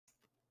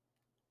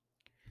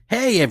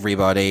Hey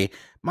everybody,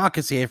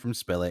 Marcus here from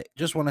Spill It.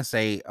 Just want to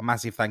say a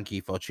massive thank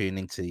you for tuning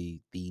into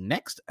the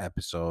next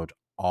episode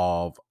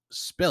of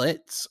Spill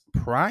It's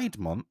Pride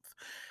Month,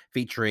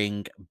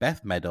 featuring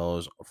Beth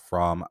Meadows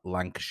from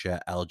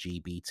Lancashire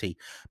LGBT.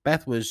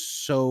 Beth was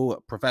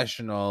so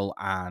professional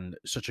and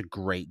such a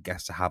great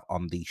guest to have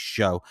on the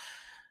show,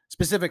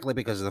 specifically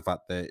because of the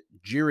fact that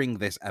during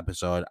this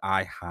episode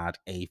I had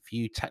a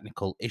few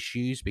technical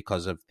issues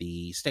because of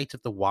the state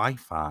of the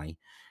Wi-Fi.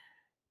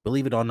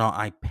 Believe it or not,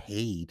 I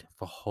paid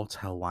for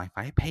hotel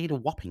Wi-Fi. I paid a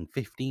whopping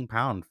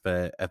 £15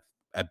 for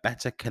a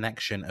better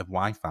connection of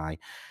Wi-Fi,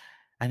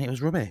 and it was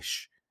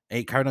rubbish.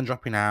 It carried on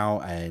dropping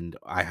out, and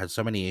I had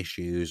so many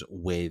issues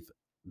with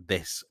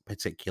this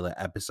particular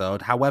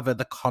episode. However,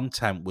 the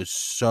content was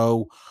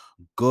so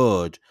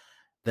good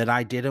that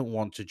I didn't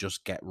want to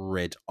just get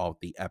rid of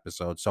the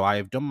episode. So I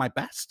have done my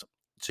best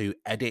to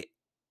edit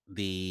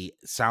the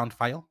sound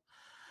file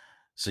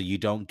so you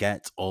don't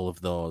get all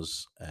of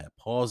those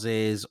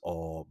pauses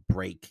or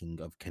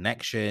breaking of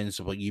connections.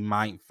 But you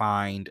might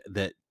find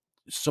that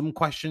some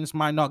questions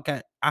might not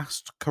get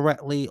asked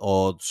correctly,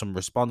 or some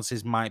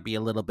responses might be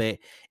a little bit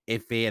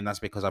iffy, and that's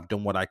because I've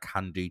done what I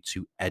can do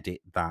to edit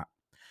that.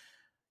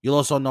 You'll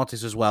also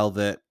notice as well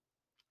that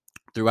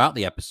throughout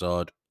the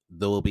episode,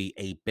 there will be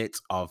a bit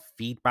of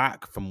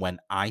feedback from when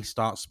I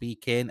start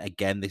speaking.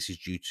 Again, this is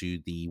due to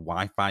the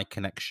Wi-Fi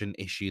connection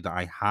issue that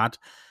I had.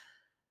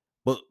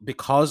 But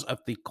because of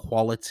the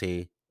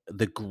quality,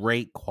 the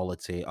great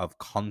quality of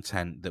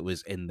content that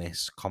was in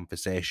this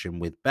conversation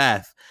with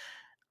Beth,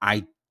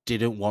 I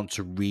didn't want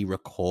to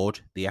re-record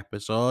the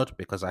episode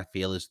because I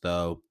feel as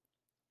though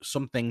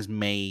some things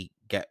may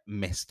get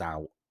missed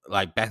out.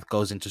 Like, Beth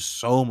goes into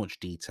so much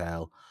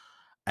detail,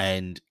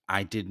 and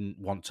I didn't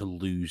want to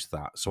lose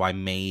that. So I've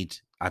made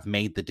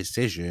the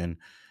decision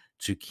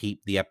to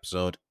keep the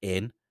episode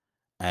in.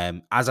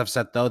 As I've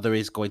said, though, there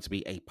is going to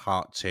be a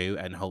part 2,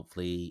 and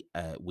hopefully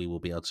we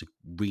will be able to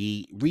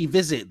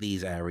revisit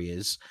these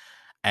areas,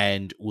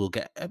 and we'll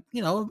get a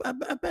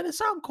better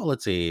sound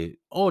quality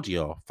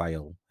audio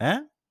file.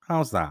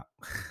 How's that?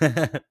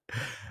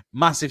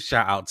 Massive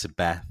shout out to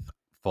Beth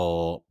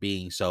for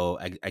being so,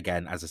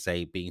 again, as I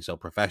say, being so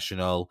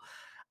professional,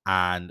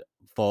 and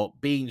for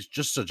being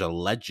just such a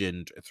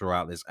legend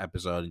throughout this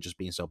episode, and just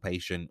being so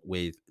patient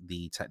with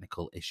the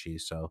technical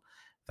issues. So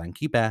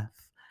thank you,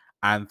 Beth.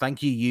 And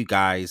thank you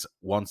guys,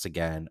 once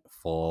again,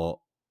 for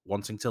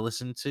wanting to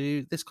listen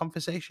to this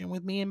conversation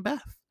with me and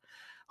Beth.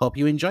 Hope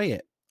you enjoy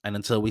it. And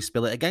until we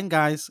spill it again,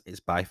 guys,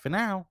 it's bye for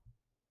now.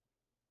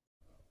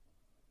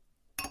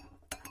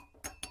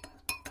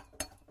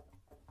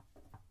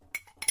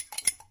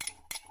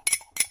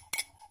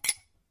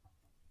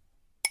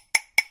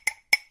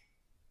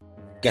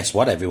 Guess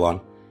what, everyone?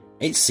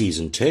 It's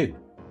season 2.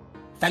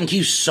 Thank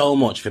you so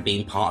much for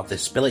being part of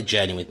this Spill It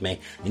journey with me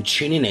and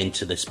tuning in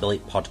to the Spill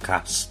It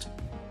podcast.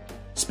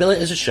 Spill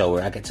It is a show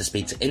where I get to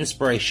speak to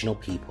inspirational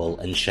people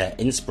and share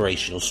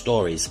inspirational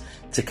stories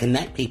to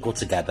connect people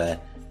together,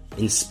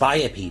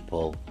 inspire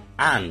people,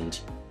 and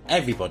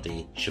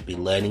everybody should be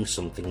learning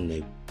something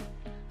new.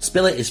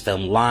 Spill It is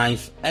filmed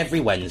live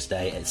every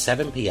Wednesday at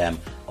 7 p.m.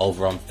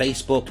 over on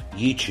Facebook,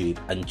 YouTube,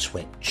 and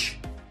Twitch.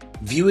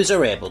 Viewers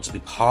are able to be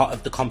part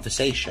of the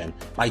conversation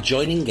by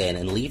joining in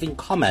and leaving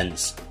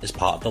comments as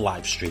part of the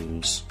live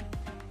streams.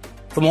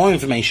 For more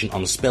information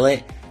on Spill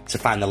It, to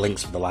find the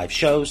links for the live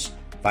shows,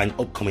 find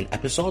upcoming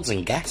episodes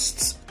and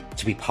guests,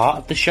 to be part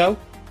of the show,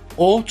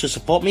 or to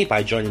support me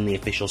by joining the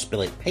official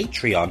Spill It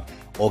Patreon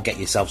or get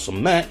yourself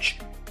some merch,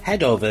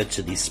 head over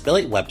to the Spill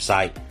It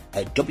website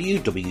at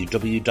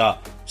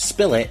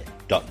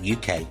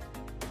www.spillit.uk.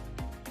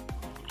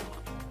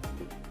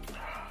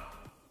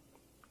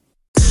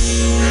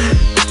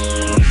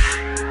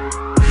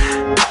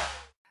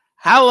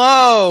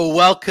 Hello,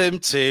 welcome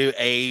to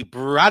a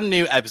brand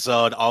new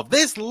episode of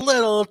this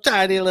little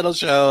tiny little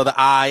show that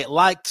I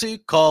like to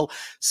call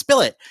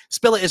Spill It.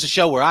 Spill It is a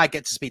show where I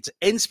get to speak to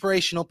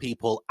inspirational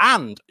people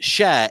and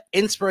share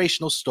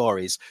inspirational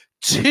stories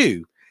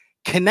to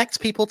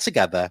connect people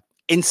together,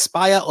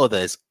 inspire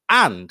others,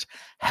 and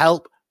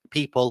help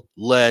people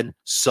learn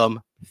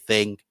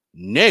something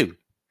new.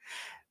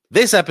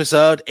 This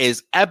episode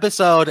is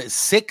episode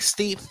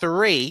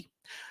 63.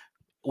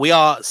 We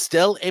are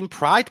still in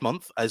Pride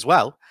Month as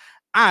well,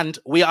 and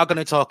we are going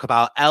to talk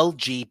about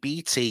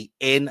LGBT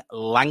in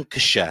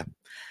Lancashire.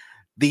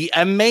 The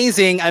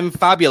amazing and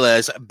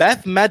fabulous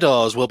Beth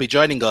Meadows will be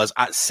joining us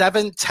at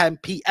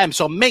 7:10 p.m.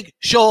 So make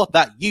sure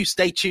that you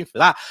stay tuned for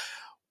that.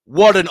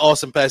 What an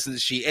awesome person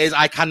she is.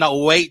 I cannot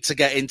wait to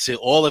get into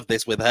all of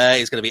this with her.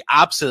 It's going to be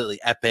absolutely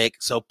epic.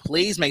 So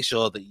please make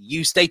sure that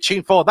you stay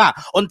tuned for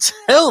that.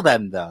 Until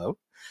then, though,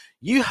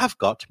 you have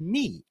got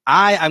me.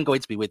 I am going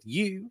to be with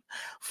you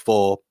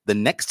for the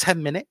next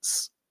 10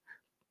 minutes,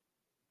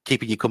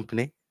 keeping you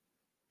company,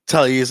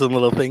 telling you some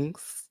little things.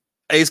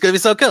 It's going to be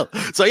so cool.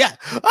 So yeah,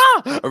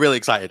 I'm really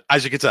excited,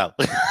 as you can tell.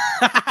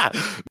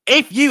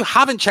 If you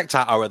haven't checked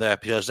out our other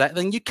episodes yet,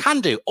 then you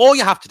can do. All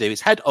you have to do is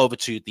head over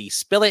to the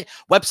Spillit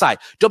website,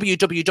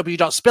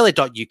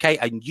 www.spillit.uk,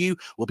 and you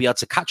will be able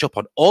to catch up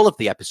on all of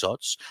the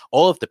episodes,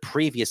 all of the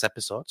previous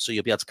episodes. So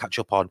you'll be able to catch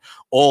up on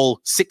all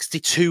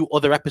 62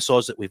 other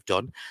episodes that we've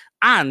done.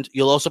 And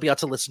you'll also be able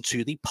to listen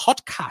to the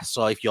podcast.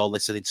 So if you're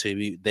listening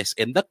to this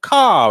in the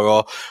car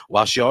or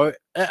whilst you're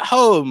at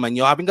home and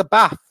you're having a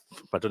bath,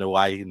 I don't know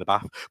why you're in the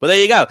bath, but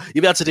there you go.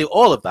 You'll be able to do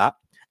all of that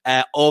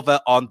over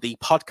on the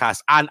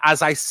podcast. And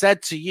as I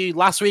said to you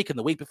last week and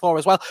the week before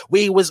as well,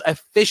 we was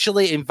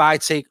officially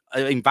invited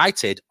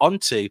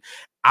onto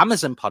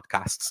Amazon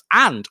Podcasts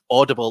and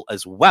Audible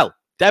as well.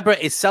 Deborah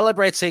is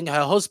celebrating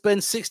her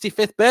husband's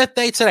 65th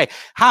birthday today.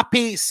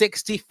 Happy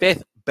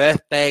 65th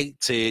birthday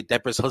to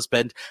Deborah's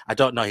husband. I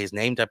don't know his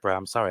name, Deborah.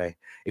 I'm sorry.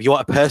 If you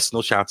want a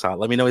personal shout out,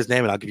 let me know his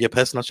name and I'll give you a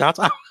personal shout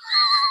out.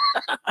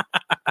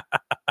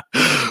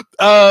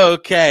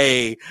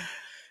 Okay.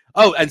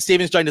 Oh, and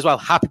Stephen's joined as well.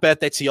 Happy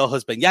birthday to your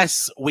husband.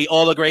 Yes, we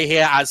all agree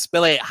here at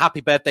Spillit. Happy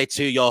birthday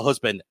to your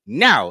husband.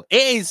 Now,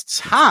 it is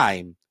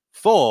time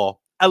for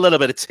a little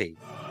bit of tea.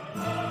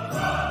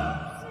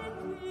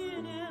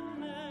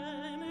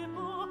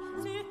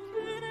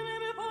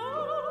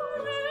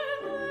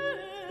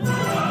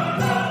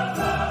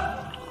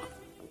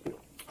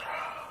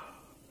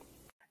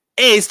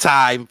 It is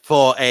time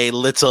for a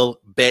little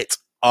bit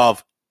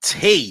of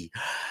tea.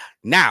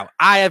 Now,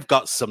 I have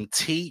got some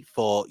tea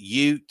for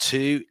you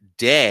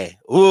today.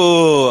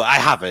 Ooh, I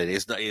haven't.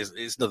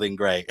 It's nothing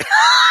great.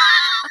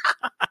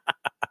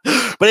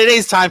 But it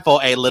is time for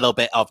a little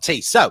bit of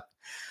tea. So,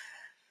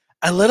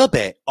 a little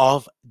bit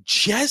of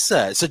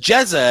Jezza. So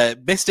Jezza,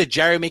 Mr.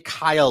 Jeremy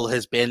Kyle,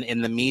 has been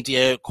in the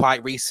media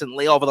quite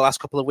recently over the last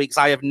couple of weeks.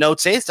 I have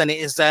noticed, and it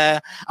is.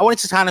 I want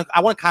to kind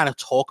of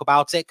talk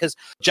about it because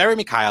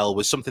Jeremy Kyle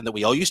was something that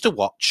we all used to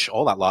watch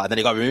all that lot, and then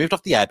he got removed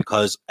off the air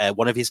because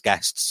one of his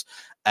guests,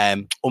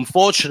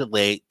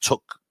 unfortunately,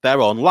 took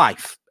their own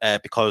life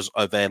because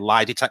of a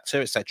lie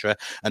detector, etc.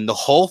 And the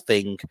whole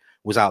thing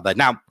was out there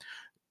now.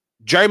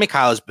 Jeremy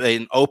Kyle has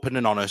been open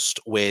and honest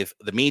with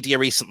the media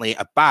recently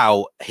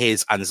about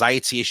his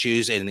anxiety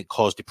issues and it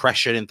caused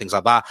depression and things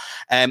like that.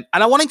 And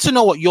I wanted to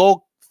know what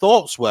your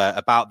thoughts were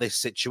about this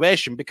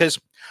situation, because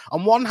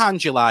on one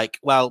hand, you're like,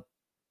 well,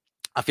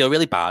 I feel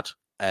really bad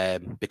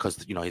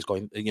because,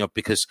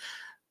 because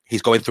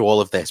he's going through all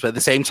of this. But at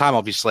the same time,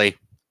 obviously,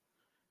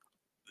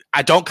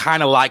 I don't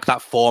kind of like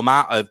that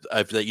format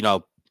of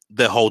the,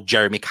 the whole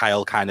Jeremy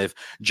Kyle kind of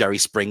Jerry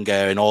Springer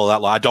and all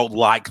that. I don't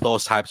like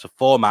those types of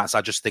formats.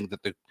 I just think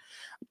that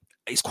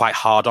it's quite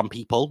hard on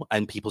people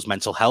and people's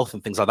mental health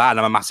and things like that. And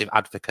I'm a massive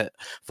advocate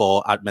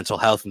for mental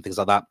health and things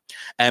like that.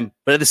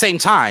 But at the same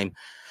time,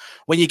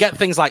 when you get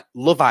things like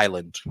Love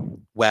Island,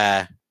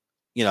 where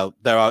there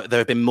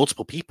have been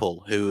multiple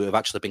people who have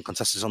actually been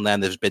contestants on there,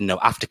 and there's been no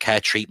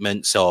aftercare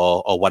treatments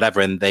or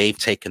whatever, and they've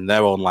taken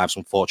their own lives,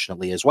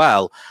 unfortunately, as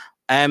well.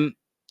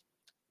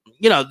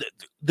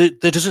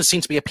 There doesn't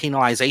seem to be a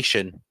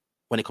penalization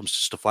when it comes to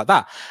stuff like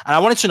that. And I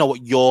wanted to know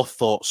what your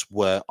thoughts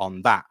were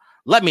on that.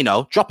 Let me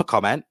know, drop a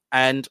comment,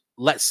 and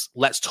let's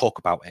talk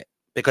about it,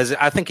 because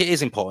I think it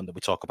is important that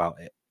we talk about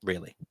it,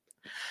 really.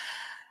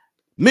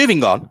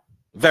 Moving on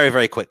very,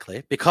 very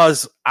quickly,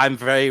 because I'm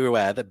very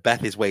aware that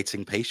Beth is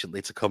waiting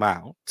patiently to come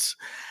out.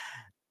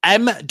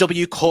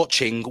 MW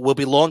Coaching will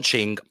be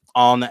launching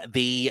on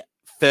the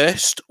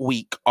first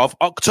week of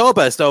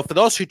October. So for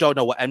those who don't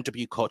know what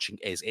MW Coaching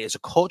is, it is a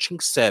coaching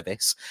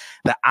service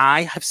that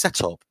I have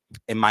set up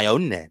in my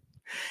own name.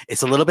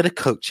 It's a little bit of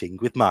coaching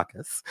with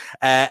Marcus.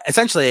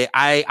 Essentially,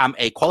 I am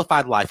a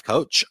qualified life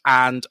coach,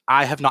 and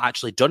I have not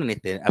actually done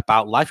anything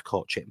about life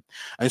coaching.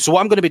 And so what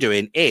I'm going to be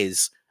doing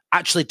is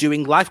actually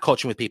doing life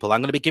coaching with people.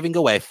 I'm going to be giving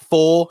away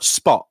 4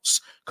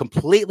 spots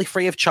completely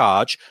free of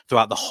charge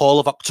throughout the whole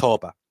of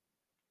October.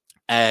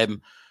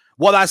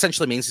 What that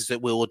essentially means is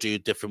that we will do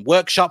different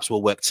workshops,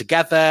 we'll work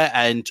together,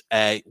 and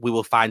we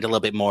will find a little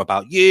bit more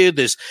about you.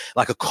 There's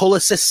like a color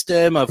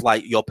system of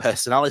like your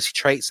personality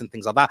traits and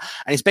things like that.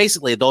 And it's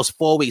basically those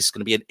 4 weeks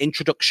going to be an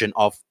introduction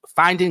of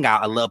finding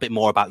out a little bit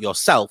more about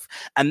yourself,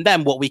 and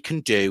then what we can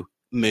do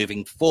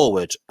moving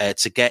forward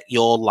to get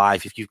your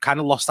life. If you've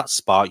kind of lost that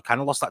spark, you kind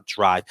of lost that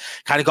drive,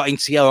 kind of got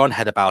into your own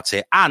head about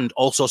it, and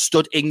also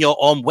stood in your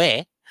own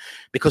way.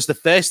 Because the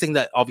first thing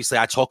that obviously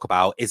I talk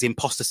about is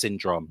imposter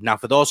syndrome. Now,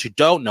 for those who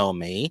don't know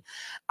me,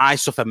 I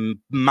suffer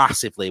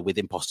massively with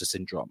imposter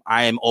syndrome.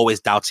 I am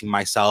always doubting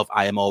myself.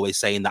 I am always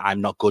saying that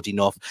I'm not good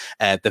enough.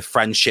 The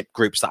friendship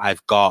groups that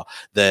I've got,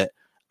 that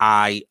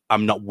I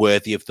am not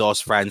worthy of those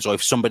friends. Or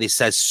if somebody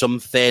says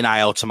something,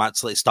 I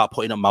automatically start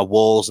putting up my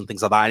walls and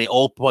things like that. And it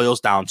all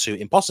boils down to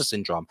imposter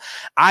syndrome.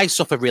 I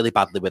suffer really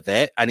badly with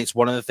it. And it's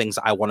one of the things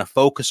that I want to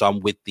focus on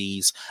with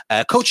these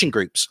coaching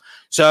groups.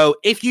 So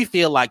if you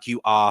feel like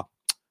you are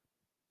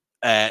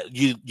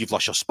you've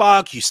lost your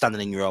spark, you're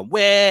standing in your own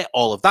way,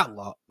 all of that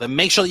lot, then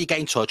make sure that you get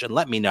in touch and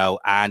let me know.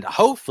 And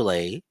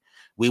hopefully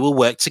we will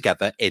work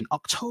together in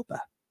October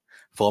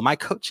for my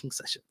coaching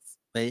sessions.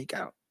 There you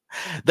go.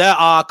 There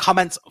are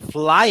comments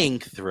flying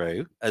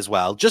through as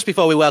well. Just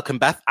before we welcome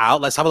Beth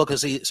out, let's have a look at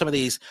some of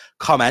these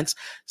comments.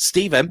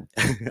 Stephen,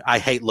 I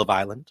hate Love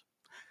Island.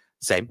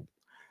 Same.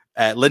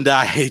 Linda,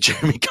 I hate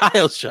Jeremy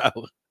Kyle show.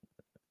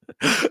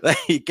 There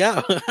you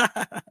go.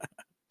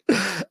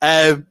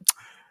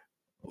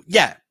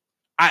 Yeah,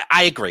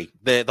 I agree.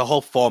 The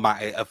whole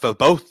format for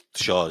both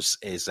shows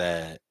is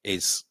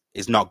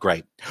not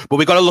great. But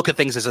we've got to look at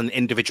things as an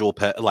individual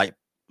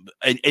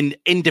an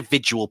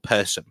individual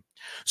person.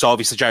 So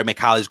obviously Jeremy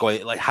Kyle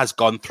has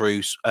gone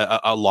through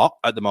a lot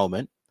at the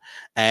moment.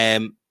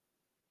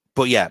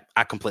 But yeah,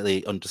 I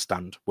completely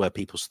understand where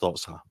people's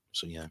thoughts are.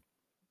 So yeah.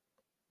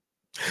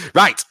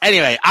 Right.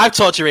 Anyway, I've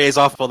talked your ears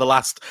off for the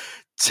last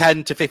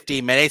 10 to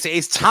 15 minutes. It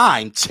is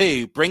time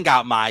to bring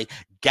out my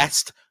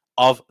guest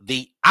of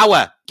the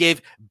hour.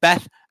 Give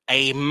Beth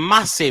a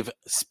massive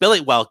Spill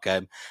It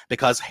welcome,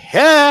 because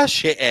here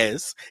she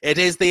is. It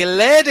is the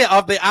lady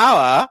of the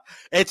hour.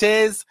 It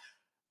is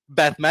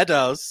Beth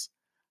Meadows.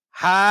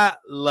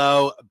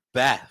 Hello,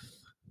 Beth.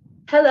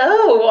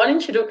 Hello, what an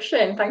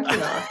introduction. Thank you,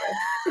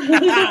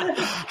 Martha.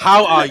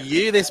 How are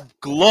you this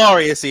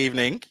glorious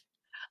evening?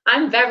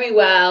 I'm very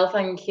well,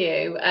 thank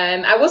you.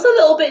 I was a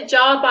little bit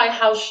jarred by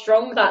how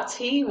strong that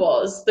tea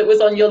was that was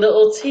on your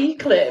little tea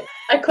clip.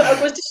 I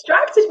was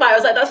distracted by it. I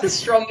was like, that's the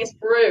strongest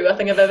brew I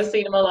think I've ever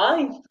seen in my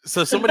life.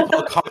 So somebody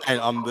put a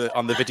comment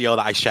on the video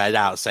that I shared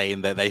out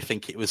saying that they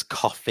think it was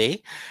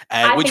coffee,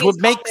 which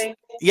would make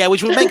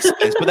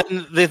sense. But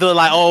then they were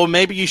like, "Oh,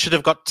 maybe you should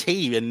have got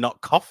tea and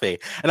not coffee."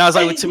 And I was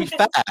like, well, to be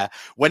fair,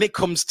 when it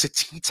comes to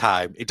tea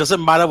time, it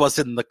doesn't matter what's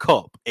in the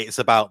cup; it's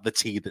about the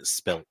tea that's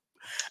spilled.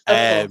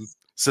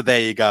 So there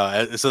you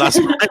go. So that's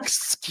my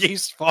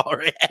excuse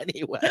for it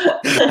anyway.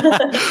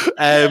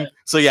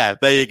 So yeah,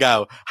 there you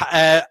go.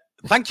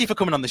 Thank you for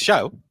coming on the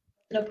show.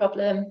 No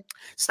problem.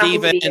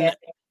 Stephen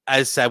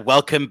has said,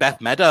 welcome Beth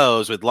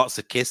Meadows with lots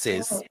of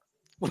kisses.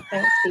 Oh,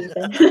 thanks,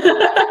 Stephen.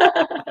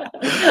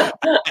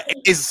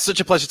 It's such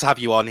a pleasure to have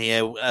you on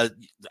here.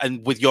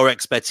 And with your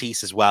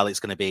expertise as well, it's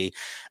going to be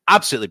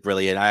absolutely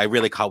brilliant. I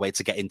really can't wait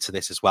to get into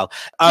this as well.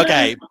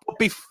 Okay,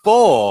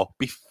 before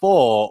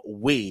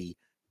we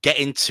get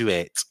into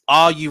it,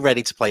 are you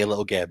ready to play a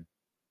little game?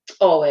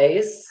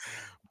 Always.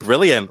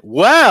 Brilliant.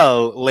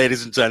 Well,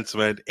 ladies and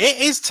gentlemen,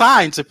 it is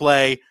time to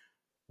play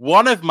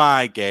one of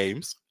my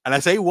games. And I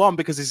say one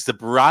because this is a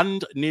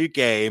brand new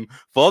game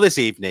for this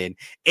evening.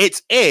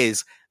 It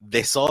is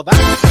This or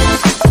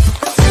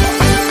That.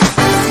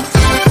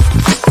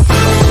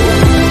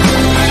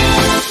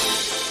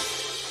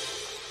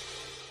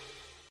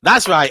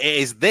 That's right. It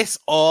is This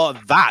or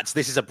That.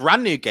 This is a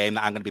brand new game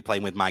that I'm going to be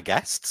playing with my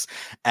guests.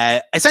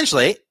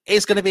 Essentially,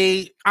 it's going to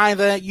be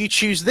either you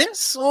choose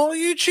this or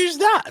you choose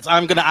that.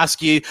 I'm going to ask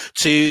you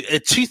to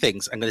two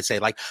things. I'm going to say,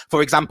 like,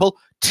 for example,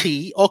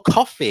 tea or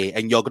coffee,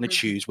 and you're going to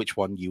choose which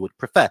one you would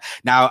prefer.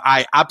 Now,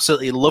 I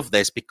absolutely love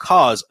this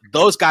because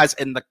those guys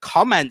in the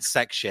comments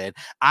section,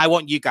 I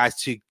want you guys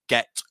to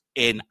get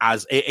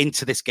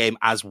into this game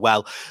as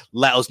well.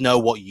 Let us know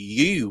what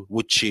you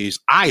would choose,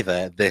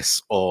 either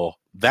this or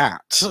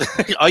that.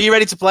 Are you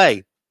ready to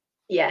play?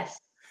 Yes.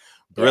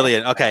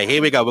 Brilliant. Okay,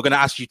 here we go. We're going to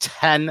ask you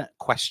 10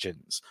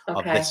 questions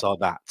of this or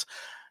that.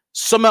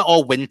 Summer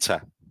or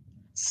winter?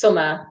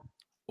 Summer.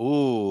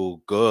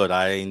 Ooh, good.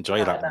 I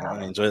enjoy that.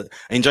 I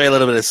enjoy a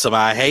little bit of summer.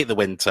 I hate the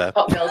winter.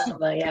 Hot girl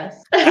summer,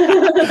 yes.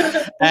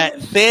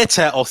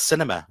 Theatre or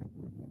cinema?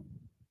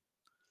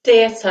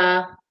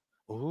 Theatre.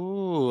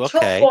 Ooh,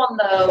 okay. Tough one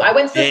though. I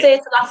went to the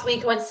theatre last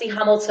week. I went to see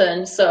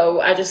Hamilton,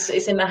 so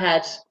it's in my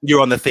head.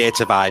 You're on the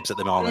theatre vibes at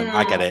the moment.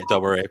 I get it.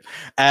 Don't worry.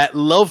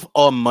 Love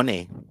or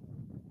money?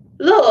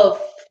 Love.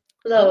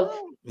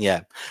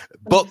 Yeah.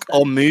 Book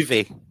or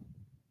movie?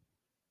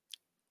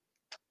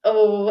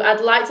 Oh,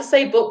 I'd like to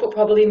say book, but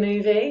probably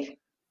movie.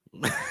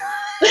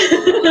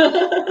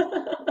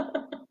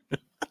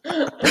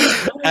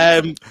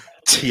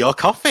 Tea or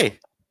coffee?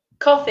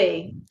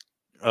 Coffee.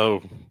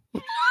 Oh.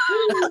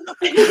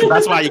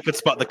 That's why you could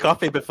spot the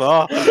coffee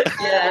before.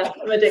 Yeah,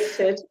 I'm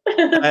addicted.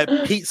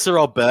 Pizza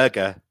or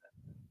burger?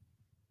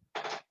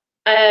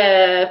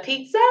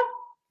 Pizza.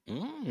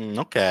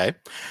 Okay.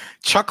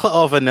 Chocolate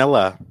or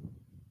vanilla?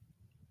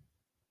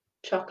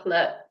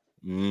 Chocolate.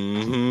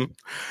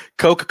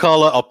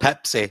 Coca-Cola or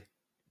Pepsi?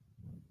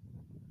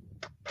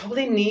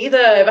 Probably neither.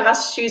 If I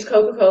have to choose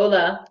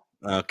Coca-Cola.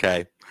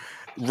 Okay.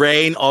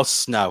 Rain or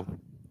snow?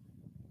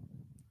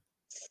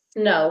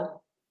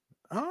 Snow.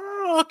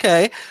 Oh,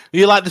 okay.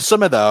 You like the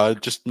summer though,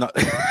 just not.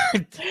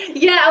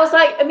 Yeah, I was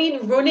like,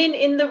 running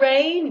in the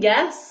rain,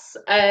 yes.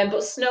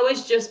 But snow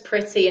is just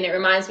pretty, and it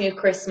reminds me of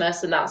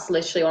Christmas, and that's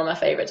literally one of my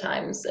favorite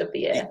times of the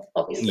year,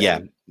 obviously.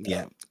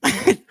 Yeah.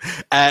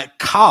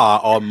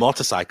 Car or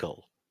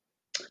motorcycle?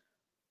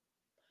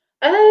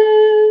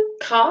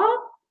 Car.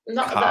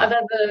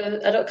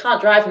 I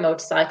can't drive a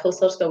motorcycle,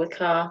 so I'll just go with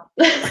car.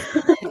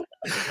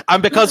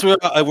 And because we're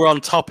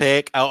on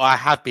topic, or I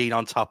have been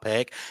on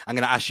topic, I'm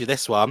going to ask you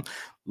this one: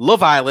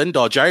 Love Island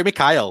or Jeremy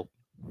Kyle?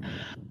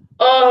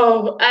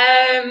 Oh,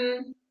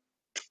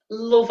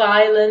 Love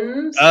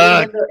Island.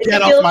 It's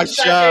Get a off my guilty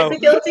pleasure. show. It's a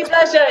guilty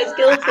pleasure. It's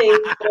guilty.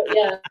 But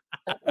yeah.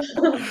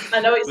 I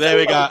know it's There so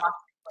we go.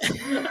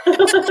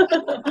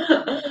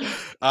 problematic.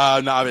 Oh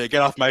no, I mean,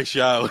 get off my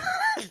show.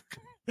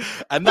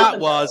 And that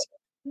was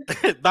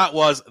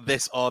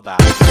This or That.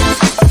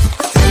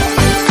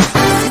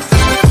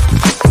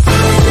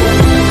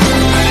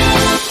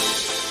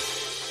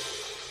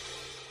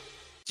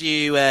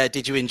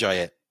 Did you enjoy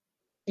it?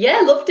 Yeah,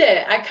 loved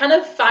it. I kind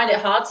of find it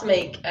hard to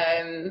make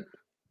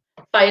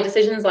fire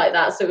decisions like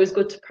that, so it was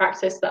good to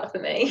practice that for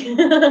me.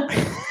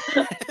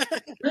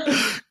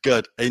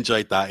 Good.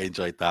 Enjoyed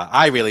that.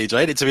 I really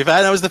enjoyed it, to be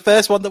fair. That was the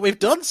first one that we've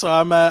done, so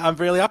I'm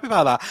really happy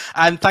about that.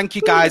 And thank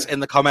you guys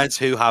in the comments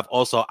who have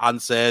also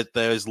answered.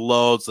 There's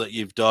loads that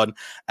you've done.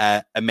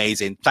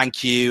 Amazing.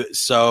 Thank you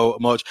so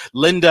much.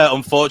 Linda,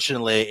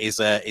 unfortunately,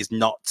 is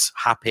not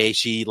happy.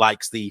 She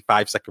likes the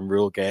 5-second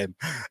rule game.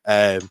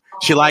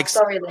 She likes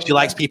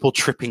people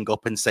tripping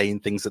up and saying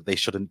things that they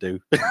shouldn't do.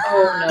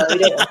 Oh no, we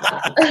don't want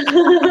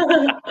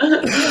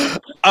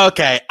that.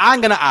 Okay,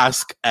 I'm gonna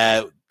ask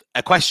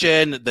a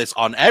question that's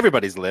on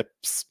everybody's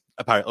lips.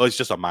 Apparently, it's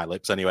just on my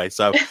lips anyway.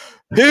 So,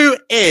 who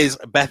is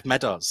Beth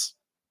Meadows?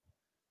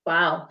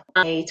 Wow.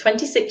 I'm a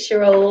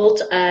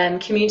 26-year-old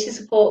community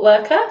support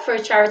worker for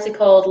a charity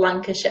called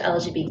Lancashire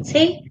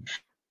LGBT.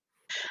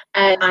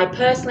 I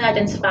personally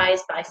identify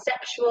as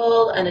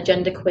bisexual and a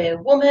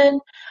genderqueer woman.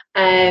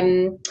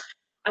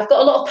 I've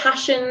got a lot of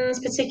passions,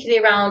 particularly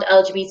around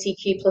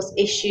LGBTQ plus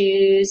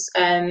issues,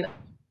 and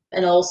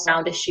also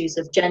around issues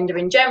of gender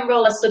in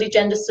general. I studied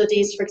gender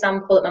studies, for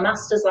example, at my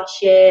master's last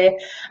year,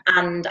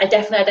 and I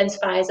definitely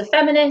identify as a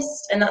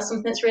feminist, and that's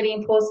something that's really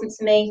important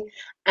to me.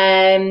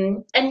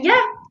 And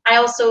yeah, I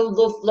also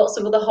love lots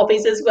of other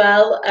hobbies as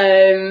well,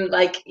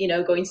 like, you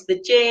know, going to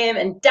the gym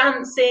and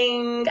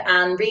dancing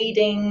and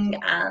reading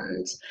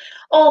and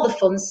all the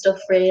fun stuff,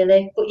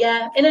 really. But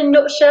yeah, in a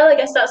nutshell, I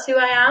guess that's who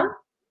I am.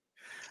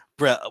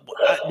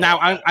 Now,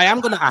 I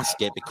am going to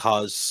ask it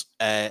because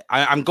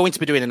I'm going to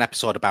be doing an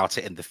episode about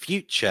it in the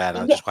future, and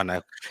I just want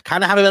to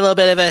kind of have a little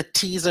bit of a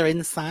teaser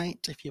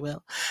insight, if you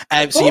will.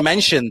 So you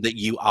mentioned that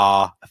you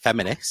are a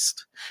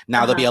feminist.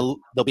 Now, there'll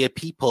be a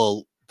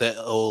people that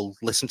will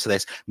listen to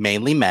this,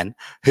 mainly men,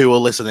 who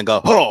will listen and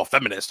go, "Oh,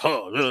 feminist!"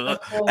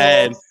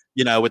 And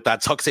you know, with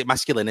that toxic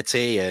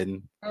masculinity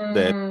and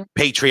the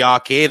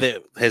patriarchy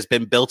that has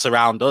been built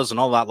around us and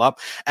all that lot.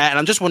 And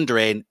I'm just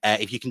wondering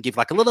if you can give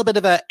like a little bit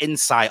of an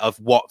insight of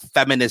what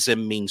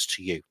feminism means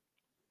to you.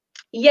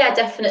 Yeah,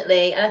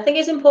 definitely. And I think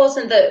it's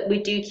important that we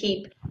do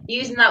keep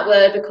using that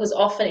word, because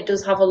often it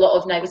does have a lot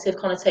of negative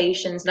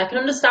connotations. And I can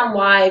understand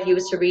why, if you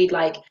were to read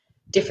like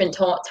different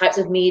types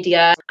of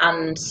media,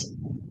 and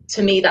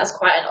to me that's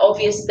quite an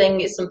obvious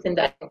thing. It's something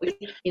that we're,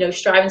 you know,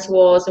 striving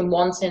towards and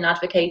wanting and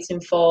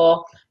advocating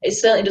for. It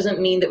certainly doesn't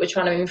mean that we're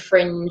trying to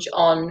infringe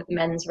on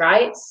men's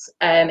rights.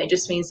 It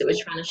just means that we're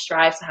trying to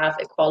strive to have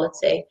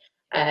equality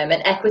and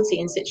equity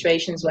in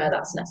situations where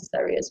that's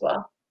necessary as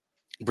well.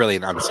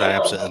 Brilliant answer. I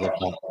absolutely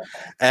love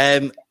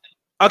that.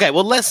 Okay,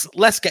 well,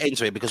 let's get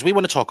into it, because we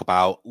want to talk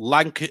about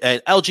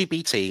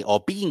LGBT, or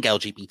being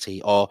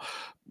LGBT, or,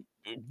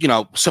 you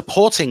know,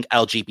 supporting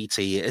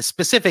LGBT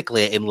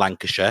specifically in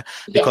Lancashire,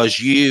 because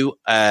you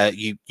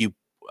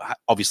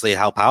obviously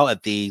help out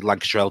at the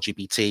Lancashire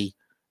LGBT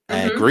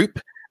group.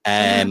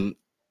 And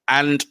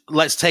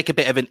let's take a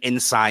bit of an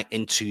insight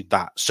into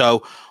that.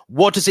 So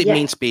what does it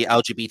mean to be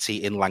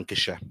LGBT in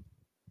Lancashire?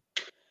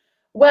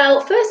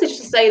 Well, firstly,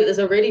 just to say that there's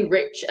a really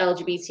rich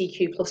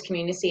LGBTQ plus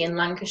community in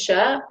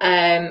Lancashire,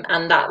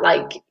 and that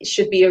like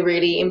should be a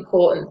really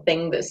important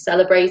thing that's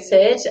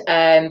celebrated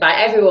by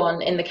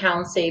everyone in the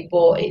county.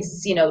 But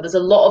it's, you know, there's a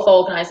lot of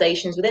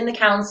organisations within the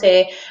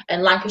county,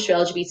 and Lancashire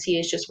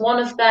LGBT is just one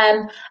of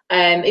them.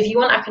 If you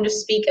want, I can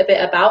just speak a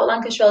bit about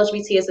Lancashire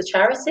LGBT as a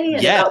charity.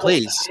 And about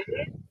please.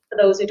 For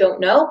those who don't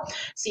know.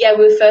 So yeah,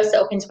 we were first set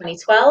up in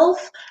 2012.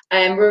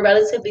 We're a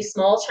relatively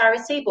small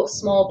charity, but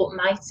small but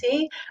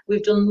mighty.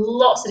 We've done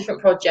lots of different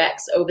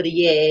projects over the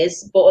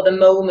years, but at the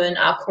moment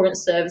our current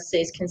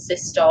services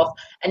consist of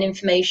an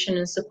information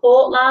and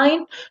support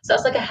line. So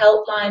that's like a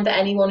helpline for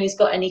anyone who's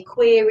got any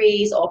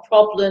queries or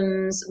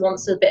problems,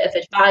 wants a bit of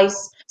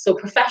advice. So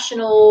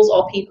professionals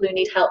or people who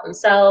need help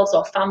themselves,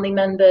 or family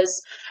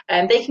members,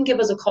 they can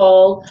give us a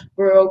call.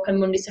 We're open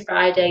Monday to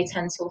Friday,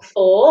 10 till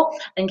 4,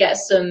 and get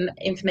some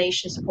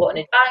information, support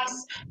and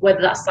advice,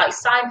 whether that's like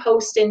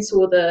signposting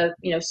to other,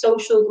 you know,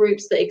 social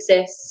groups that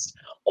exist,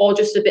 or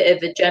just a bit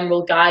of a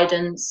general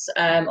guidance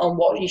on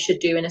what you should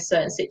do in a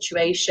certain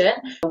situation.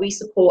 We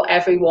support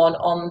everyone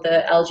on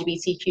the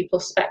LGBTQ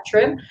plus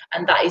spectrum,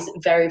 and that is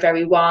very,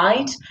 very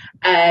wide.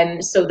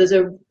 So there's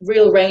a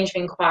real range of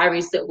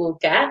inquiries that we'll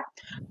get.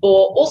 But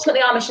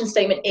ultimately our mission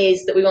statement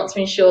is that we want to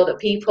ensure that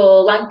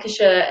people,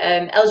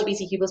 Lancashire,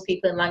 LGBTQ plus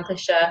people in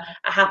Lancashire,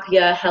 are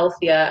happier,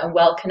 healthier and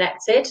well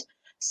connected.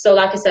 So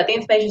like I said, the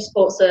information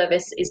support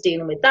service is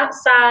dealing with that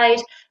side.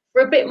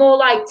 For a bit more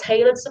like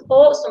tailored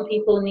support, some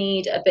people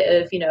need a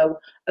bit of, you know,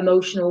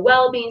 emotional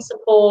well-being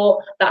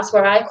support. That's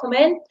where I come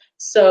in.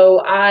 So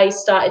I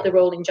started the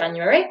role in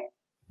January.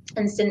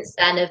 And since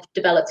then I've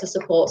developed a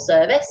support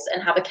service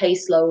and have a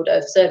caseload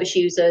of service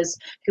users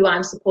who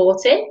I'm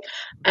supporting.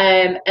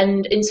 And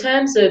in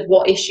terms of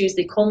what issues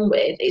they come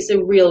with, it's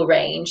a real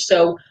range.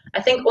 So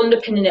I think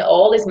underpinning it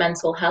all is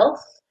mental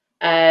health.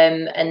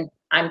 And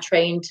I'm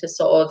trained to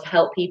sort of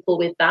help people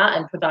with that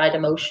and provide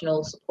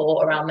emotional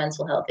support around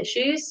mental health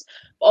issues.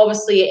 But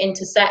obviously, it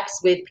intersects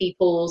with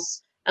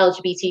people's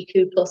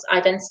LGBTQ plus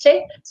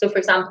identity. So, for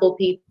example,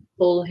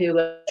 people who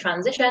are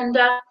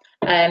transgender,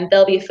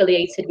 they'll be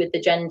affiliated with the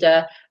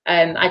gender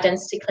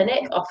identity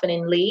clinic, often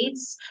in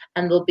Leeds,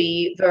 and there'll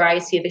be a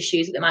variety of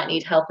issues that they might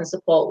need help and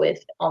support with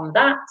on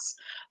that.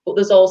 But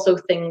there's also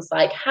things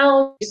like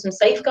how some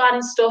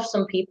safeguarding stuff,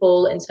 some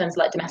people in terms of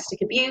like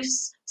domestic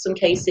abuse, some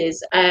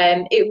cases.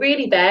 It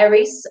really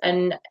varies,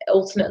 and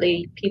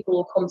ultimately people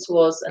will come to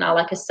us and I'll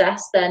like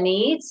assess their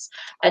needs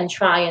and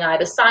try and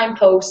either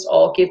signpost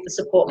or give the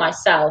support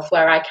myself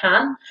where I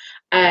can.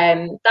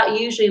 That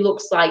usually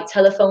looks like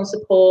telephone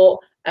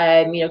support,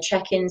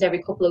 check-ins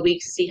every couple of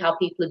weeks to see how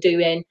people are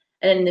doing.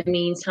 And in the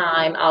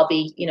meantime, I'll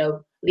be,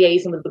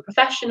 liaising with the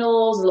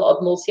professionals, a lot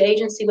of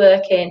multi-agency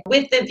working,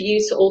 with the view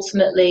to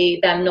ultimately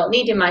them not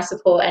needing my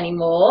support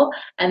anymore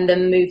and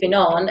then moving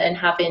on and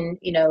having,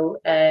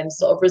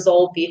 sort of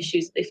resolved the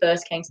issues that they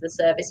first came to the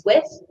service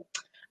with.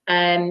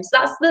 So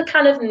that's the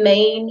kind of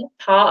main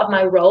part of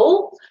my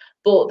role.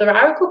 But there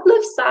are a couple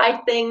of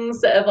side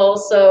things that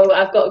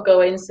I've got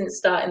going since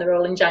starting the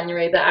role in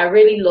January that I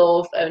really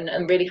love and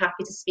I'm really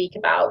happy to speak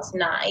about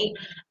tonight.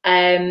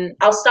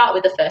 I'll start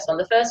with the first one.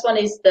 The first one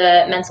is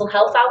the mental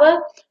health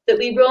hour that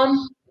we run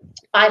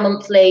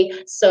bi-monthly.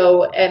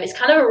 So it's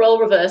kind of a role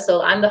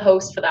reversal. I'm the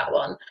host for that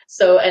one.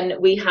 So, and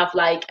we have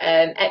like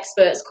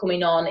experts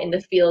coming on in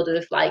the field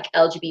of like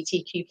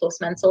LGBTQ plus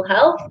mental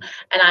health.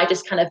 And I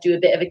just kind of do a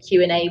bit of a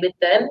Q&A with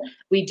them.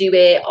 We do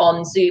it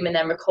on Zoom and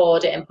then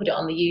record it and put it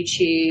on the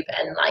YouTube,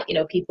 and like,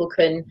 people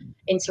can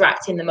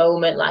interact in the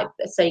moment, like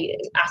say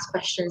ask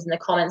questions in the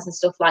comments and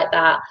stuff like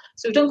that.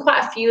 So we've done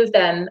quite a few of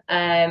them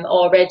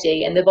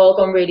already, and they've all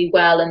gone really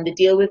well, and they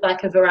deal with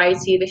like a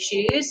variety of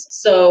issues.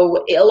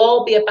 So it'll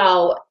all be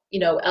about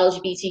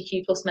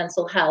LGBTQ plus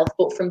mental health,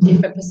 but from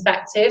different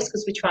perspectives,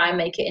 because we try and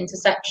make it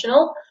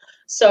intersectional.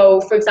 So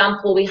for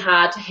example, we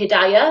had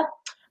Hidayah,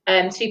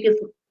 two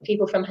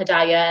people from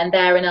Hidayah, and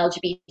they're an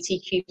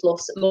LGBTQ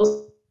plus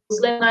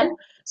Muslim man.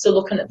 So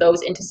looking at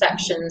those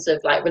intersections of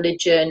like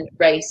religion,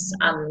 race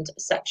and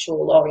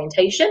sexual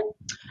orientation.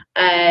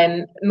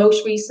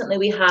 Most recently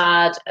we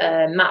had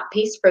Matt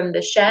Peace from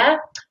the Share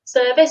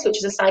service,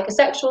 which is a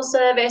psychosexual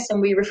service,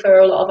 and we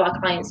refer a lot of our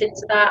clients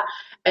into that.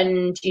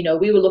 And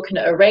we were looking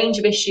at a range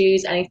of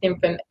issues, anything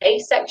from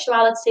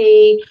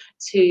asexuality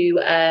to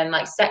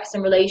like sex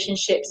and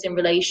relationships in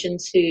relation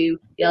to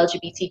the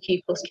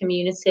LGBTQ plus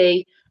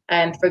community.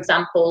 For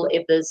example,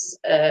 if there's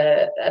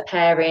a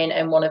pairing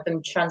and one of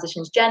them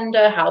transitions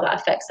gender, how that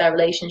affects their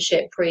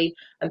relationship pre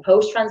and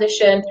post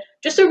transition.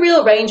 Just a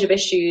real range of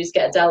issues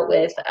get dealt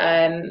with.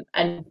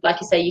 And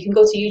like you say, you can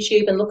go to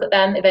YouTube and look at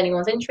them if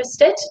anyone's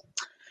interested.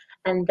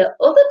 And the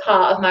other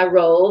part of my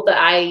role that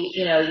I,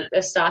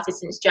 have started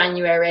since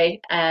January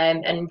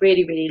and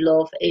really, really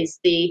love is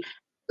the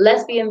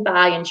lesbian,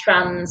 bi and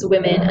trans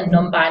women and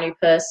non-binary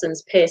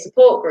persons peer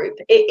support group.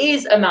 It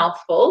is a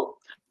mouthful.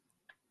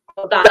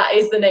 That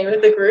is the name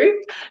of the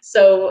group.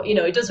 So,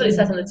 it does what it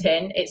says on the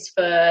tin. It's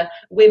for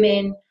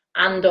women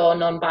and or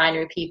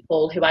non-binary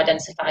people who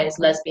identify as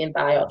lesbian,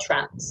 bi or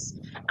trans.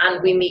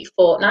 And we meet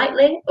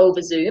fortnightly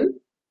over Zoom.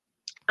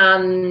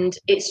 And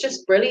it's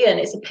just brilliant.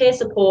 It's a peer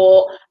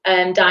support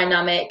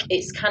dynamic.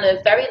 It's kind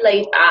of very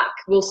laid back.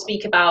 We'll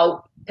speak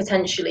about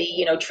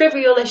potentially,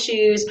 trivial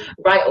issues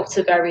right up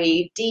to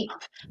very deep,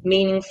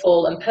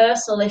 meaningful and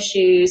personal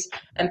issues.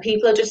 And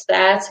people are just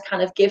there to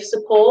kind of give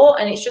support.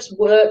 And it's just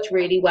worked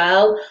really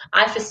well.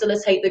 I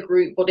facilitate the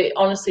group, but it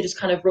honestly just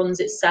kind of runs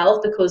itself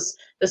because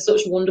there's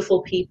such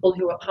wonderful people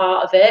who are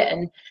part of it.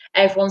 And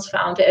everyone's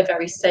found it a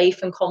very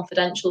safe and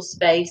confidential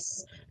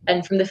space.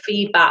 And from the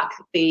feedback,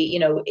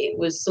 it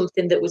was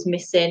something that was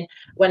missing.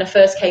 When I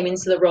first came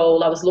into the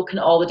role, I was looking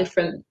at all the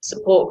different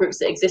support groups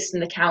that exist in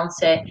the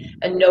county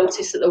and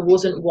noticed that there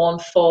wasn't one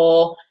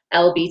for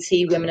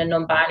LBT women and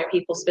non-binary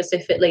people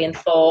specifically, and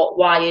thought,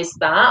 why is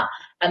that?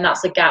 And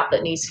that's a gap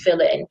that needs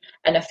filling.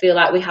 And I feel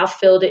like we have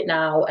filled it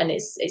now, and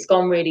it's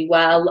gone really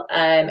well,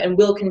 and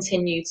will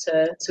continue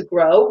to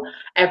grow.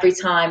 Every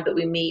time that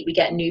we meet, we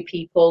get new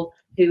people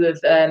who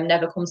have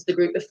never come to the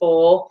group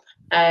before.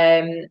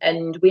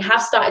 And we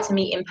have started to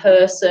meet in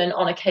person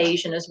on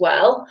occasion as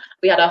well.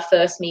 We had our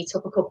first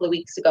meetup a couple of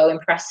weeks ago in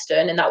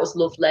Preston, and that was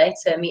lovely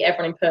to meet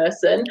everyone in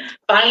person.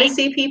 Finally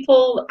see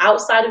people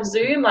outside of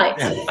Zoom, like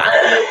finally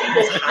know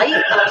people's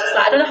height.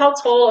 I don't know how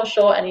tall or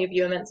short any of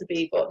you are meant to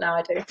be, but now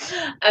I do.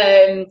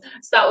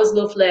 So that was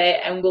lovely,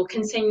 and we'll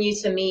continue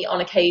to meet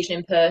on occasion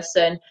in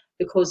person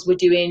because we're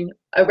doing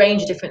a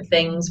range of different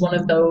things. One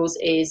of those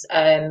is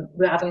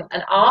we're having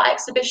an art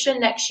exhibition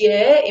next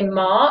year in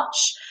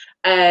March.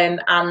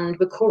 And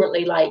we're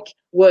currently like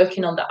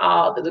working on the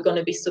art that we're going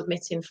to be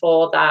submitting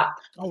for that.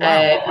 Oh,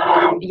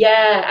 wow.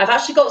 Yeah, I've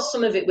actually got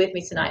some of it with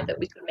me tonight that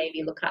we could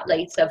maybe look at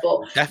later.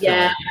 But Definitely.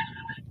 yeah,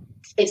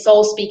 it's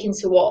all speaking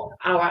to what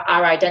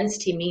our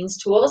identity means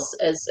to us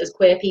as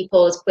queer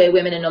people, as queer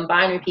women and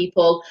non-binary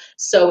people.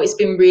 So it's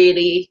been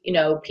really,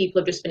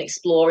 people have just been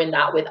exploring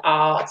that with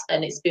art,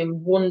 and it's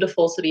been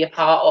wonderful to be a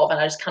part of. And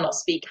I just cannot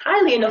speak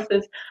highly enough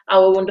of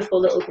our wonderful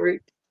little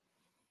group.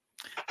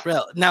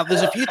 Well, now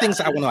there's a few things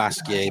that I want to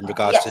ask you in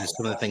regards to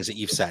some of the things that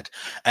you've said.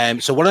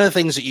 So one of the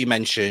things that you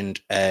mentioned,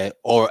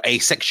 or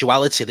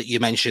asexuality that you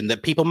mentioned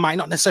that people might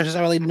not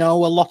necessarily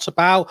know a lot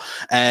about,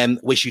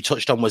 which you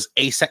touched on, was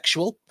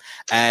asexual.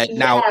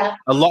 Now,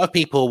 a lot of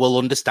people will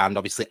understand,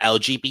 obviously,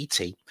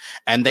 LGBT,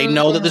 and they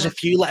know that there's a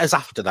few letters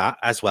after that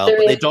as well,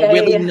 but they don't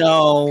really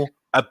know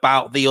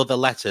about the other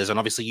letters. And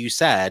obviously you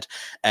said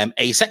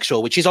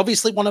asexual, which is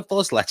obviously one of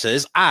those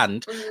letters,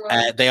 and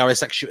they are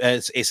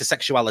it's a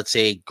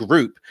sexuality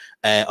group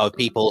of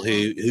people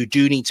who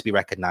do need to be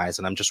recognized.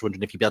 And I'm just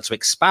wondering if you'd be able to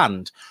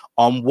expand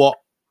on what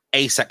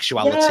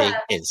asexuality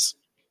is.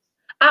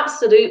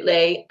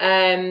 Absolutely.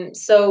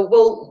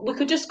 So we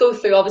could just go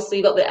through, obviously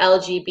you've got the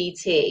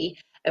LGBT,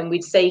 and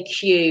we'd say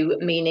Q,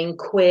 meaning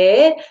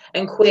queer,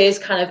 and queer is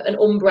kind of an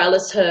umbrella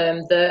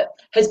term that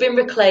has been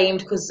reclaimed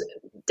because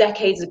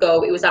decades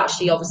ago it was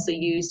actually obviously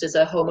used as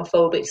a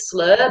homophobic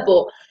slur,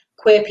 but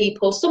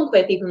some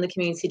queer people in the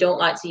community don't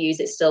like to use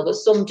it still, but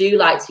some do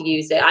like to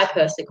use it. I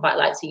personally quite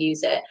like to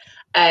use it.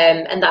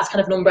 And that's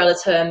kind of an umbrella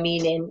term,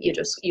 meaning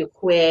you're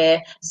queer.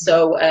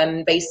 So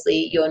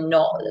basically you're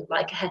not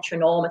like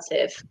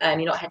heteronormative,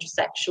 you're not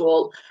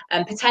heterosexual,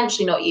 and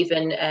potentially not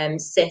even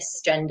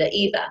cisgender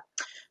either.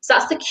 So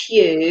that's the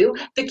Q.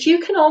 The Q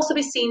can also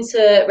be seen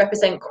to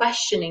represent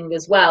questioning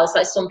as well. So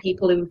like some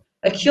people who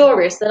are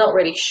curious, they're not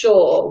really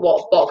sure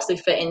what box they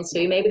fit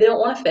into. Maybe they don't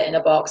want to fit in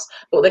a box,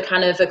 but they're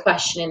kind of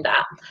questioning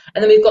that.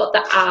 And then we've got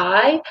the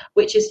I,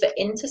 which is for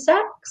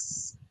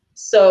intersex.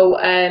 So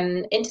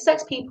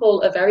intersex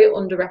people are very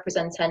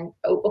underrepresented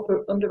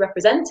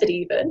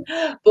even,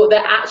 but they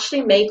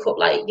actually make up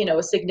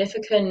a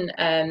significant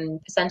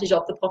percentage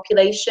of the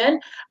population.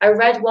 I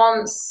read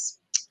once,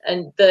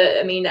 and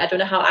I don't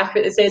know how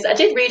accurate this is. I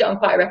did read it on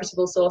quite a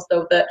reputable source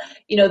though, that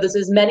there's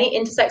as many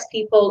intersex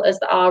people as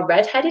there are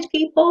redheaded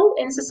people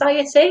in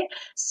society.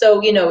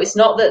 So it's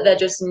not that they're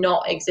just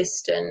not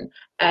existent.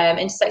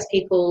 Intersex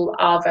people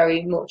are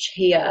very much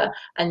here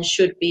and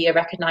should be a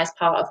recognised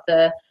part of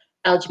the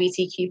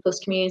LGBTQ plus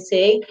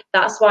community.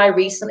 That's why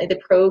recently the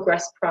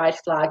Progress Pride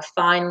flag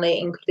finally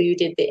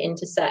included the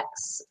intersex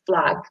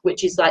flag,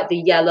 which is like the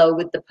yellow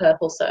with the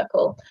purple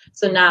circle.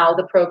 So now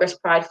the Progress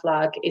Pride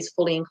flag is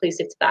fully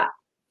inclusive to that.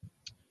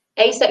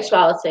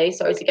 Asexuality,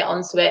 sorry to get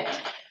onto it.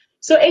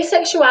 So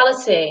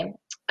asexuality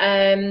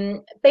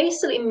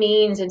basically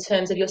means, in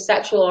terms of your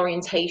sexual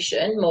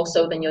orientation, more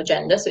so than your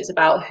gender. So it's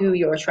about who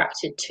you're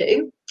attracted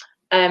to,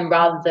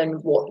 rather than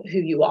who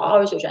you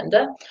are as your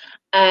gender.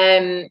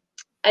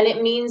 And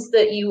it means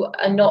that you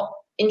are not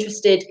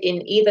interested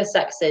in either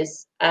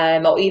sexes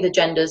or either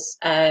genders,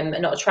 and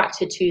not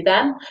attracted to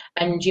them,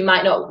 and you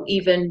might not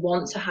even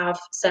want to have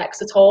sex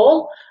at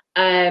all.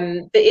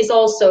 There is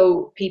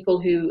also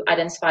people who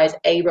identify as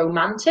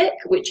aromantic,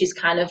 which is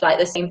kind of like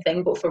the same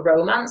thing but for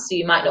romance. So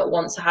you might not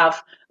want to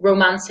have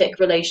romantic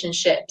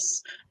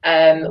relationships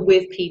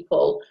with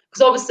people,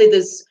 because obviously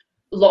there's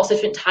lots of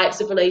different types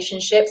of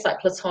relationships, like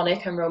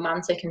platonic and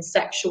romantic and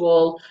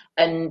sexual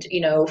and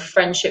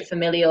friendship,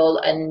 familial,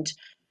 and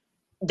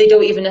they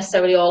don't even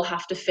necessarily all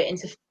have to fit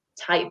into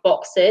tight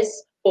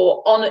boxes. But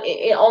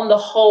on the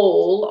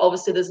whole,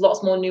 obviously there's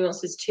lots more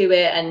nuances to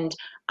it, and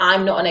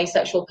I'm not an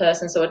asexual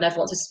person, so I'd never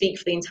want to speak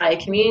for the entire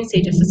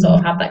community, just to sort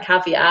of have that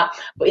caveat.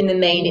 But in the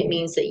main, it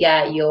means that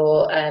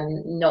you're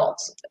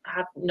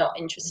not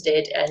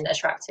interested and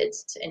attracted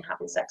in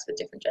having sex with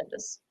different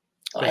genders.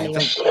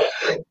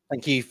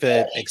 Thank you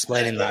for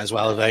explaining that as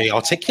well, very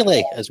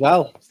articulate as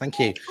well. Thank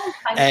you.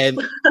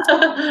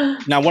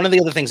 Now, one of the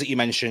other things that you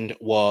mentioned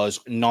was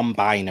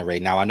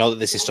non-binary. Now, I know that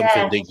this is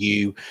something that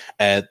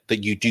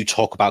you do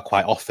talk about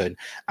quite often,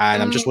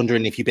 and I'm just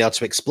wondering if you'd be able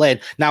to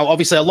explain. Now,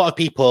 obviously, a lot of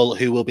people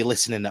who will be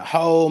listening at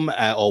home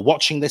or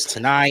watching this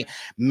tonight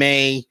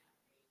may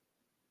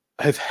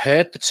have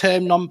heard the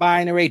term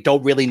non-binary,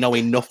 don't really know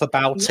enough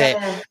about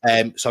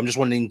it. So I'm just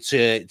wanting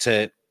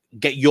to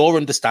get your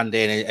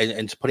understanding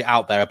and to put it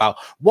out there about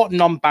what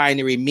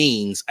non-binary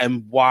means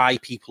and why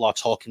people are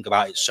talking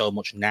about it so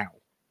much now.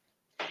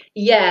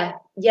 Yeah,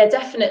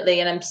 definitely.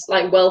 And I'm just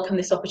welcome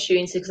this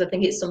opportunity, because I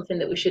think it's something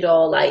that we should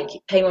all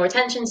pay more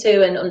attention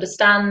to and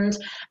understand.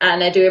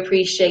 And I do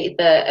appreciate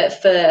that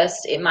at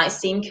first it might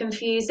seem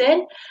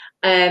confusing.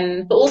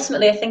 But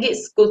ultimately, I think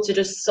it's good to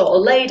just sort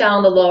of lay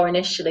down the law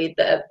initially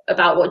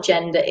about what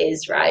gender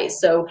is, right?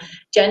 So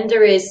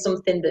gender is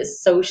something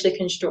that's socially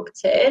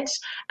constructed,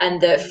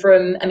 and that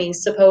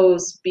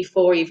suppose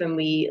before even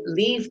we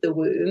leave the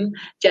womb,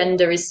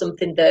 gender is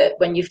something that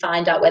when you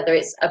find out whether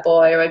it's a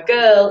boy or a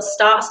girl,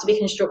 starts to be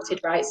constructed,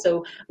 right?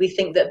 So we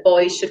think that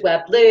boys should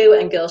wear blue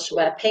and girls should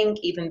wear pink.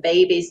 Even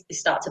babies, they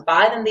start to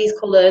buy them these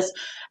colours.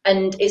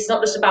 And it's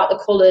not just about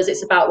the colours,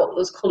 it's about what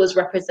those colours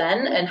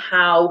represent and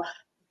how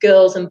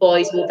girls and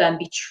boys will then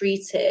be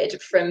treated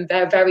from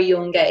their very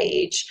young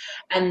age,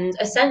 and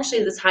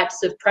essentially the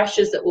types of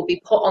pressures that will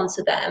be put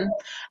onto them,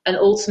 and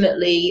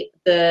ultimately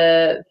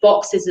the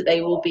boxes that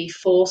they will be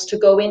forced to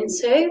go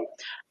into,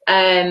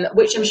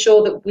 which I'm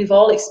sure that we've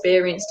all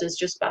experienced as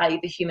just by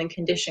the human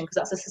condition, because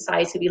that's the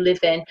society we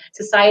live in.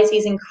 Society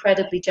is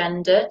incredibly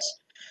gendered.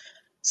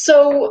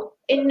 So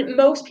in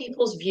most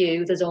people's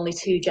view, there's only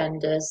two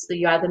genders. So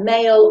you're either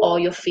male or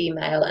you're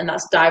female, and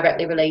that's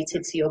directly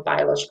related to your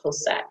biological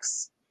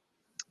sex.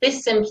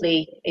 This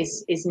simply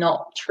is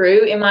not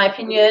true, in my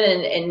opinion,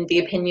 and in the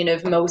opinion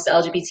of most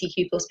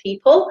LGBTQ plus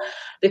people,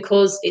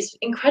 because it's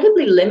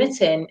incredibly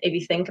limiting if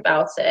you think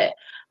about it.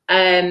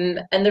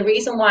 And the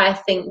reason why I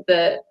think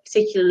that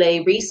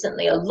particularly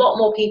recently a lot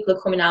more people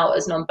are coming out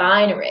as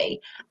non-binary,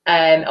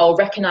 or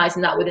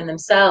recognizing that within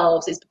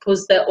themselves, is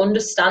because they're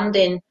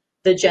understanding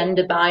the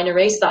gender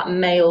binary, so that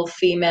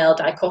male-female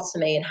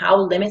dichotomy, and how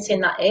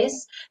limiting that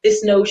is.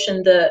 This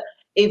notion that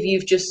if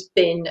you've just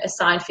been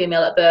assigned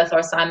female at birth or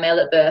assigned male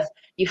at birth,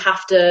 you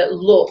have to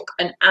look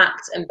and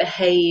act and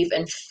behave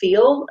and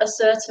feel a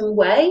certain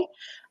way.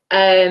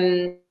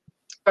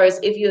 Whereas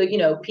if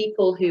you're,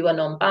 people who are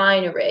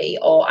non-binary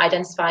or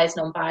identify as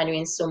non-binary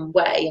in some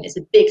way, and it's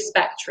a big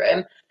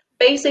spectrum,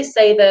 basically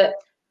say that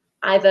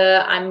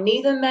either I'm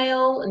neither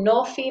male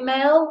nor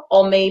female,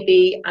 or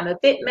maybe I'm a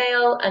bit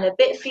male and a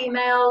bit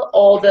female,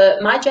 or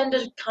that my gender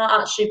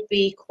can't actually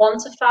be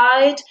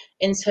quantified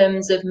in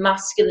terms of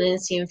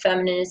masculinity and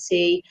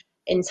femininity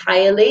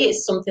entirely.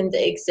 It's something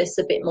that exists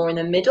a bit more in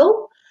the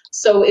middle.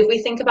 So if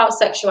we think about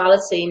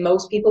sexuality,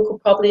 most people could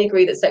probably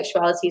agree that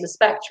sexuality is a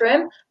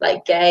spectrum,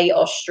 like gay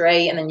or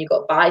straight, and then you've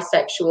got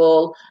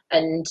bisexual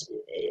and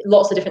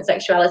lots of different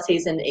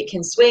sexualities, and it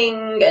can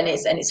swing, and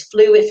it's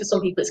fluid. For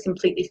some people, it's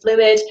completely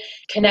fluid,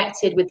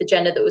 connected with the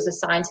gender that was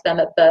assigned to them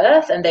at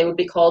birth, and they would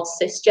be called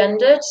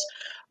cisgendered.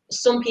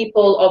 Some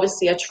people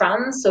obviously are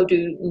trans, so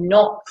do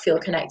not feel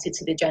connected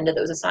to the gender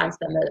that was assigned to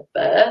them at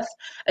birth.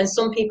 And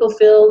some people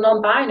feel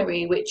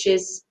non-binary, which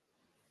is,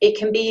 it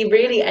can be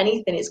really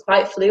anything. It's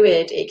quite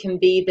fluid. It can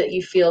be that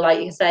you feel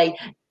like, you say,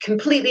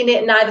 completely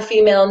neither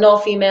female nor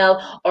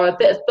female, or a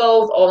bit of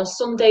both, or on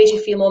some days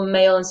you feel more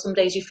male and some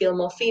days you feel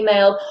more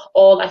female,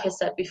 or like I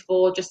said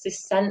before, just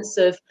this sense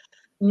of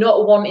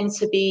not wanting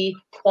to be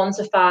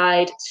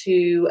quantified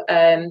to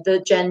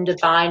the gender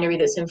binary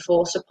that's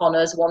enforced upon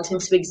us, wanting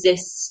to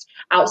exist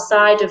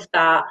outside of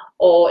that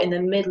or in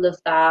the middle of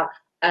that.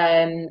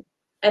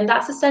 And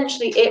that's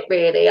essentially it,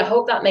 really. I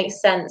hope that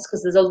makes sense,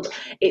 because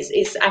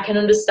I can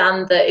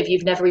understand that if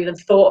you've never even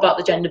thought about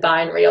the gender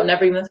binary or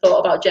never even thought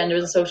about gender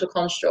as a social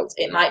construct,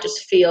 it might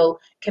just feel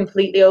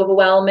completely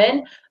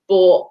overwhelming.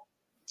 But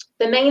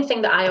the main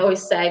thing that I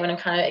always say when I'm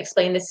kind of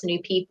explaining this to new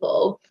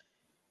people,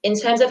 in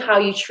terms of how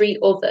you treat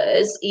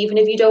others, even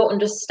if you don't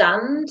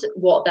understand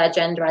what their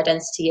gender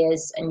identity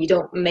is, and you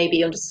don't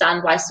maybe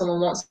understand why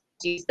someone wants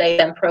to use they,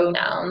 them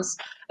pronouns,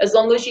 as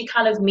long as you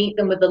kind of meet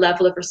them with a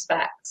level of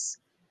respect,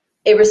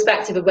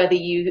 irrespective of whether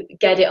you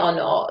get it or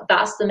not,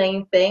 that's the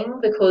main thing.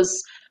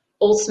 Because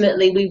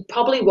ultimately we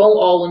probably won't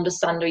all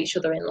understand each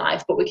other in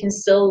life, but we can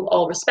still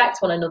all respect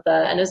one another.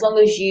 And as long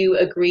as you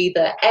agree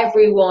that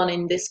everyone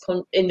in this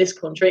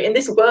country, in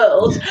this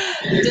world,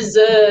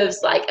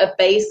 deserves like a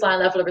baseline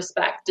level of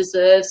respect,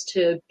 deserves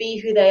to be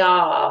who they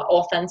are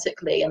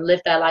authentically and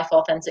live their life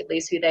authentically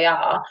as who they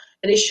are,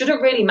 then it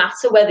shouldn't really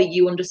matter whether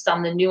you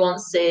understand the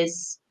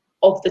nuances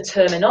of the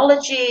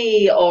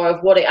terminology or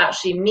of what it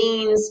actually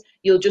means.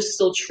 You'll just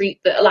still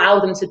allow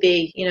them to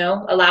be,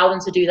 allow them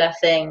to do their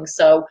thing.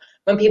 So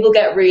when people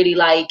get really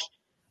like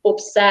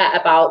upset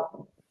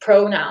about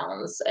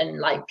pronouns and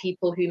like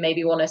people who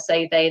maybe want to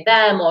say they,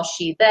 them, or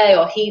she, they,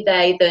 or he,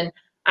 they, then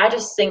I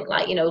just think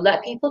like,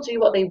 let people do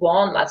what they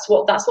want. That's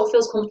what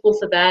feels comfortable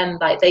for them.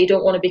 Like they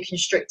don't want to be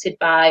constricted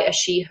by a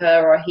she,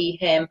 her, or a he,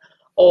 him,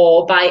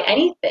 or by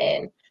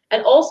anything.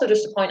 And also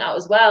just to point out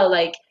as well,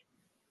 like,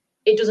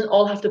 it doesn't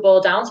all have to boil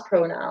down to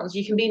pronouns.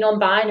 You can be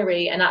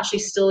non-binary and actually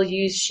still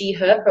use she,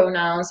 her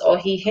pronouns or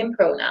he, him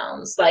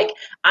pronouns. Like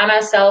I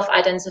myself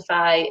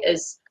identify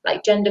as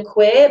like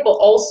genderqueer, but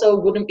also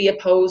wouldn't be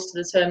opposed to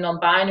the term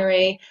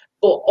non-binary,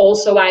 but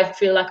also I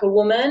feel like a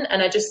woman.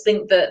 And I just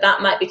think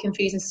that might be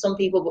confusing to some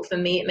people, but for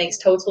me it makes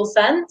total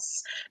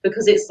sense,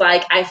 because it's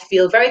like I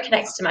feel very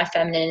connected to my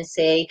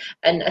femininity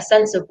and a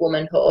sense of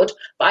womanhood,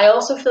 but I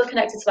also feel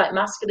connected to like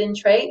masculine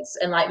traits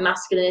and like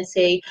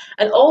masculinity.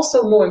 And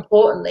also more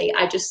importantly,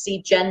 I just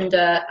see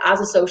gender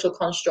as a social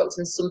construct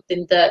and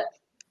something that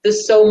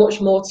there's so much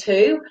more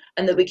to,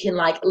 and that we can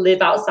like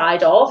live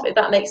outside of, if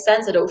that makes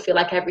sense. I don't feel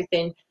like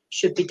everything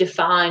should be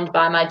defined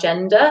by my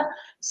gender.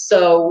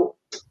 So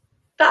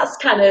that's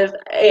kind of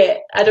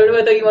it. I don't know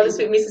whether you want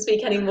me to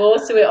speak any more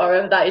to it, or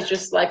if that is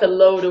just like a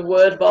load of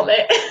word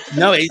vomit.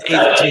 No, to be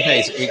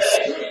fair,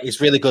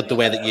 it's really good the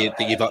way that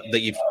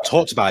you've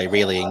talked about it,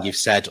 really, and you've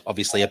said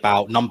obviously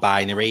about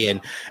non-binary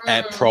and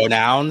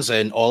pronouns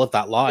and all of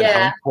that lot, and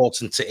how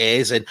important it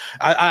is, and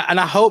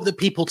I hope that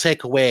people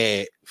take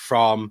away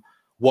from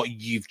what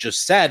you've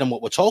just said and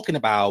what we're talking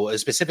about,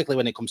 specifically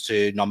when it comes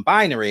to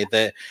non-binary,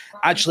 that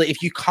actually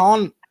if you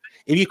can't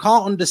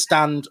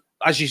understand,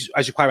 as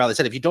you quite rightly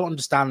said, if you don't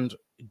understand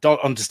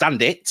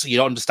it, you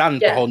don't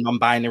understand the whole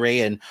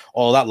non-binary and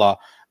all that lot.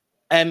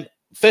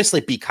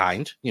 Firstly, be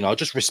kind.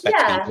 Just respect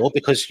people,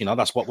 because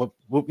that's what we're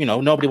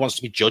nobody wants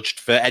to be judged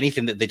for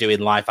anything that they do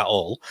in life at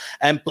all.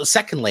 But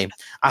secondly,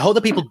 I hope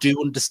that people do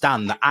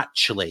understand that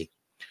actually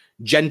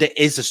gender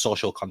is a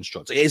social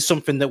construct. It is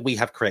something that we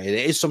have created.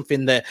 It is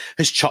something that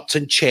has chopped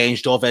and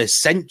changed over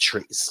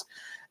centuries.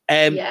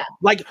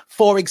 Like,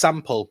 for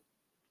example,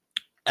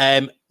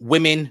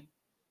 women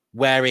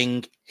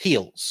wearing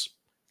heels.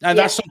 Now,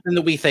 that's something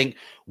that we think,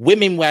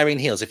 women wearing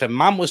heels. If a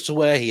man was to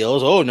wear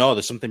heels, oh no,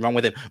 there's something wrong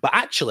with him. But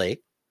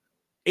actually,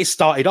 it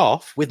started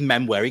off with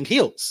men wearing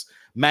heels.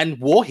 Men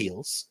wore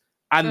heels.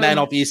 And then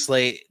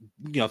obviously,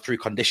 through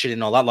conditioning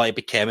and all that, like, it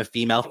became a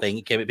female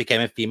thing. It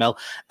became a female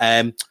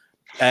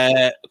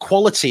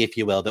quality, if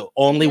you will, that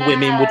only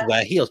women would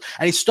wear heels.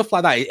 And it's stuff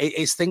like that.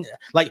 It's things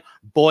like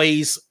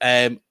boys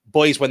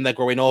when they're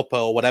growing up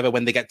or whatever,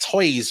 when they get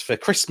toys for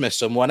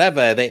Christmas and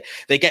whatever,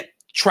 they get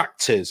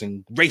tractors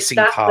and racing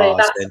cars.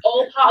 That's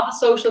all part of the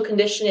social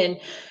conditioning.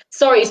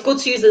 Sorry, it's good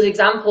to use as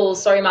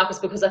examples. Sorry, Marcus,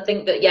 because I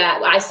think that,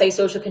 I say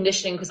social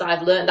conditioning because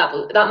I've learned that,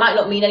 but that might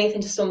not mean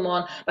anything to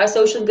someone. By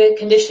social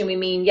conditioning, we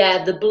mean,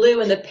 the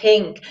blue and the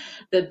pink,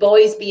 the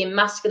boys being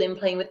masculine,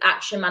 playing with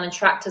Action Man and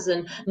tractors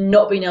and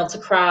not being able to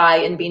cry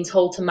and being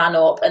told to man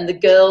up, and the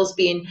girls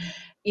being,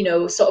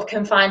 sort of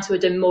confined to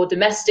a more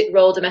domestic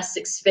role,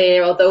 domestic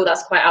sphere. Although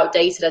that's quite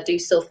outdated, I do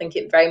still think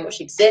it very much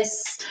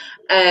exists.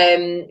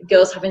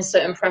 Girls having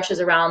certain pressures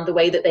around the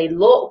way that they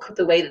look,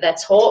 the way that they're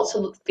taught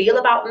to feel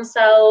about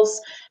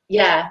themselves.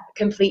 Yeah,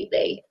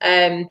 completely.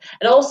 And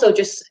also,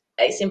 just,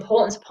 it's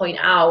important to point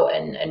out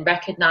and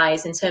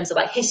recognize, in terms of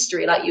like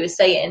history, like you were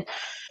saying,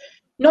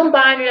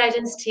 non-binary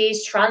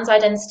identities, trans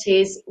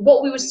identities,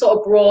 what we would sort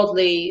of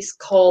broadly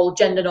call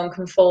gender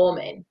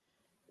non-conforming.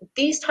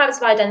 These types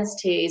of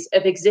identities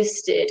have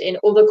existed in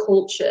other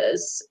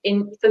cultures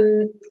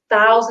for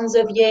thousands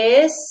of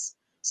years.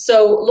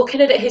 So looking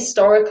at it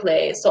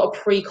historically, sort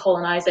of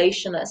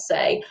pre-colonization, let's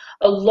say,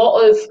 a lot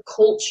of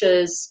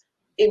cultures,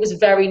 it was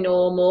very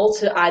normal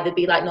to either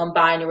be like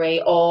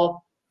non-binary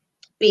or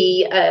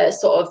be a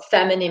sort of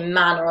feminine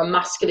man or a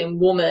masculine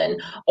woman,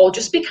 or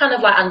just be kind of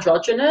like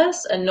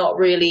androgynous and no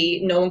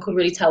one could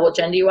really tell what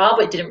gender you are,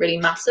 but it didn't really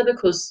matter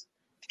because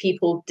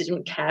people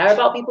didn't care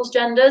about people's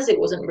genders. It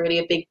wasn't really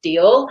a big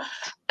deal.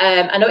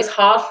 I know it's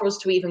hard for us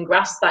to even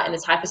grasp that in the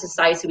type of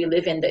society we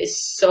live in that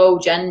is so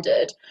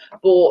gendered,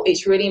 but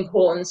it's really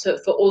important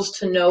for us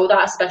to know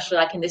that, especially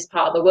like in this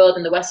part of the world,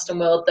 in the Western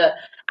world, that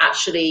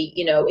actually,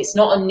 it's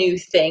not a new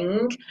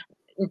thing.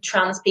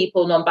 Trans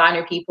people,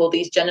 non-binary people,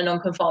 these gender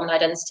non-conforming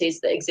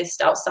identities that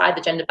exist outside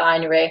the gender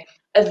binary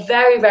are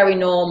very, very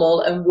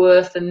normal and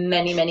were for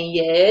many, many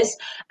years.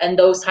 And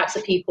those types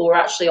of people were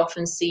actually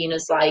often seen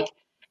as, like,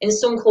 in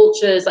some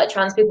cultures, like,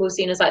 trans people were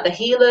seen as like the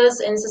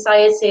healers in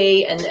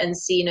society and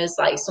seen as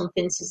like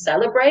something to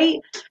celebrate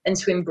and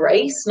to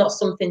embrace, not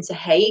something to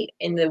hate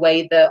in the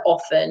way that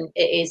often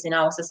it is in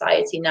our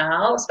society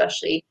now,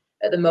 especially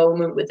at the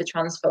moment with the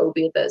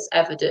transphobia that's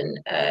evident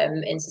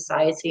in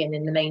society and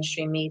in the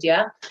mainstream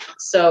media.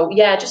 So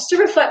just to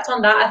reflect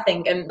on that, I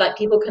think, and like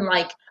people can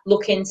like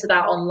look into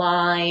that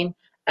online,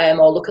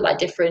 or look at like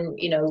different,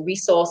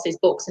 resources,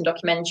 books and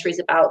documentaries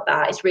about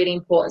that. It's really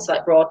important to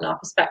like broaden our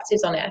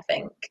perspectives on it, I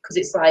think, because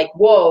it's like,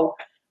 whoa,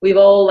 we've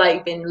all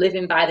like been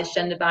living by this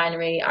gender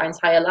binary our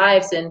entire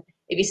lives, and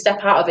if you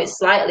step out of it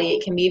slightly,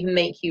 it can even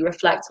make you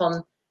reflect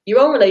on your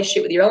own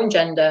relationship with your own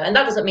gender. And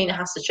that doesn't mean it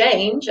has to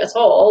change at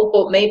all,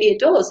 but maybe it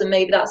does, and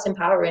maybe that's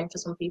empowering for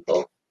some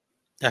people.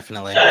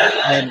 Definitely.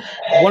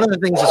 One of the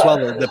things as well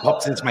that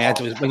pops into my head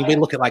was when we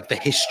look at like the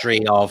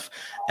history of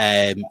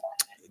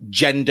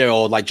gender,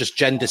 or like just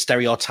gender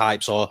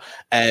stereotypes, or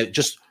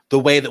just the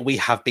way that we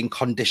have been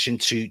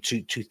conditioned to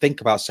think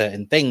about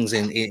certain things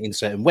in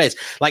certain ways.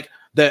 Like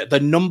the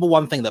number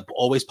one thing that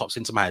always pops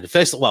into my head,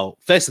 firstly,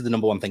 the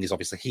number one thing is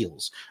obviously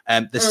heels.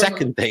 The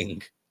second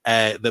thing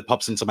that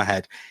pops into my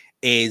head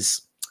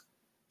is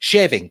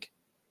shaving.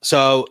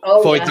 So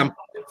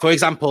for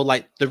example,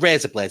 like the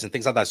razor blades and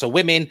things like that. So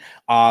women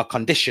are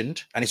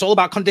conditioned, and it's all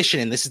about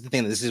conditioning. This is the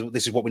thing. This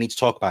is what we need to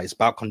talk about. It's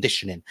about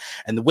conditioning,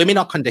 and the women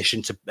are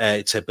conditioned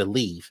to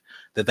believe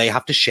that they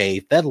have to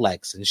shave their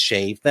legs and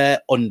shave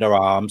their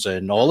underarms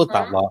and all of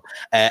that lot.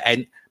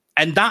 And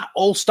that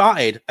all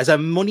started as a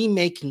money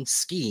making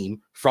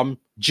scheme from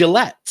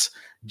Gillette.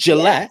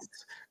 Yes.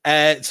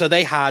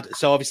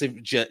 So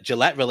obviously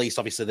Gillette released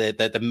obviously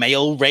the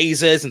male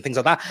razors and things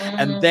like that,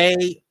 and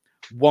they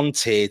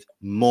wanted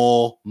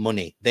more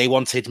money. They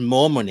wanted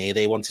more money.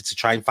 They wanted to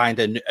try and find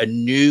a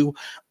new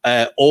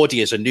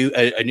audience, a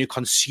new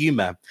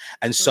consumer,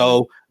 and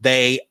so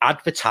they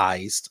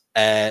advertised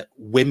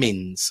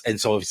women's,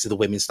 and so obviously the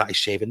women started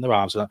shaving their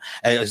arms,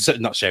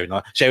 not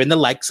shaving their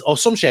legs, or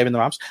some shaving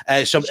their arms,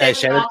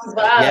 Shaving arms as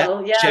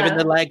well, shaving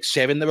their legs,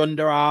 shaving their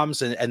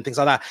underarms, and things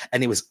like that.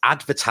 And it was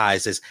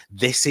advertised as,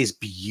 this is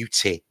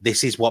beauty.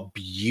 This is what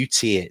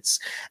beauty is.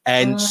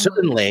 And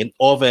suddenly,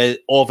 over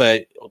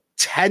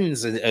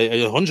tens and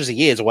hundreds of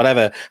years or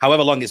whatever,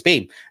 however long it's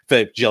been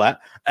for Gillette,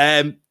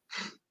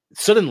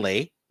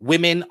 suddenly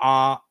women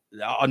are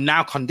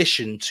now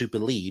conditioned to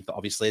believe that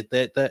obviously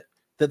that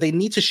they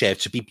need to shave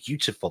to be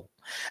beautiful.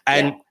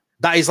 And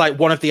that is like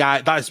one of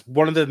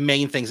the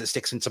main things that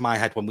sticks into my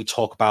head when we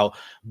talk about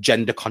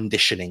gender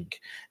conditioning,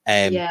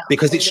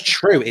 because it's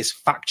true, it's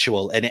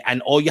factual,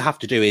 and all you have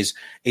to do is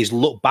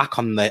look back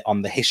on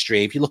the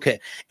history. If you look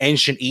at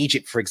ancient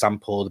Egypt, for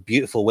example, the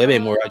beautiful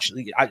women were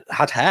actually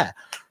had hair.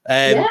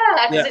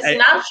 Because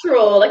it's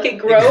natural, like it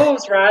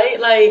grows, right?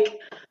 Like,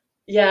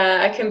 yeah,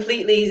 I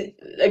completely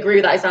agree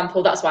with that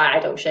example. That's why I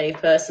don't shave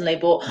personally,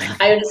 but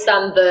I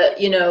understand that,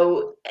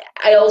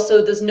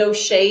 there's no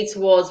shade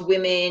towards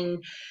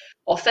women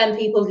or femme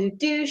people who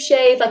do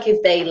shave. Like,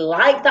 if they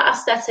like that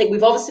aesthetic,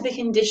 we've obviously been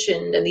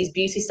conditioned, and these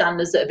beauty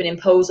standards that have been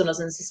imposed on us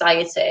in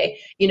society,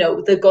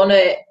 they're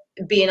gonna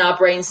be in our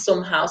brains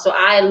somehow. So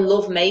I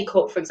love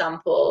makeup, for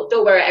example.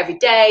 Don't wear it every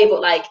day,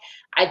 but like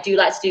I do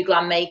like to do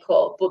glam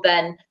makeup, but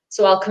then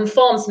so I'll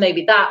conform to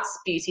maybe that's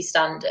beauty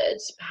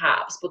standards,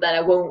 perhaps, but then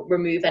I won't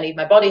remove any of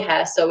my body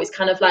hair. So it's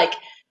kind of like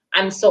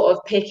I'm sort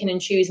of picking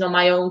and choosing on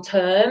my own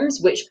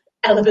terms, which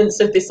elements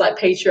of this like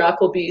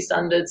patriarchal beauty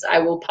standards I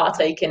will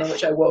partake in and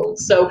which I won't.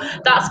 So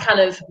that's kind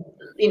of,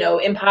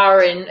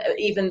 empowering,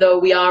 even though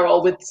we are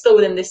all still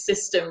within this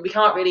system. We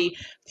can't really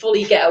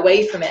fully get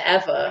away from it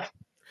ever.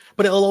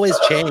 But it'll always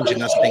change,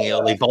 and that's the thing.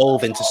 It'll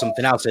evolve into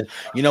something else, and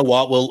you know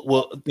what?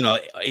 We'll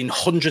in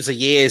hundreds of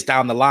years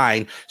down the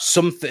line,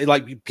 something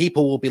like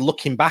people will be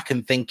looking back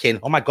and thinking,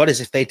 "Oh my God, as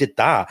if they did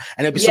that,"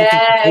 and it'll be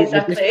something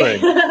completely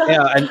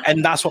different.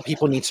 And that's what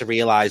people need to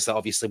realize, that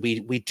obviously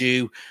we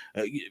do,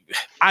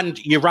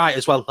 and you're right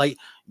as well. Like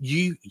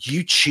you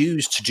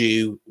choose to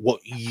do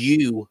what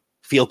you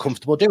feel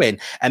comfortable doing,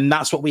 and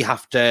that's what we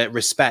have to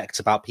respect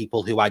about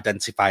people who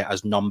identify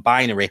as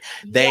non-binary.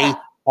 They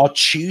are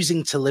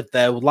choosing to live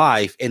their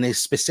life in a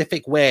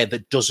specific way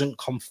that doesn't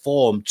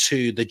conform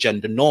to the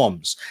gender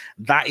norms.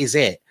 That is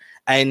it.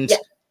 And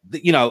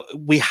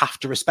we have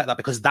to respect that,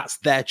 because that's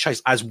their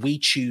choice. As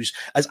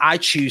I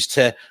choose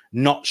to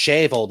not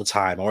shave all the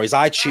time, or as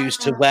I choose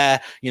to wear,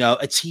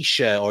 a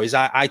t-shirt, or as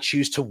I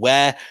choose to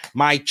wear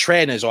my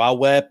trainers, or I'll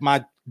wear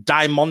my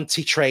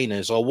Diamante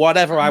trainers, or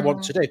whatever I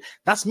want to do.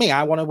 That's me.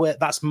 I want to wear,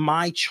 that's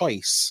my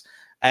choice.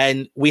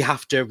 And we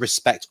have to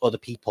respect other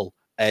people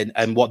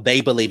and what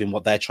they believe in,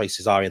 what their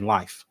choices are in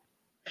life.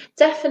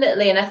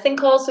 Definitely. And I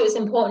think also it's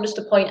important just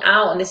to point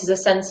out, and this is a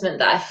sentiment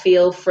that I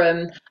feel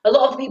from a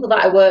lot of the people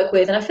that I work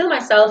with, and I feel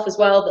myself as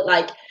well, that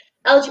like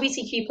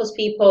LGBTQ plus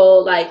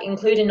people, like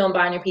including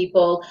non-binary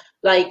people,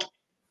 like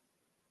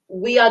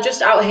we are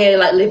just out here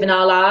like living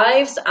our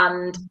lives,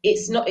 and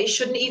it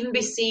shouldn't even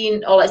be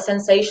seen or like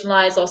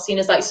sensationalized or seen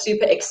as like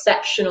super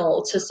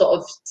exceptional to sort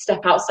of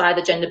step outside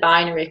the gender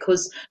binary,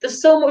 because there's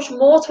so much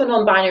more to a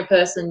non-binary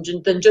person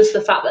than just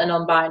the fact that they're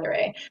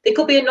non-binary. They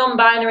could be a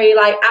non-binary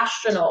like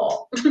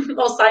astronaut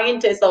or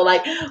scientist, or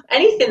like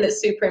anything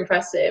that's super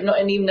impressive, not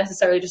even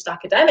necessarily just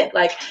academic,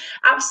 like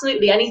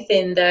absolutely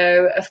anything.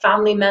 They're a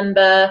family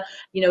member,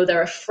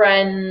 they're a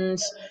friend,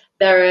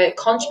 they're a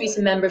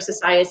contributing member of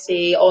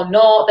society or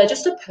not. They're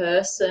just a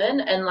person,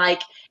 and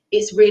like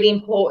it's really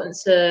important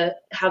to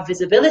have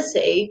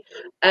visibility,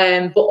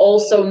 but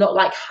also not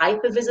like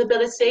hyper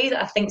visibility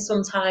that I think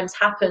sometimes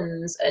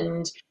happens,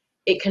 and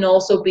it can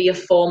also be a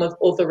form of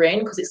othering,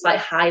 because it's like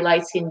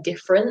highlighting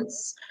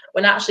difference,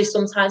 when actually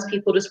sometimes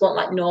people just want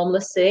like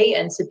normalcy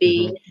and to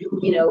be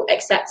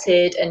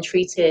accepted and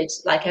treated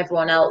like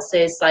everyone else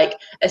is. Like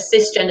a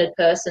cisgendered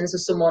person, so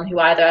someone who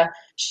either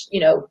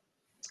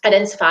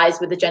identifies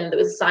with the gender that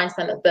was assigned to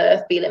them at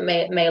birth, be it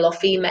male or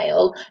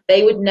female,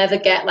 they would never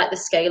get like the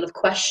scale of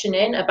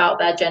questioning about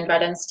their gender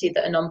identity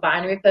that a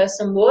non-binary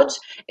person would.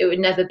 It would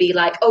never be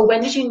like, oh,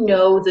 when did you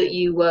know that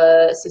you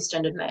were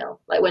cisgendered male?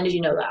 Like, when did you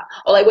know that?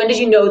 Or like, when did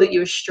you know that you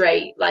were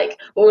straight? Like,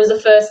 when was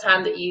the first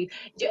time that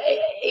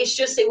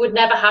it would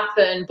never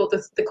happen. But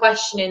the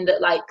questioning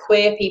that like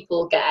queer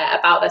people get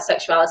about their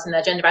sexuality and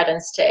their gender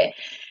identity,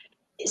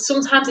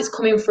 sometimes it's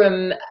coming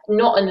from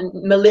not a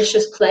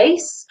malicious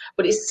place,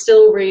 but it's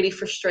still really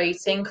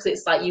frustrating, because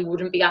it's like you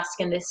wouldn't be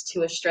asking this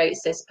to a straight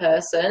cis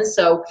person.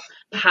 So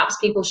perhaps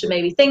people should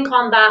maybe think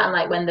on that, and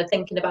like when they're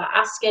thinking about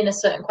asking a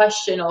certain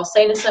question or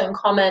saying a certain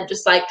comment,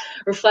 just like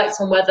reflect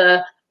on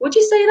whether, would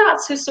you say that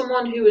to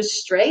someone who is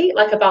straight,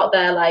 like about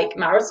their like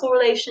marital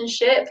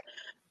relationship?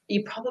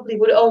 You probably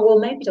would. Oh, well,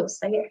 maybe don't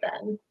say it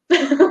then.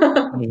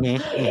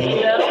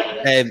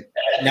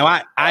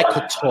 Now I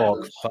could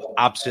talk for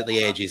absolutely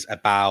ages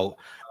about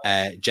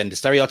gender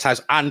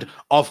stereotypes, and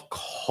of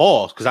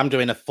course, because I'm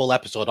doing a full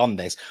episode on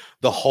this,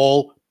 the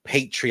whole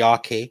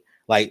patriarchy,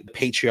 like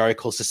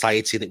patriarchal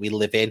society that we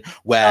live in,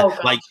 where,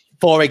 like,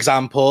 for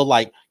example,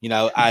 like, you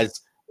know,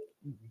 as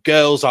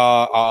girls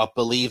are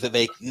believe that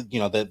they, you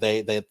know, that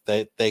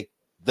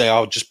they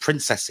are just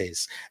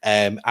princesses,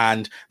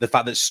 and the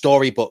fact that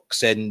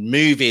storybooks and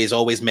movies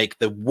always make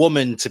the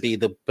woman to be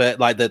the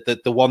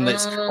one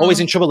that's always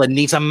in trouble and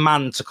needs a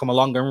man to come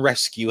along and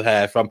rescue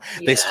her from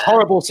this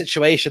horrible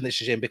situation that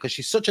she's in because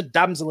she's such a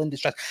damsel in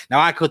distress. Now,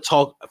 I could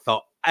talk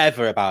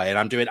forever about it.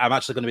 I'm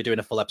actually going to be doing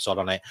a full episode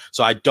on it,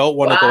 so I don't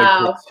want to go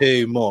into it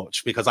too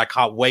much because I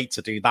can't wait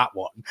to do that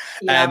one.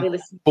 I'll be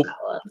listening to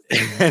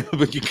that one.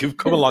 But you can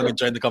come along and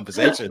join the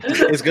conversation.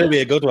 It's going to be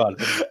a good one.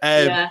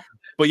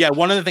 But yeah,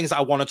 one of the things that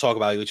I want to talk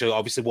about, which is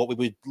obviously what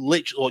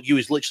you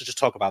was literally just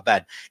talk about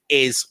then,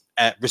 is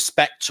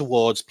respect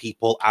towards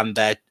people and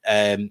their,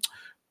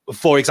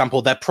 for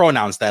example, their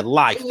pronouns, their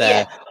life,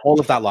 their all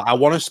of that lot. I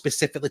want to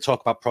specifically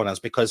talk about pronouns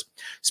because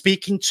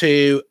speaking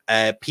to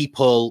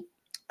people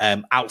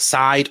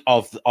outside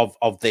of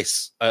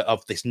this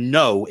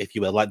know, if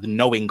you will, like the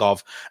knowing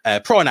of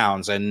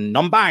pronouns and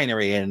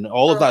non-binary and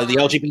all of that, the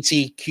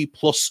LGBTQ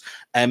plus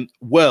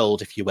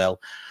world, if you will.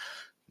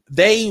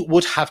 They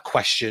would have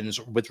questions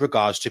with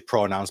regards to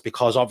pronouns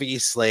because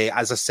obviously,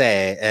 as I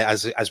say,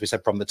 as we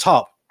said from the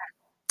top,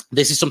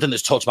 this is something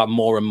that's talked about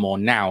more and more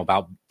now,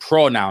 about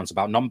pronouns,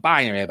 about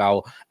non-binary,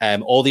 about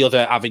all the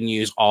other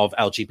avenues of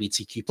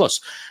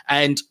LGBTQ+.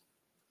 And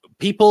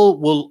people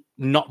will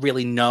not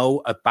really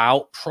know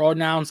about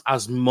pronouns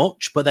as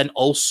much, but then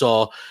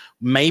also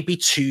maybe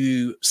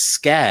too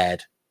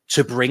scared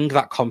to bring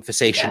that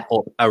conversation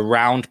up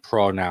around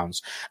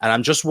pronouns. And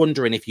I'm just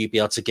wondering if you'd be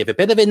able to give a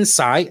bit of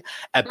insight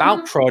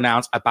about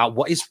pronouns, about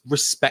what is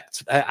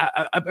respect,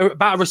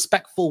 about a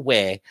respectful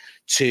way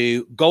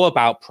to go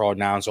about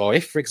pronouns. Or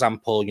if, for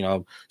example, you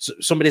know,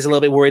 somebody's a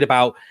little bit worried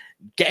about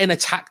getting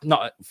attacked,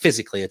 not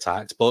physically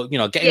attacked, but, you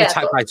know, getting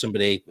attacked by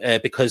somebody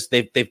because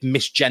they've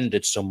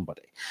misgendered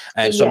somebody.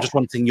 So I'm just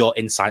wanting your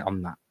insight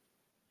on that.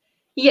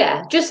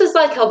 Yeah, just as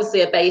like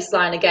obviously a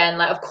baseline again,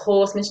 like of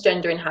course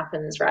misgendering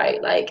happens,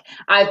 right? Like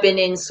I've been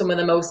in some of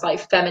the most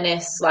like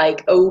feminist,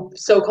 like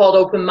so-called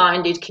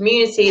open-minded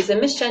communities,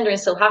 and misgendering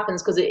still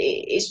happens because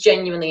it's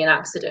genuinely an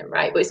accident,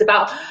 right? But it's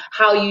about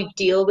how you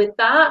deal with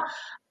that.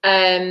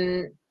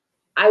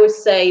 I would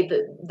say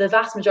that the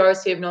vast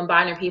majority of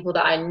non-binary people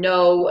that I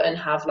know and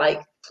have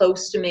like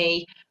close to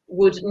me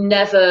would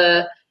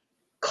never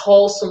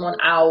call someone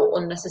out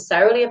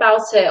unnecessarily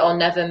about it or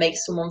never make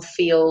someone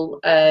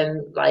feel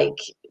like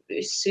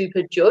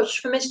super judged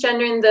for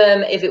misgendering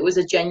them if it was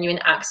a genuine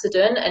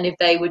accident, and if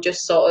they would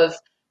just sort of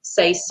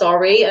say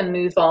sorry and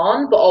move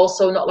on, but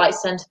also not like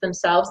center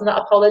themselves in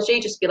that apology,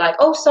 just be like,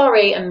 oh,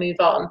 sorry, and move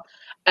on,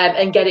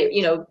 and get it,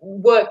 you know,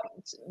 work,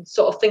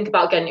 sort of think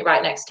about getting it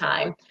right next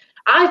time.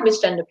 I've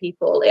misgendered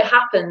people. It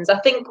happens. I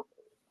think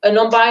a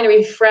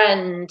non-binary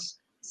friend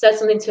said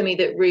something to me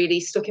that really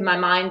stuck in my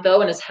mind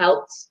though and has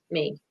helped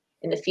me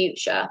in the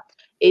future,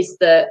 is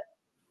that,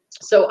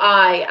 so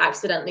I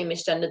accidentally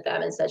misgendered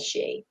them and said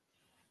she,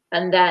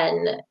 and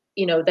then,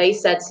 you know, they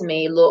said to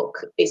me,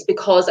 look, it's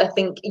because I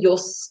think you're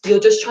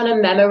just trying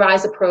to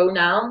memorize a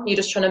pronoun. You're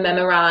just trying to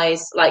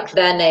memorize like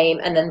their name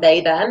and then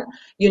they, them.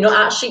 You're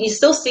not actually, you're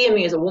still seeing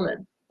me as a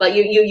woman. Like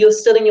you're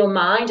still in your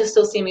mind, you're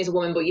still seeing me as a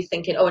woman, but you're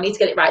thinking, oh, I need to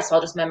get it right, so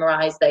I'll just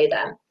memorize they,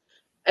 them.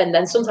 And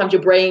then sometimes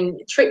your brain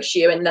tricks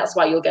you, and that's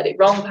why you'll get it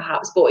wrong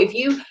perhaps. But if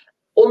you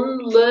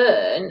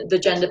unlearn the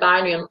gender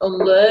binary and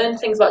unlearn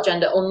things about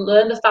gender,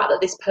 unlearn the fact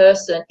that this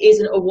person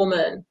isn't a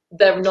woman,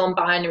 they're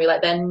non-binary,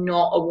 like they're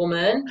not a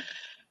woman,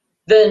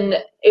 then,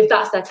 if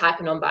that's their type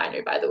of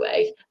non-binary, by the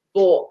way,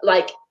 but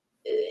like,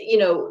 you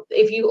know,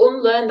 if you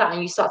unlearn that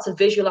and you start to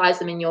visualize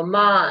them in your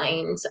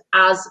mind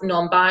as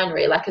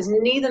non-binary, like as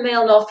neither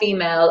male nor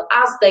female,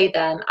 as they,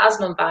 them, as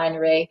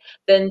non-binary,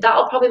 then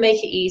that'll probably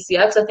make it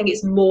easier, because I think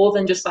it's more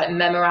than just like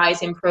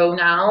memorizing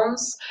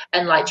pronouns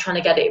and like trying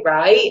to get it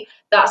right.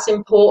 That's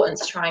important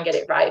to try and get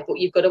it right, but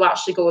you've got to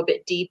actually go a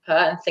bit deeper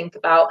and think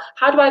about,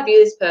 how do I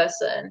view this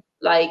person?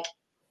 Like,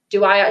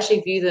 do I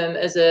actually view them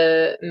as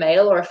a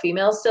male or a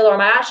female still, or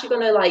am I actually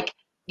going to like,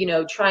 you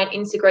know, try and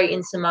integrate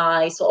into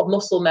my sort of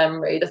muscle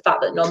memory the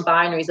fact that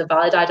non-binary is a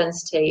valid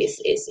identity.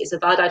 It's a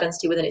valid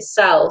identity within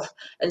itself,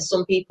 and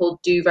some people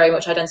do very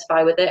much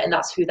identify with it, and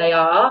that's who they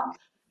are.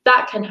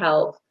 That can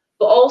help.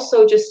 But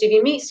also, just if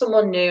you meet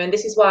someone new, and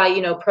this is why,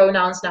 you know,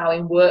 pronouns now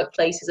in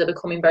workplaces are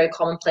becoming very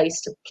commonplace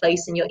to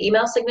place in your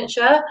email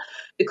signature,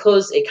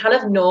 because it kind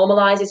of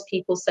normalizes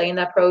people saying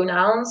their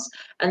pronouns.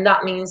 And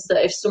that means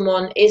that if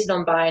someone is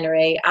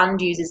non-binary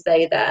and uses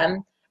they,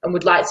 them, and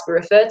would like to be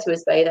referred to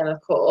as they, them, of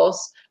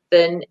course,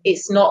 then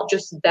it's not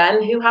just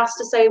them who has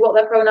to say what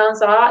their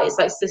pronouns are. It's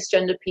like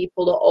cisgender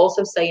people are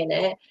also saying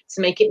it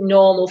to make it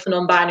normal for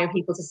non-binary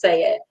people to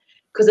say it.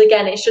 Because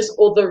again, it's just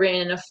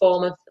othering in a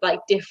form of like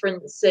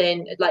difference,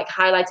 in like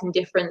highlighting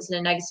difference in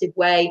a negative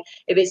way.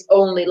 If it's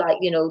only like,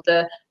 you know,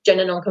 the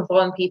gender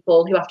non-conforming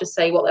people who have to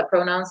say what their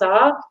pronouns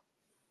are,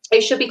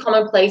 it should be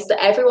commonplace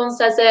that everyone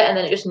says it, and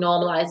then it just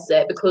normalizes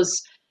it.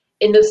 Because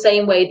in the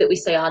same way that we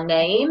say our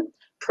name,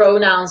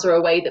 pronouns are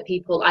a way that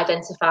people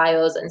identify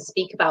us and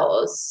speak about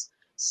us.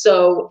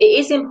 So it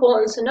is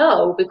important to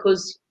know,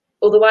 because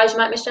otherwise you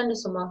might misgender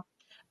someone.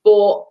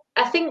 But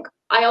I think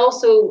I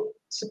also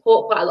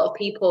support quite a lot of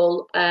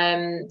people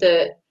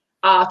that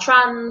are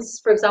trans,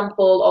 for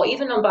example, or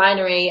even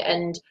non-binary,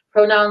 and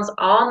pronouns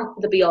aren't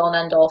the be all and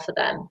end all for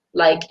them.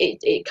 Like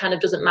it kind of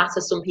doesn't matter.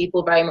 Some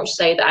people very much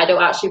say that I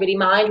don't actually really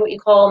mind what you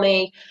call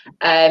me,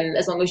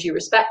 as long as you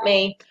respect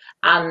me,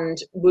 and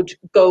would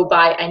go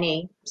by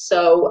any.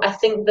 So I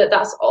think that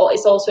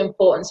it's also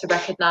important to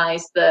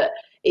recognize that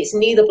it's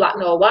neither black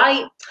nor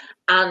white,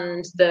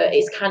 and that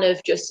it's kind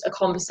of just a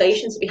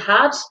conversation to be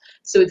had.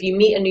 So if you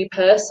meet a new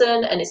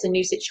person and it's a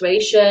new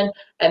situation,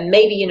 and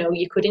maybe, you know,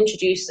 you could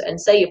introduce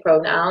and say your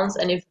pronouns,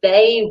 and if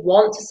they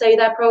want to say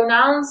their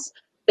pronouns,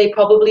 they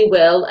probably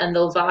will, and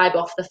they'll vibe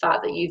off the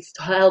fact that you've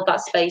held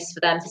that space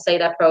for them to say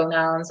their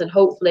pronouns, and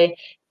hopefully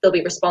they'll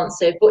be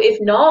responsive. But if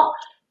not,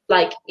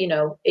 like, you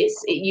know,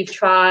 you've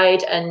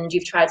tried, and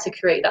you've tried to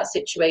create that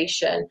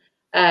situation.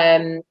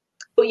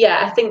 But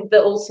yeah, I think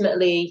that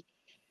ultimately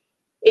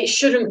it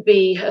shouldn't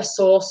be a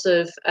source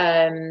of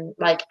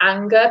like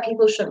anger.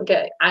 People shouldn't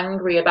get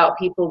angry about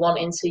people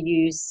wanting to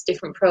use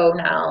different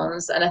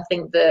pronouns. And I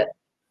think that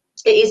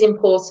it is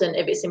important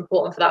if it's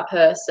important for that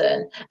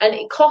person, and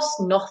it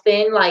costs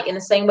nothing. Like in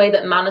the same way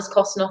that manners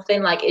cost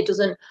nothing, like it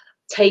doesn't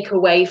take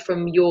away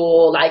from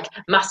your like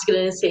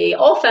masculinity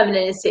or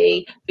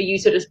femininity for you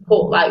to just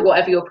put like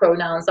whatever your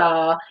pronouns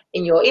are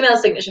in your email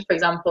signature, for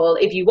example,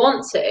 if you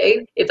want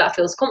to, if that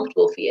feels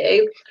comfortable for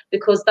you,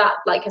 because that,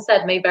 like I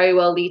said, may very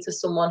well lead to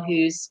someone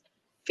who's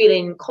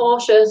feeling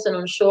cautious and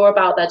unsure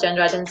about their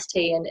gender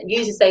identity and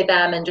uses they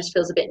them and just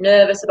feels a bit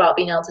nervous about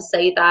being able to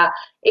say that.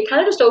 It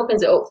kind of just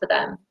opens it up for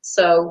them.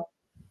 So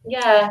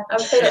yeah, I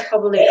would say that's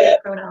probably good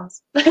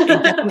pronouns. It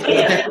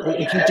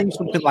definitely, if you do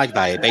something like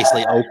that, it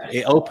basically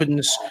it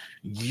opens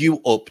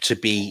you up to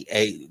be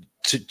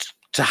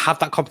to have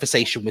that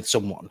conversation with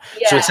someone.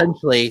 Yeah. So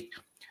essentially,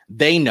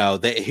 they know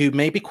that who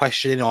may be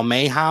questioning or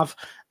may have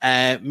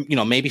you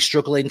know, maybe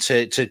struggling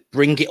to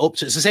bring it up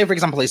to, so say for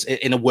example it's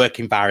in a work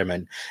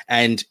environment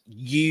and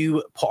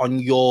you put on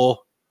your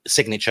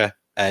signature,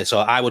 so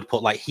I would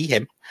put like he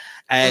him,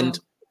 and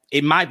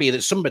it might be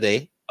that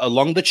somebody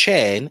along the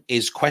chain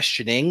is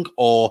questioning,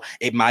 or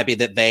it might be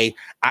that they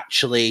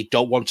actually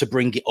don't want to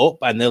bring it up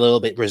and they're a little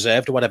bit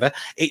reserved or whatever.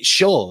 It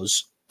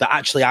shows that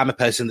actually I'm a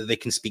person that they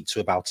can speak to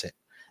about it,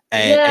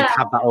 and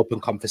have that open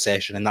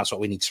conversation. And that's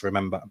what we need to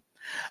remember.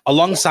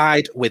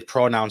 Alongside with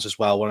pronouns as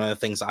well, one of the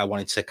things that I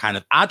wanted to kind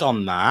of add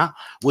on that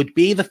would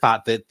be the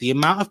fact that the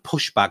amount of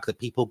pushback that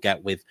people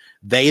get with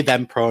they,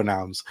 them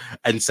pronouns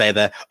and say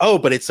that, oh,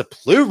 but it's a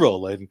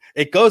plural and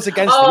it goes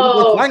against the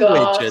English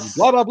language and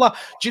blah, blah, blah.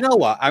 Do you know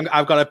what?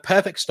 I've got a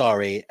perfect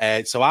story.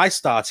 So I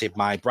started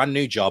my brand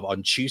new job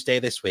on Tuesday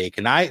this week,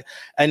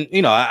 and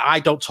you know,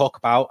 I don't talk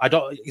about,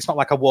 it's not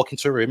like I walk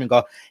into a room and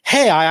go,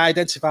 hey, I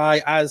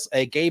identify as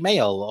a gay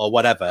male or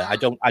whatever. I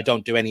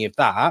don't do any of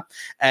that.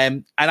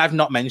 And I've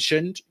not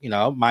mentioned, you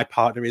know, my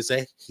partner is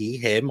a he,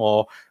 him,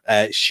 or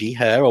she,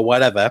 her, or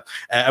whatever.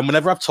 And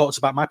whenever I've talked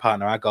about my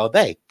partner, I go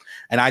they.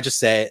 And I just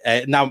say,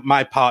 now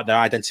my partner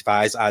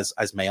identifies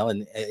as male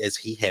and is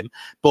he, him.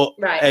 But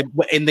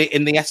in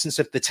the essence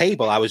of the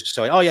table, I was just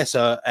going, oh yeah,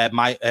 so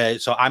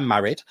so I'm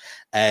married.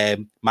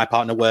 My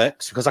partner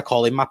works, because I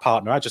call him my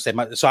partner. I just say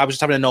so I was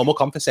just having a normal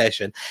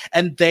conversation,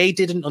 and they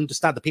didn't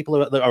understand. The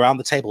people around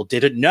the table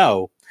didn't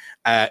know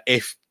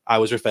if I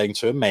was referring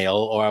to a male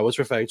or I was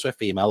referring to a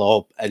female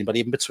or anybody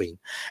in between.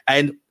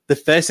 And the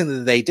first thing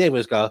that they did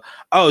was go,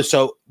 oh,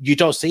 so you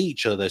don't see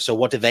each other. So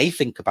what do they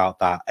think about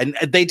that? And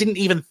they didn't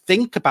even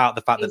think about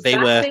the fact that they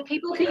were...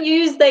 People can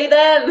use they,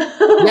 them.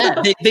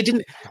 Yeah,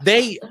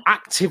 they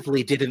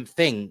actively didn't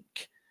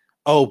think,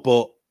 oh,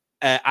 but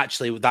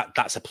actually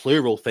that's a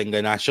plural thing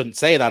and I shouldn't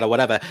say that or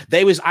whatever.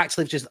 They was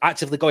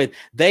actively going,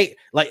 they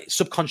like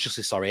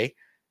subconsciously, sorry,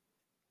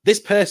 this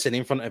person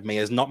in front of me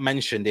has not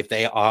mentioned if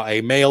they are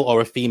a male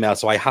or a female,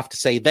 so I have to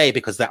say they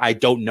because I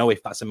don't know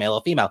if that's a male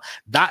or female.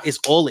 That is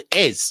all it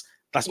is.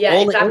 That's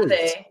all it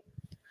is.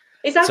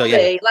 Exactly. So,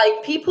 yeah.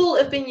 Like people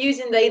have been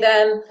using they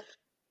them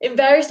in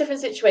various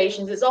different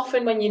situations. It's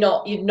often when you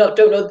don't know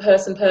the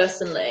person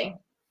personally.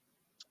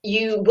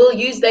 You will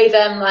use they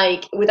them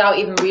like without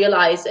even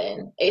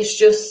realizing. It's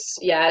just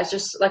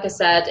like I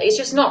said, it's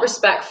just not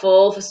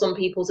respectful for some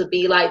people to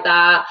be like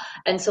that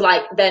and to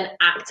like then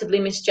actively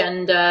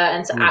misgender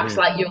and to act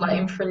like you're like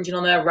infringing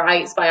on their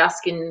rights by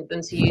asking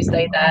them to use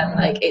they them.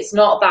 Like it's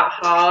not that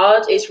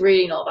hard. It's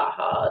really not that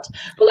hard.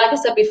 But like I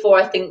said before,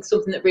 I think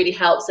something that really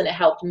helps, and it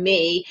helped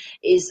me,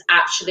 is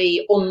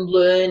actually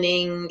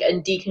unlearning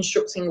and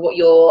deconstructing what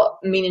your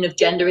meaning of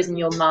gender is in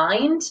your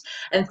mind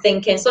and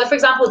thinking. So like, for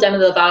example, Demi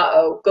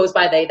Lovato goes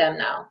by they, them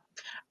now.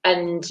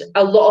 And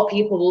a lot of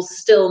people will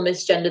still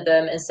misgender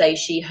them and say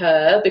she,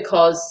 her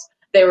because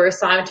they were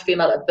assigned to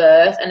female at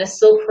birth and are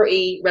still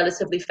pretty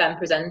relatively femme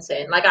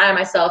presenting. Like I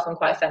myself am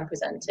quite femme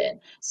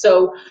presenting.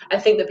 So I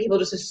think that people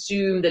just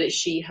assume that it's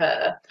she,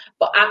 her.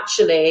 But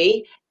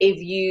actually, if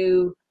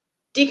you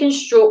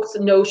deconstruct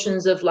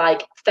notions of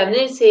like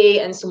femininity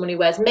and someone who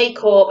wears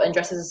makeup and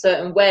dresses a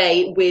certain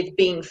way with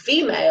being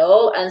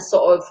female, and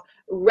sort of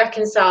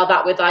reconcile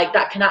that with like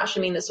that can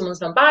actually mean that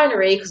someone's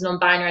non-binary, because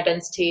non-binary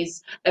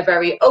identities are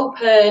very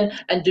open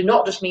and do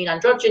not just mean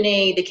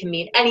androgyny, they can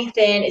mean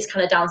anything, it's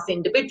kind of down to the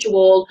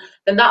individual,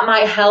 then that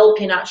might help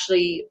in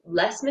actually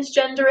less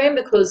misgendering,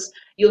 because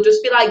you'll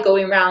just be like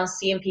going around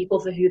seeing people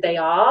for who they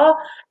are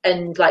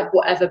and like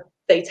whoever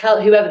they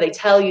tell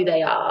you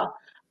they are.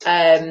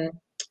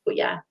 But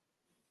yeah.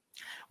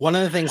 One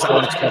of the things I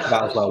wanted to talk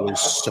about as well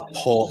was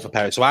support for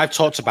parents. So I've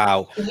talked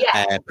about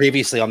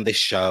previously on this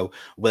show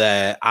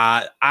where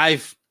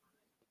I've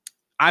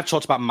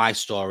talked about my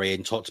story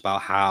and talked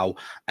about how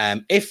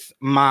if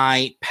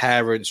my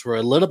parents were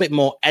a little bit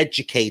more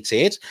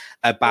educated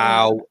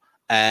about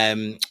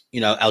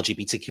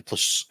LGBTQ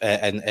plus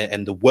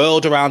and the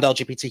world around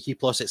LGBTQ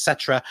plus,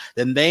 etc.,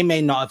 then they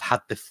may not have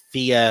had the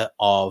fear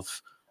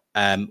of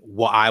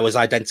what I was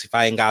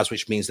identifying as,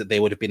 which means that they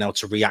would have been able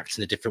to react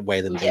in a different way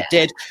than they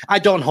did. I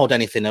don't hold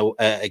anything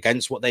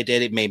against what they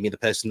did. It made me the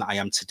person that I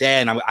am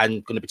today, and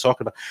I'm going to be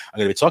talking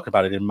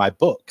about it in my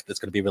book that's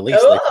going to be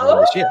released later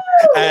on this year.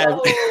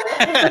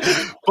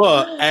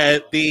 But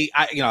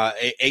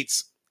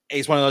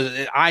it's one of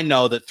those. I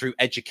know that through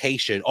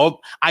education, or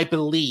I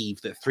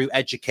believe that through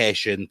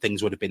education,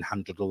 things would have been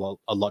handled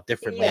a lot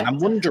differently. And I'm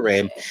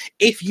wondering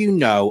if you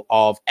know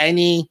of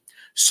any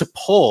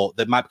support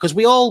that might, because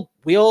we all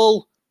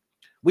know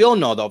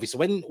that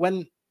obviously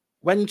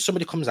when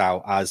somebody comes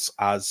out as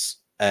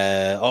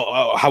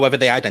or however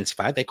they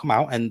identify, they come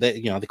out and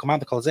they come out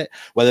the closet,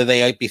 whether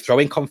they be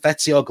throwing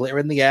confetti or glitter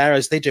in the air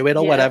as they do it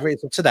or whatever,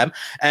 it's up to them.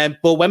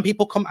 But when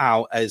people come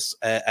out as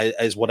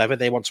whatever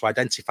they want to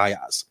identify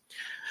as,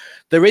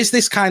 there is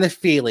this kind of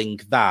feeling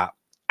that,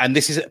 and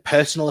this is a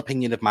personal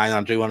opinion of mine, and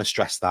I do want to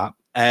stress that,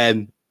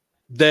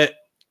 that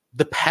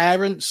the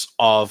parents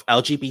of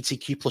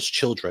LGBTQ plus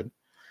children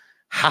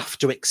have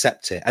to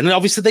accept it, and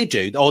obviously they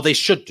do, or they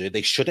should do.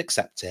 They should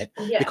accept it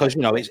because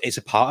it's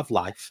a part of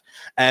life.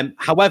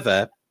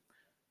 However,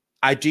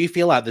 I do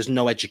feel like there's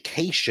no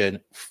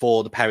education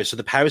for the parents, so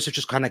the parents have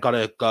just kind of got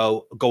to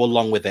go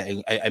along with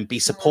it and be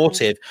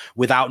supportive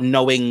without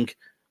knowing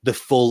the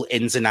full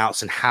ins and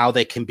outs and how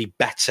they can be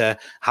better,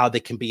 how they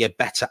can be a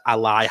better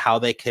ally, how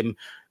they can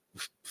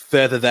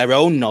further their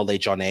own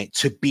knowledge on it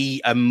to be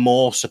a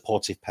more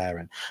supportive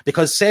parent.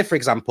 Because say, for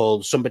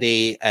example,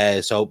 somebody,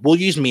 so we'll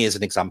use me as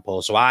an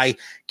example. So I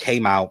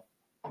came out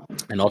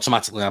and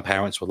automatically my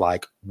parents were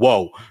like,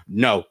 whoa,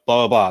 no,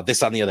 blah, blah, blah, this,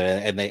 that, and the other.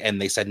 And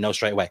they said no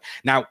straight away.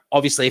 Now,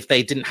 obviously, if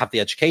they didn't have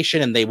the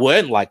education and they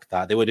weren't like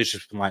that, they would have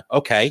just been like,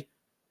 okay.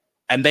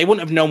 And they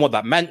wouldn't have known what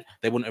that meant.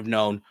 They wouldn't have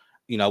known,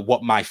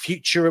 what my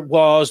future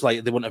was.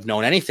 Like, they wouldn't have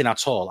known anything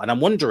at all. And I'm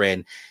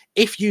wondering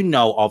if you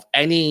know of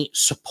any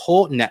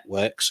support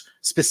networks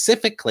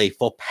specifically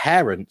for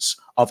parents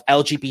of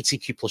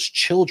LGBTQ plus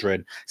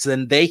children, so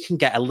then they can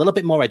get a little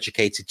bit more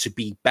educated to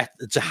be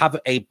better, to have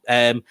a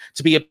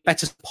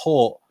better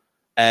support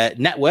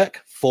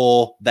network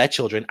for their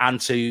children,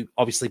 and to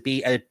obviously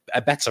be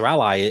a better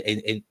ally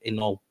in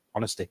all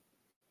honesty.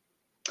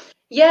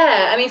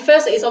 Yeah, I mean,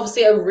 firstly, it's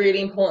obviously a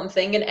really important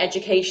thing in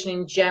education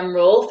in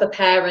general for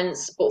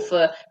parents, but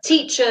for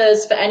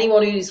teachers, for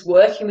anyone who's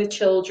working with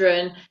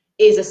children,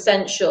 is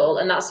essential.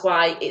 And that's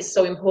why it's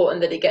so important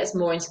that it gets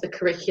more into the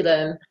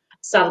curriculum.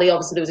 Sadly,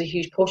 obviously, there was a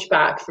huge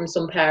pushback from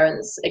some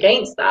parents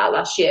against that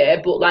last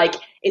year, but like,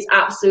 it's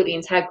absolutely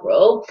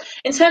integral.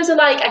 In terms of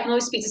like, I can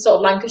only speak to sort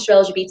of Lancashire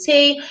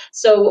LGBT.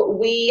 So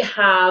we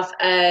have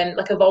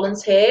like a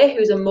volunteer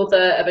who's a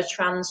mother of a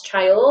trans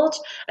child,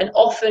 and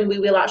often we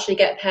will actually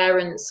get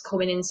parents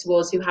coming into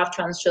us who have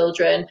trans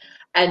children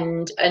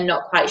and are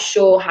not quite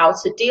sure how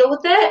to deal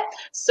with it.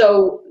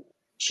 So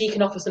she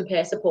can offer some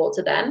peer support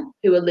to them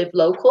who live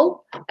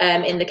local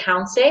in the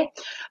county.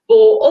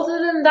 But other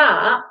than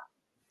that,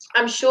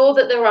 I'm sure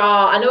that there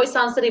are, I know it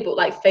sounds silly, but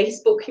like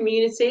Facebook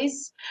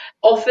communities,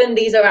 often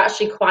these are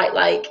actually quite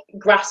like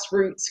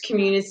grassroots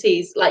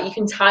communities. Like you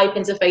can type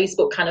into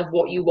Facebook kind of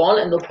what you want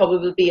and there'll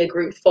probably be a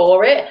group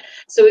for it.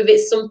 So if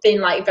it's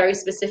something like very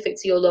specific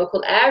to your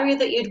local area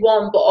that you'd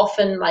want, but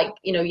often like,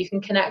 you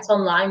can connect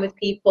online with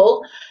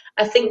people.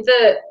 I think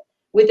that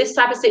with this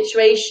type of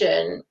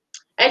situation,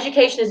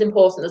 education is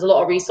important. There's a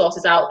lot of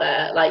resources out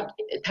there. Like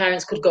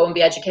parents could go and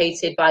be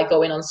educated by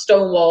going on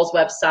Stonewall's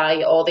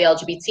website or the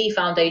LGBT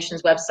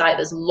Foundation's website.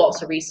 There's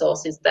lots of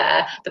resources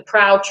there. The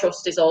Proud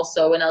Trust is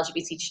also an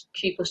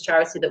LGBTQ plus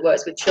charity that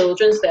works with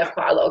children, so they have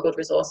quite a lot of good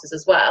resources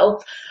as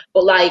well.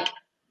 But like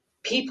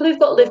people who've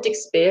got lived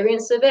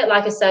experience of it,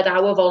 like I said,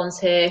 our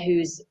volunteer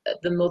who's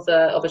the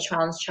mother of a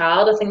trans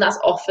child, I think that's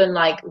often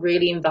like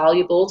really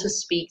invaluable to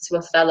speak to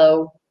a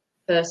fellow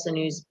person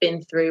who's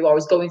been through or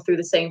is going through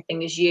the same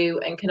thing as you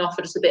and can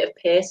offer just a bit of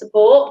peer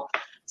support.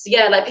 So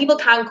yeah, like people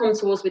can come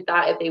to us with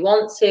that if they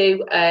want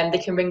to. They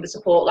can ring the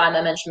support line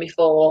I mentioned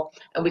before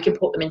and we can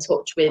put them in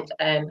touch with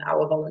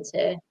our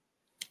volunteer.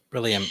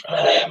 Brilliant.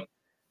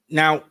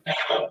 Now,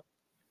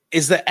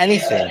 is there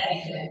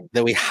anything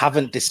that we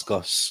haven't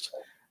discussed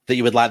that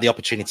you would like the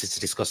opportunity to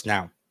discuss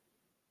now?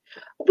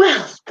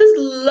 Well, there's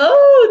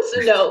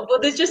loads, no,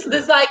 but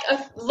there's like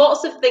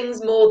lots of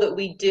things more that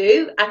we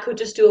do. I could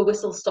just do a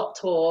whistle stop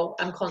tour.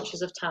 I'm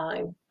conscious of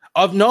time.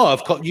 No,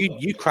 of course,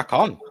 you crack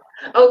on.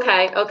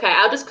 Okay.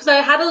 I'll just because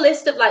I had a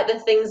list of like the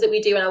things that we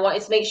do, and I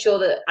wanted to make sure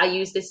that I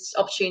use this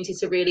opportunity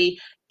to really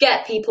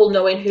get people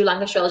knowing who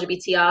Lancashire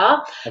LGBT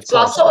are. Of So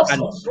I'll course. sort of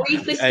And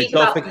briefly speak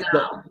don't about forget,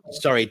 them now.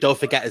 sorry, don't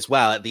forget as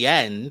well, at the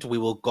end, we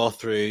will go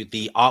through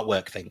the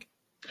artwork thing.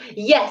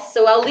 Yes,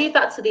 so I'll leave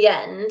that to the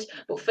end.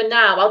 But for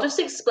now, I'll just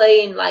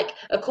explain like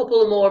a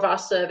couple of more of our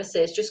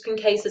services, just in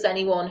case there's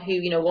anyone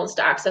who, wants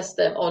to access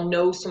them or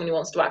knows someone who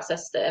wants to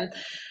access them.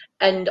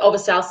 And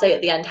obviously, I'll say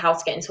at the end how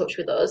to get in touch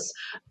with us.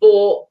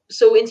 But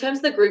so, in terms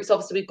of the groups,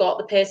 obviously, we've got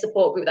the peer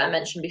support group that I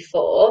mentioned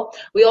before.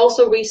 We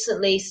also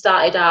recently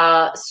started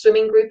our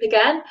swimming group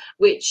again,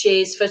 which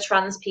is for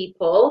trans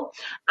people,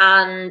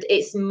 and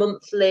it's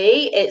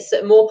monthly. It's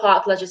at Moore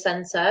Park Leisure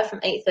Centre from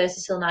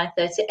 8:30 till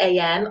 9:30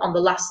 a.m. on the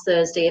last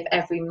Thursday of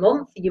every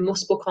month. You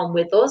must book on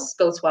with us.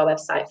 Go to our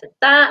website for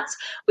that.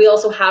 We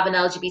also have an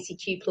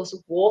LGBTQ plus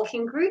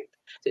walking group.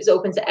 So it's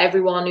open to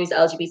everyone who's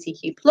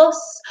LGBTQ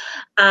plus,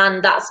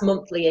 and that's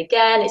monthly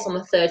again. It's on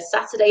the third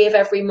Saturday of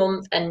every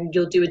month, and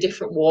you'll do a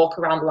different walk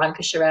around the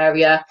Lancashire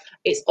area.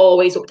 It's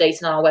always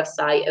updated on our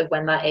website of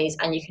when that is,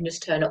 and you can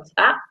just turn up for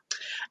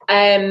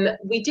that.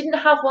 We didn't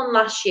have one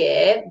last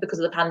year because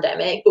of the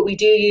pandemic, but we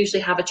do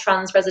usually have a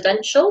trans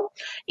residential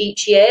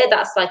each year.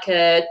 That's like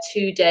a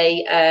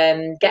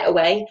 2-day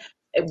getaway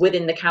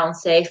within the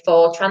county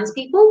for trans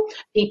people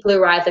who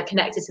are either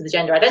connected to the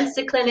gender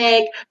identity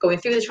clinic, going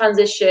through the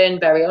transition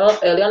very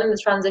early on in the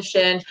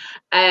transition,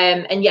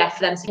 and yeah,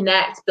 for them to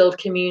connect, build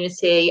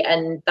community,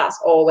 and that's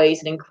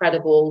always an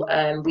incredible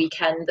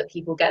weekend that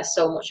people get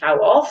so much out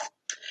of.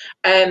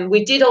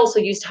 We did also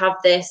used to have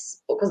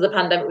this, because of the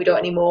pandemic we don't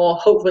anymore,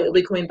 hopefully it'll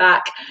be coming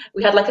back.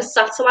 We had like a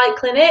satellite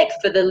clinic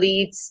for the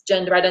Leeds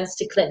Gender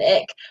Identity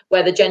Clinic,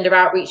 where the gender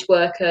outreach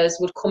workers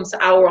would come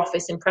to our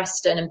office in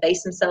Preston and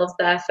base themselves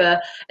there for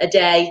a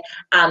day,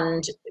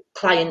 and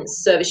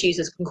clients, service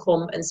users can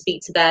come and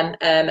speak to them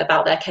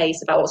about their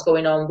case, about what's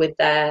going on with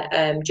their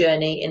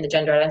journey in the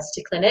Gender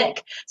Identity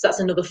Clinic. So that's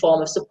another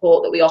form of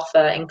support that we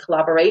offer in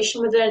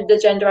collaboration with the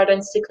Gender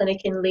Identity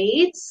Clinic in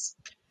Leeds.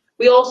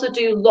 We also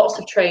do lots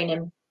of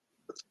training.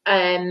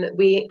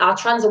 Our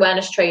trans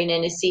awareness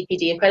training is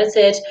CPD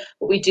accredited,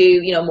 but we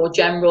do, more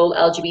general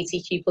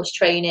LGBTQ plus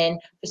training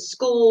for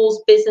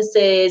schools,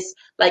 businesses,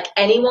 like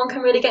anyone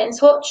can really get in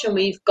touch, and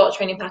we've got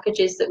training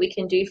packages that we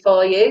can do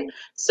for you.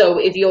 So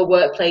if your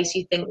workplace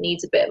you think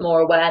needs a bit more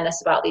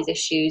awareness about these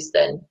issues,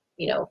 then,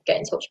 get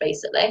in touch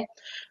basically.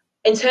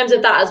 In terms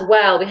of that as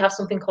well, we have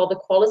something called the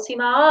Quality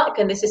Mark,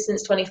 and this is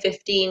since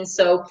 2015.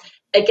 So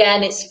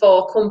again, it's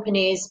for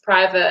companies,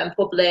 private and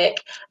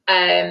public,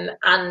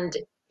 and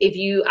if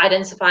you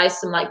identify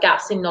some like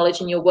gaps in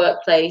knowledge in your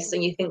workplace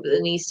and you think that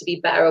there needs to be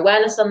better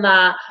awareness on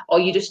that, or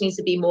you just need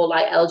to be more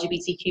like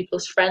LGBTQ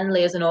plus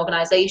friendly as an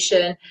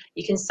organization,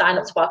 you can sign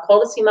up to our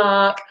Quality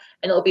Mark,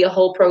 and it'll be a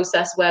whole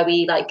process where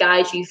we like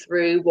guide you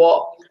through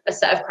what a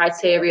set of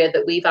criteria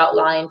that we've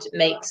outlined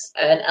makes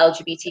an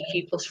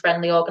LGBTQ plus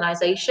friendly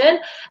organization.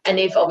 And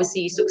if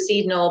obviously you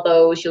succeed in all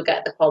those, you'll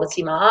get the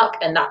Quality Mark,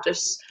 and that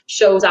just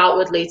shows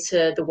outwardly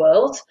to the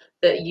world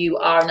that you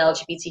are an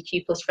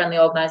LGBTQ plus friendly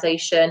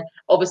organization.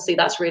 Obviously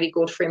that's really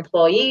good for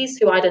employees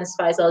who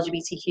identify as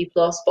LGBTQ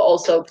plus, but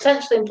also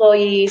potential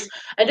employees,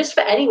 and just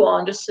for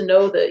anyone, just to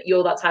know that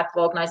you're that type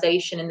of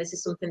organization and this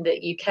is something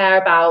that you care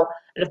about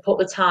and have put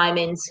the time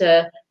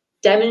into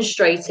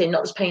demonstrating,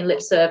 not just paying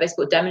lip service,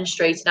 but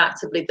demonstrating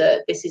actively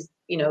that this is,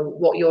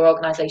 what your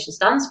organization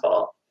stands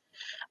for.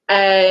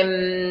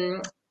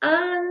 And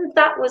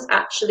that was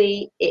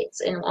actually it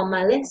on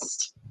my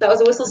list. That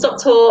was a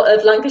whistle-stop tour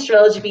of Lancashire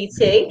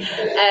LGBT.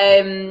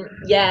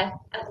 Yeah,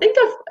 I think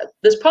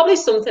there's probably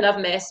something I've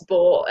missed,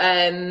 but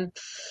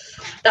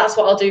that's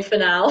what I'll do for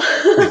now.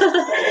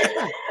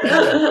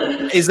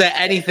 Is there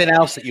anything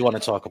else that you want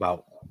to talk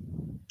about?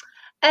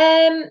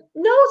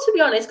 No, to be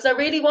honest, because I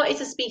really wanted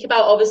to speak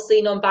about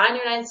obviously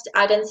non-binary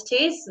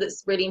identities.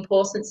 That's really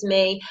important to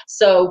me.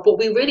 So, but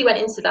we really went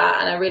into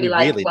that, and I really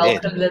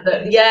welcome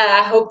that.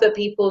 Yeah, I hope that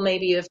people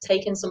maybe have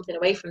taken something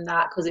away from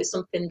that, because it's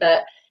something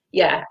that,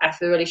 yeah, I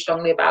feel really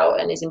strongly about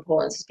and is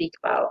important to speak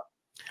about.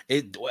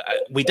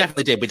 We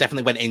definitely did. We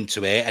definitely went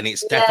into it, and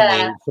it's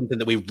definitely something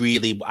that we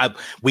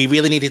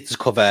really needed to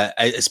cover,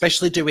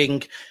 especially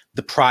during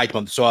the Pride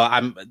Month. So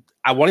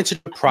I wanted to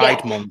do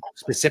Pride Month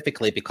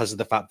specifically because of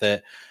the fact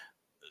that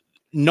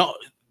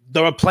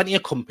there are plenty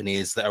of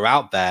companies that are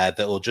out there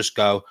that will just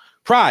go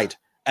Pride,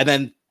 and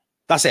then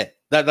that's it.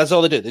 That's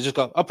all they do. They just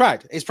go, oh,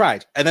 Pride, it's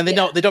Pride. And then they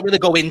don't really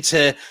go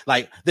into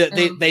like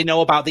they know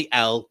about the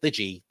L, the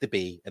G, the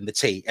B, and the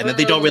T, and then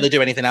they don't really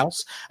do anything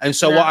else. And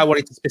so what I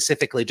wanted to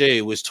specifically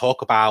do was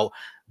talk about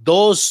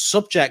those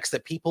subjects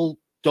that people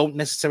don't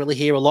necessarily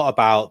hear a lot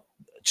about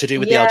to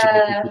do with the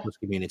LGBTQ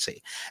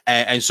community.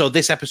 And so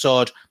this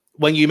episode,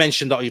 when you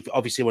mentioned that you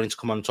obviously wanted to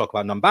come on and talk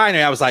about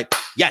non-binary, I was like,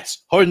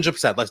 yes,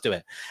 100%, let's do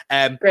it.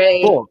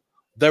 Great. But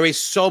there is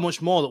so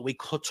much more that we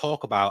could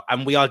talk about,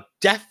 and we are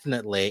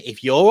definitely,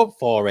 if you're up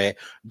for it,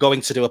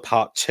 going to do a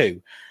part 2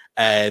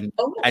 and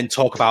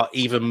talk about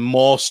even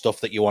more stuff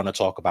that you want to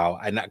talk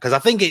about. And because I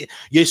think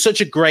you're such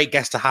a great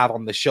guest to have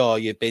on the show.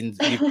 You've been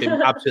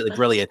absolutely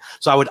brilliant.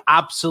 So I would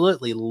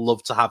absolutely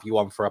love to have you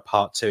on for a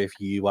part 2 if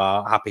you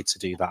are happy to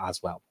do that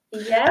as well.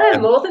 Yeah,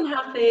 more than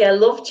happy. I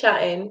love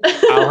chatting.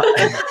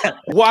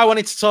 What I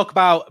wanted to talk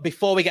about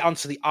before we get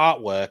onto the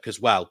artwork as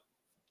well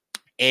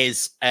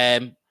is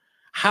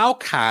how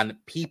can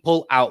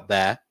people out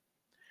there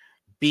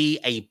be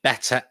a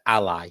better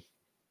ally?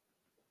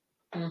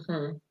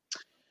 Mm-hmm.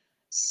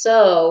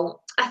 So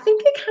I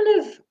think it kind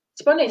of,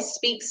 to be honest,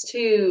 speaks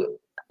to,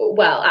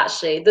 well,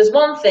 actually, there's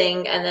one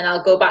thing, and then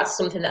I'll go back to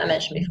something that I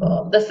mentioned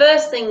before. The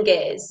first thing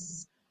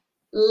is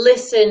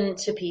listen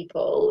to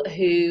people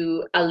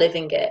who are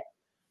living it.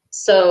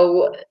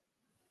 So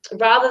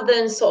rather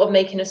than sort of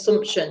making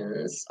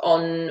assumptions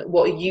on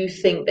what you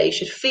think they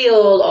should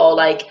feel, or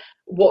like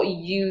what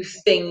you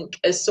think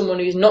as someone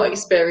who's not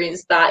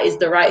experienced that is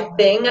the right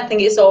thing, I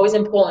think it's always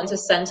important to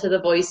center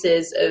the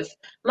voices of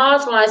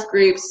marginalized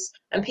groups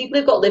and people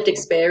who've got lived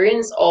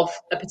experience of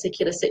a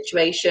particular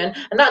situation.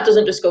 And that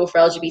doesn't just go for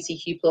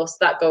LGBTQ+,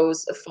 that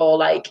goes for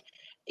like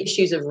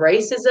issues of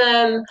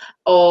racism,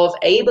 of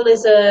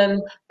ableism,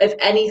 of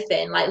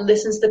anything. Like,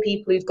 listen to the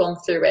people who've gone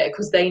through it,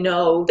 because they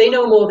know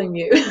more than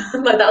you.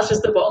 Like, that's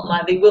just the bottom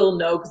line. They will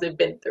know because they've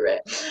been through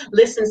it.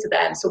 Listen to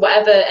them. So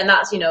whatever, and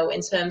that's, you know,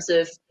 in terms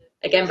of,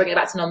 again, bringing it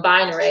back to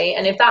non-binary.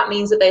 And if that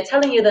means that they're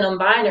telling you they're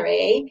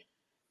non-binary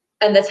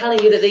and they're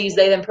telling you that they use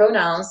they them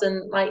pronouns,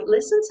 then like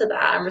listen to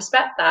that and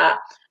respect that.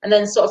 And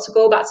then sort of to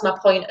go back to my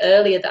point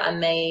earlier that I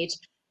made,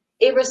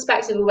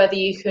 irrespective of whether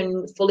you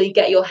can fully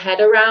get your head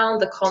around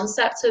the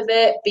concept of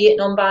it, be it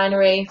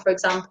non-binary, for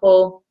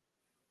example,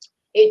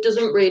 it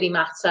doesn't really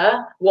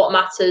matter. What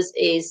matters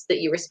is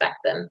that you respect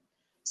them.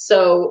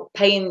 So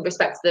paying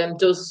respect to them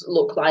does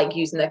look like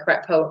using their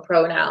correct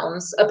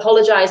pronouns,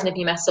 apologizing if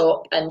you mess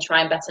up and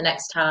trying better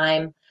next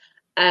time,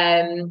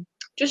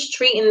 just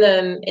treating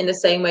them in the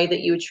same way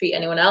that you would treat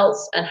anyone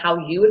else and how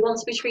you would want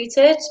to be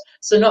treated.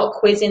 So not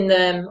quizzing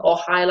them or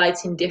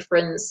highlighting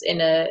difference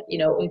in a, you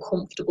know,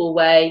 uncomfortable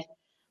way.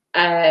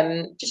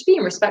 Just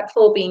being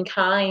respectful, being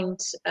kind,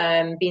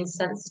 being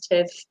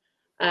sensitive.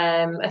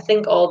 I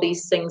think all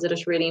these things are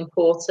just really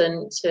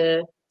important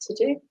to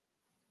do.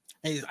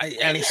 And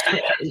it's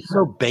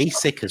so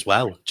basic as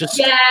well. Just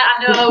yeah,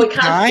 I know it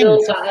kind of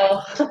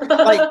feels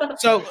like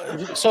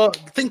so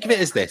think of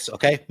it as this,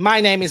 okay? My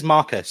name is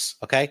Marcus,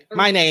 okay?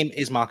 My name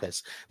is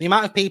Marcus. The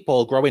amount of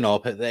people growing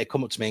up, they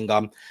come up to me and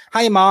go,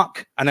 "Hi,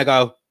 Mark," and I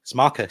go, "It's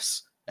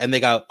Marcus," and they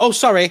go, "Oh,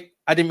 sorry,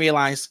 I didn't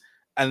realize,"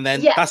 and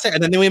then that's it,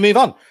 and then we move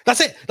on. That's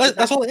it.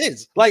 That's all it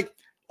is. Like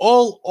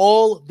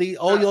all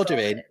you're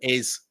doing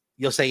is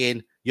you're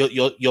saying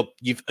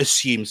you've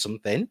assumed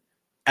something,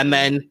 and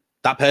then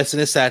that person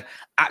has said,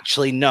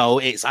 actually, no,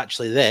 it's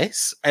actually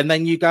this. And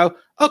then you go,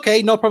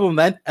 okay, no problem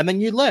then. And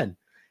then you learn.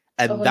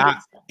 And 100%.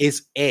 That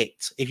is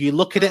it. If you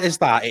look at it as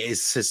that, it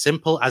is as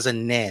simple as a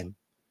name.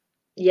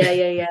 Yeah.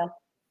 You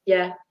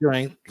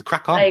know,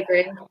 crack on. I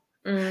agree.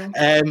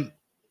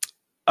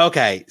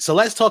 Okay, so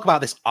let's talk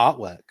about this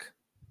artwork.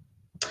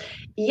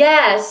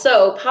 Yeah,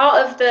 so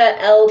part of the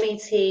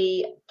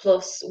LBT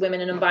plus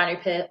women and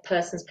non-binary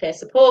persons peer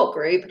support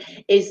group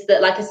is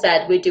that, like I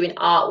said, we're doing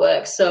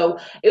artwork. So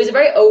it was a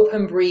very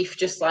open brief,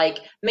 just like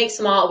make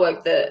some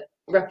artwork that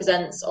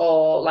represents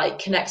or like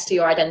connects to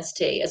your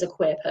identity as a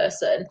queer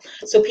person.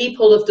 So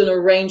people have done a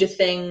range of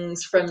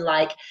things, from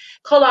like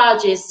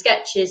collages,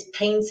 sketches,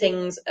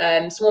 paintings,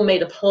 someone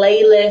made a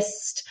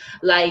playlist,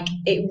 like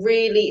it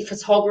really,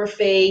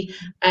 photography,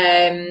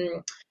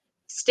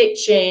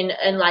 stitching,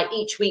 and like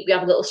each week we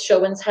have a little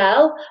show and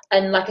tell.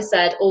 And like I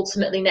said,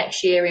 ultimately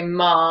next year in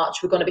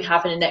March we're going to be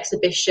having an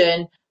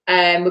exhibition,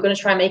 and we're going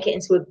to try and make it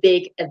into a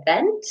big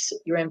event.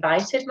 You're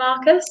invited,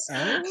 Marcus.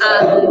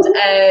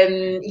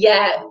 And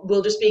yeah,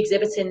 we'll just be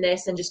exhibiting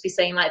this and just be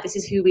saying like, this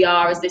is who we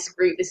are as this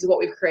group, this is what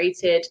we've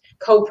created,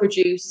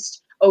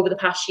 co-produced over the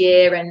past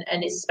year, and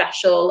it's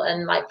special,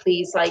 and like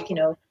please, like, you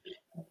know,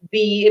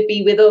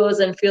 be with us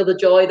and feel the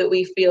joy that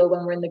we feel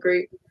when we're in the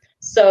group.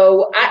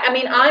 So, I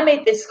mean, I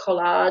made this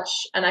collage,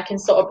 and I can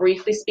sort of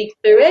briefly speak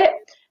through it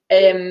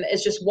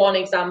as just one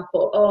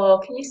example. Oh,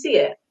 can you see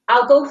it?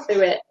 I'll go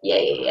through it.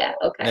 Yeah.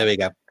 Okay. There we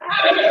go.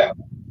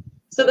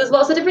 So there's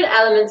lots of different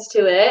elements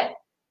to it.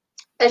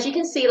 As you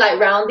can see, like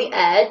round the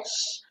edge,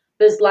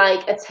 there's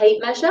like a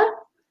tape measure.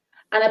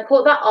 And I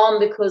put that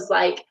on because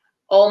like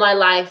all my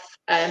life,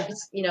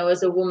 you know,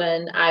 as a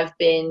woman, I've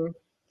been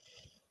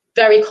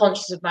very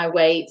conscious of my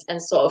weight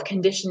and sort of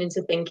conditioned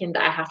into thinking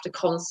that I have to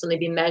constantly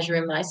be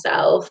measuring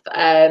myself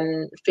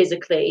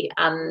physically,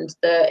 and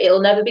it'll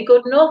never be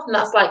good enough. And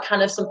that's like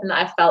kind of something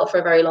that I felt for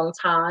a very long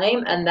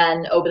time. And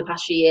then over the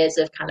past few years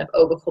I've kind of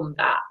overcome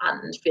that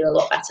and feel a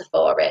lot better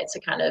for it, to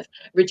kind of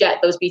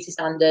reject those beauty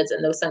standards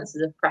and those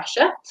senses of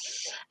pressure.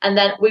 And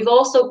then we've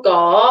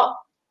got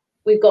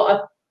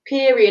a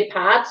period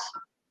pad,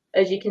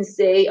 as you can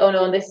see,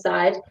 on this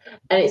side,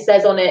 and it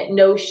says on it,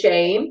 "No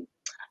shame."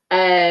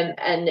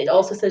 And it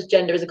also says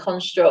gender is a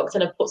construct,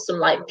 and I put some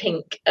like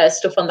pink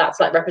stuff on that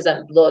to like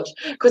represent blood,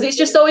 because it's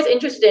just always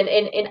interesting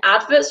in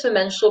adverts for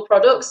menstrual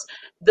products.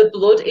 The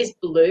blood is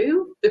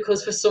blue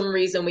because for some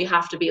reason we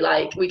have to be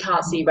like, we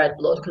can't see red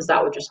blood because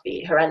that would just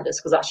be horrendous,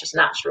 because that's just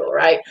natural,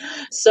 right?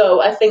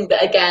 So I think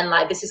that again,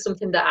 like this is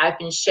something that I've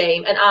been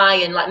shamed,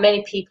 and like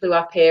many people who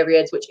have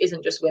periods, which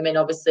isn't just women,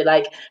 obviously,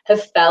 like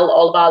have felt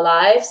all of our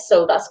lives.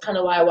 So that's kind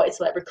of why I wanted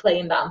to like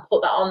reclaim that and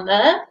put that on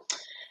there.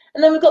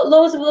 And then we've got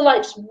loads of other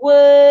like just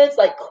words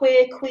like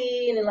queer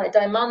queen and like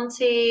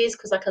diamantes,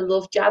 because like I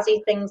love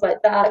jazzy things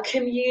like that.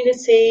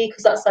 Community,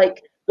 because that's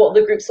like what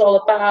the group's all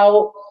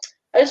about.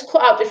 I just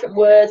cut out different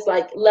words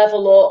like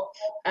level up,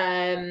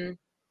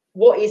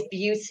 what is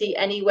beauty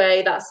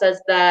anyway, that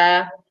says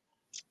there.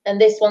 And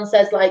this one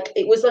says like,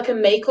 it was like a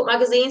makeup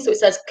magazine, so it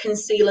says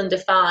conceal and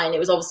define. It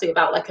was obviously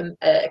about like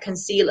a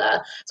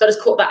concealer, so I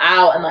just cut that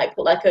out and like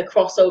put like a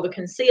crossover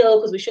conceal,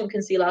 because we shouldn't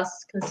conceal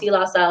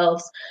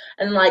ourselves,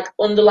 and like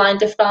underline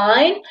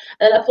define.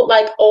 And I put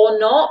like or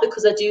not,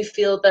 because I do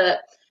feel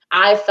that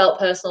I felt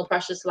personal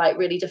pressure to like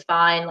really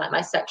define like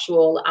my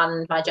sexual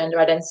and my gender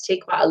identity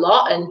quite a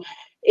lot, and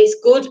it's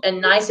good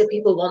and nice if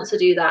people want to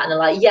do that and are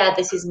like, yeah,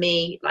 this is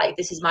me, like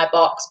this is my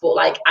box. But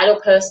like I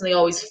don't personally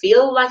always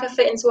feel like I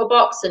fit into a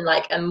box, and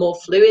like I'm more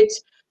fluid,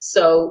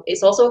 so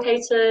it's also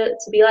okay to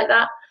be like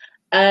that.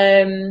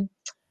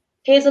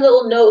 Here's a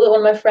little note that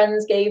one of my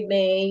friends gave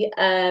me,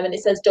 and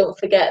it says, don't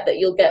forget that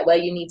you'll get where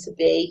you need to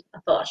be. I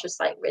thought it's just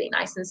like really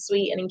nice and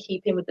sweet and in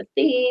keeping with the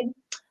theme.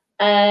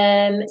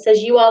 It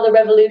says, you are the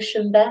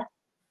revolution, Beth.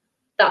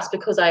 That's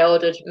because I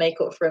ordered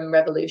makeup from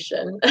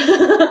Revolution. Put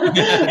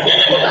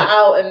that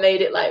out and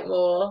made it like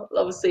more,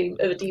 obviously,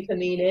 of a deeper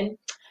meaning.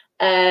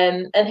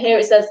 And here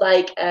it says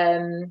like,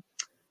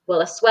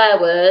 well, a swear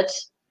word.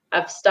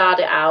 I've starred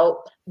it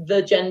out,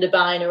 the gender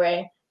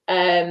binary.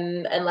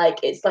 And like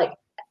it's like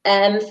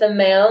M for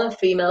male and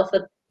female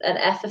for an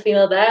F for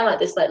female there, and like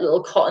this like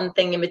little cotton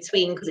thing in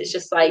between, because it's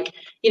just like,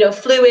 you know,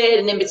 fluid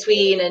and in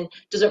between, and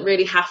doesn't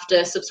really have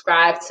to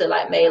subscribe to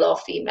like male or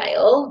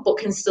female, but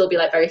can still be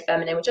like very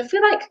feminine, which I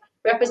feel like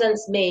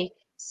represents me.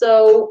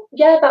 So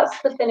yeah, that's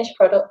the finished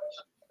product.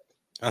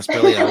 That's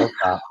brilliant. I love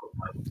that.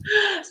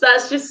 So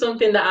that's just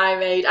something that I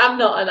made. I'm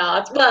not an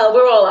artist. Well,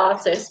 we're all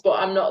artists, but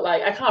I'm not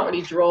like, I can't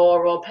really draw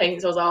or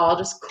paint, so I was like, I'll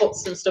just cut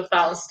some stuff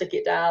out and stick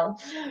it down.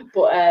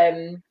 But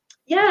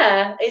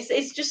yeah,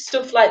 it's just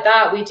stuff like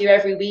that we do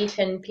every week,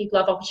 and people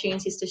have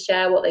opportunities to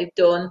share what they've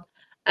done.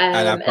 And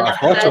I've got a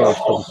photo of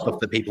some stuff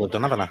that people have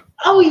done, haven't I?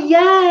 Oh,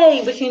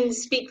 yay! We can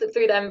speak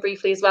through them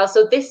briefly as well.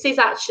 So this is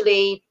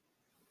actually,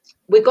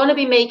 we're going to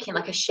be making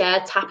like a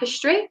shared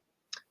tapestry.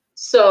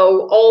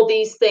 So all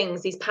these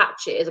things, these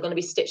patches are going to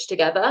be stitched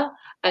together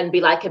and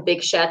be like a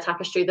big shared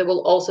tapestry that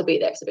will also be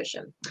at the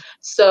exhibition.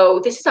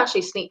 So this is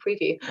actually a sneak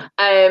preview,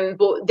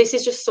 but this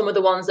is just some of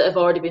the ones that have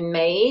already been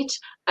made.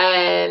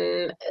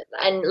 And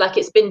like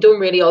it's been done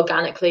really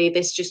organically.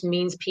 This just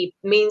means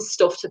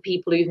stuff to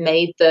people who've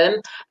made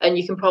them. And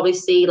you can probably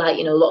see like,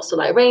 you know, lots of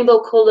like rainbow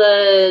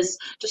colors,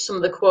 just some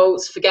of the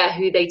quotes, forget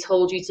who they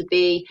told you to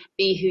be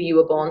who you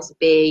were born to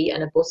be,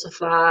 and a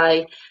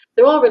butterfly.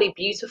 They're all really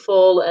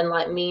beautiful and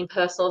like mean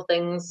personal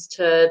things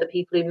to the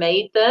people who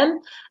made them.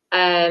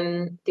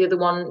 The other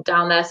one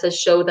down there says,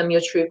 show them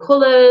your true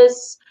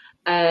colors,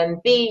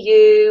 be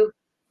you.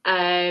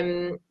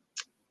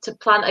 To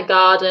plant a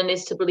garden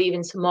is to believe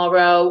in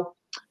tomorrow.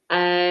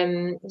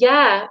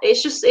 Yeah,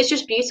 it's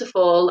just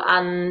beautiful,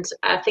 and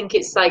I think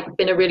it's like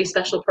been a really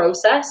special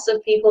process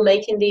of people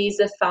making these.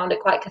 Have found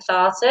it quite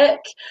cathartic,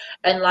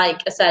 and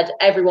like I said,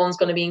 everyone's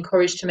going to be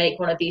encouraged to make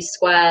one of these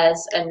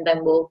squares, and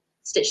then we'll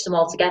stitch them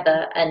all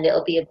together, and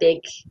it'll be a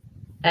big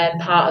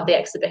part of the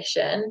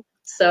exhibition.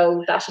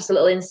 So that's just a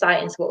little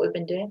insight into what we've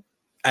been doing.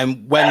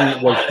 And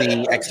when was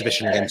the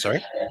exhibition again?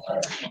 Sorry.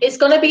 It's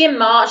going to be in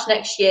March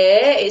next year.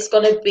 It's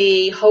going to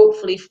be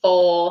hopefully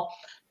for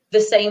the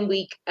same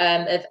week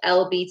of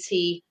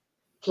LGBT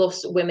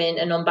plus women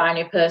and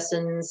non-binary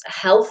persons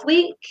health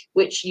week,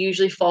 which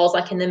usually falls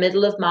like in the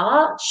middle of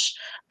March.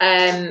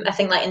 I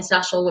think like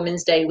International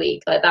Women's Day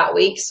week, like that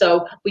week.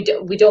 So we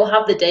don't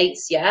have the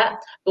dates yet,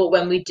 but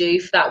when we do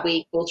for that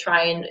week, we'll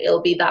try, and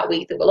it'll be that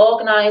week that we'll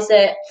organise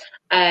it.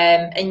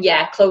 And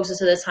yeah, closer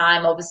to the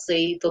time,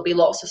 obviously there'll be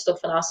lots of stuff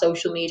on our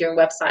social media and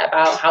website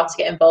about how to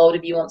get involved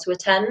if you want to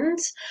attend,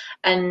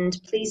 and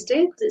please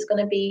do, because it's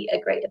going to be a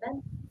great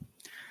event.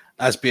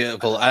 That's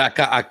beautiful. I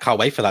can't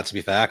wait for that, to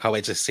be fair. I can't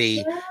wait to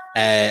see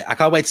I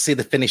can't wait to see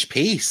the finished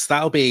piece.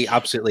 That'll be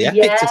absolutely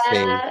epic to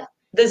see.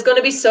 There's going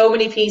to be so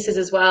many pieces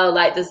as well.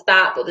 Like there's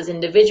that, but there's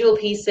individual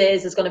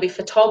pieces. There's going to be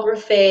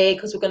photography,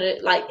 because we're going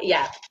to like,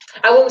 yeah.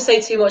 I won't say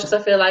too much because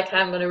I feel like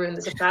I'm going to ruin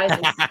the surprises.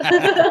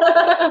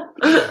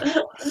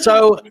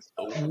 So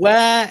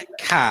where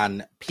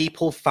can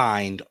people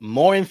find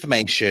more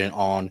information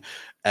on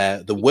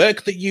the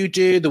work that you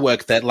do, the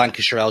work that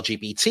Lancashire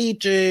LGBT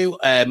do,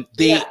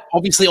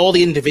 obviously all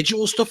the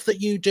individual stuff that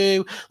you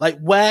do? Like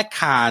where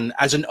can,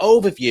 as an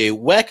overview,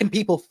 where can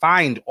people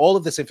find all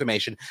of this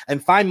information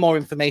and find more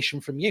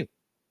information from you?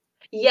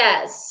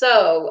 Yeah,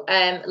 so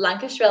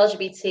Lancashire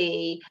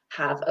LGBT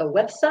have a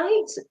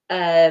website,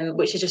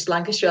 which is just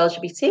Lancashire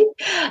LGBT,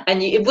 and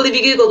well, if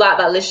you Google that,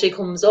 that literally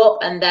comes up.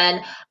 And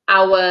then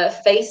our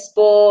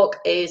Facebook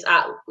is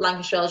at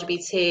Lancashire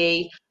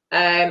LGBT.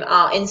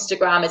 Our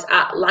Instagram is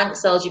at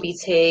Lancs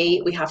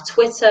LGBT. We have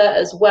Twitter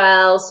as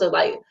well, so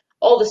like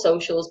all the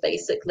socials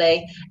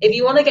basically. If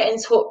you want to get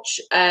in touch,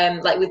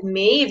 like with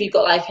me, if you've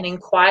got like an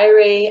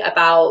inquiry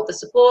about the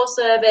support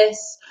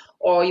service,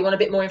 or you want a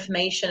bit more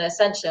information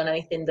essentially on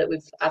anything that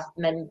I've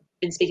been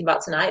speaking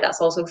about tonight, that's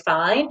also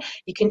fine.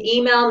 You can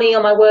email me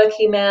on my work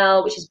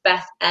email, which is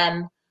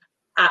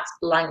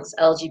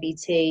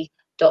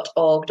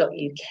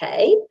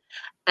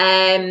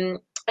bethm@lancslgbt.org.uk.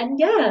 And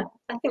yeah,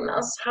 I think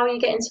that's how you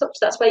get in touch.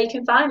 That's where you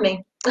can find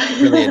me.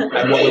 Brilliant.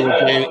 And what we will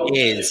do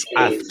is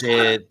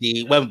after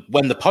the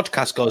when the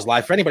podcast goes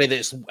live, for anybody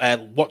that's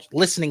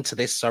listening to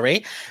this,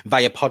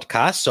 via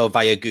podcast, so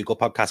via Google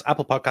Podcasts,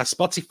 Apple Podcasts,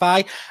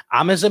 Spotify,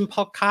 Amazon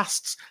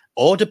Podcasts,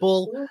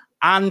 Audible,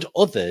 and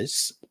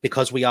others,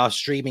 because we are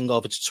streaming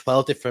over to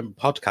 12 different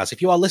podcasts.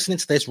 If you are listening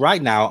to this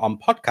right now on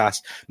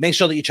podcast, make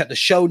sure that you check the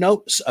show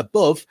notes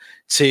above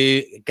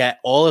to get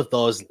all of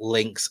those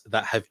links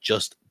that have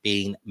just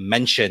been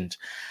mentioned.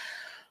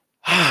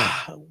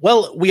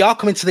 Well, we are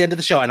coming to the end of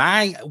the show, and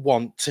I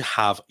want to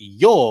have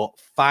your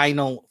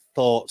final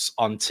thoughts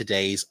on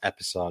today's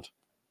episode.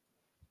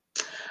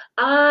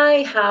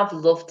 I have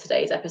loved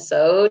today's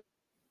episode.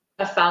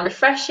 I found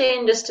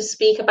refreshing just to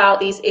speak about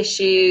these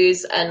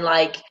issues and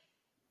like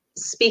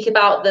speak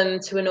about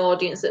them to an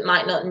audience that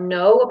might not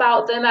know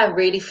about them. I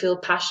really feel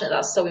passionate.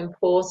 That's so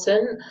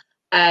important.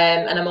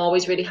 And I'm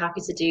always really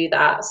happy to do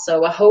that.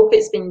 So I hope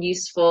it's been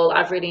useful.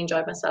 I've really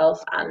enjoyed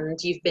myself, and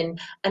you've been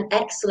an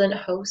excellent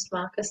host,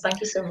 Marcus.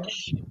 Thank you so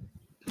much.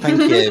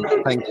 Thank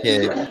you. Thank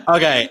you.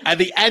 Okay. At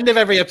the end of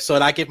every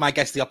episode, I give my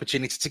guests the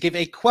opportunity to give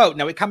a quote.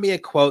 Now, it can be a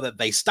quote that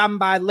they stand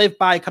by, live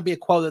by. It can be a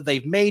quote that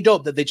they've made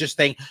up, that they just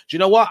think, do you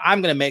know what?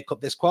 I'm going to make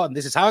up this quote, and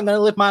this is how I'm going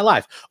to live my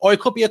life. Or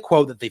it could be a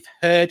quote that they've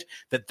heard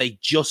that they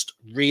just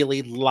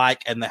really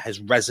like and that has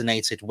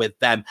resonated with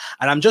them.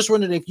 And I'm just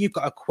wondering if you've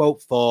got a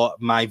quote for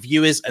my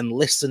viewers and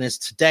listeners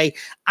today,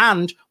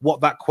 and what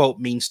that quote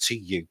means to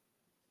you.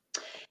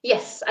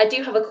 Yes, I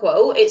do have a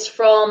quote. It's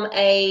from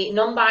a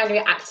non-binary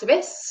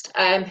activist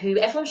who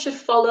everyone should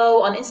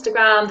follow on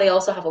Instagram. They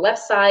also have a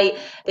website.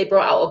 They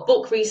brought out a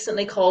book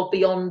recently called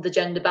Beyond the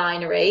Gender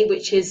Binary,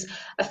 which is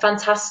a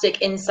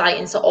fantastic insight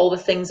into all the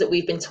things that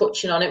we've been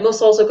touching on. It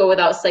must also go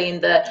without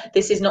saying that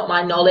this is not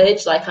my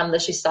knowledge. Like, I'm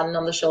literally standing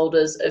on the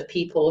shoulders of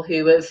people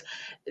who have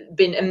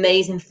been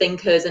amazing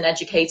thinkers and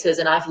educators,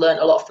 and I've learned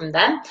a lot from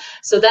them.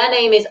 So their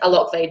name is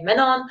Alok Vaid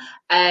Menon.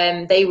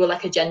 They were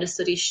like a gender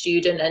studies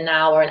student and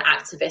now are an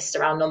activist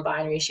around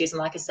non-binary issues, and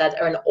like I said,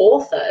 are an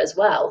author as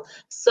well.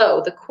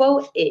 So the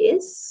quote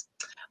is,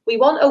 "We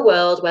want a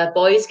world where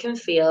boys can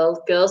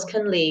feel, girls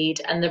can lead,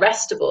 and the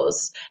rest of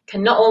us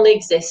can not only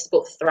exist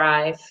but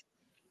thrive.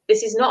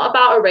 This is not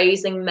about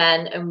erasing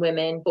men and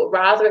women, but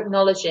rather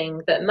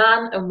acknowledging that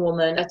man and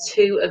woman are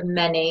two of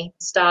many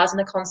stars in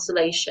a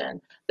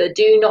constellation that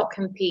do not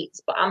compete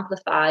but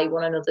amplify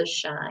one another's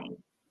shine."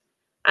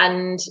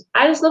 And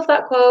I just love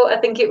that quote. I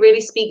think it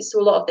really speaks to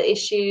a lot of the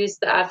issues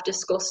that I've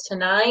discussed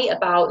tonight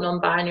about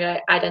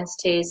non-binary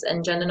identities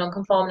and gender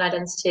non-conforming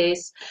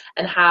identities,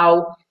 and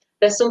how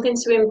there's something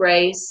to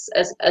embrace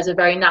as a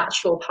very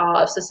natural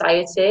part of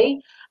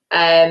society,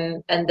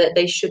 and that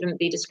they shouldn't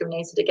be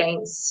discriminated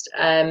against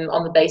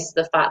on the basis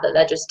of the fact that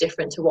they're just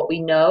different to what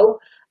we know.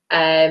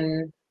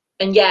 And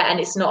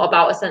it's not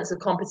about a sense of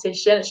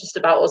competition. It's just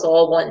about us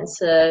all wanting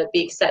to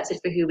be accepted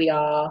for who we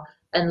are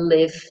and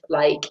live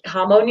like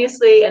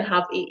harmoniously and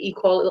have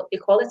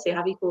equality,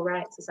 have equal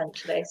rights,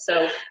 essentially.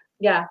 So,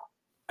 yeah.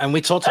 And we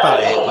talked about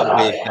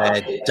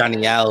it with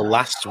Danielle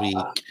last week,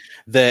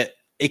 that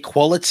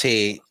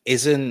equality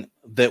isn't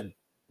that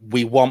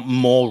we want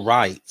more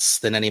rights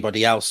than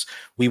anybody else.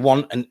 We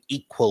want an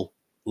equal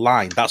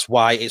line. That's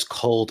why it's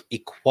called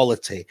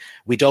equality.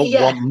 We don't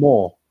want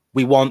more.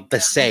 We want the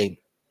same.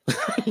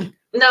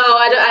 No,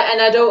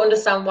 I don't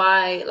understand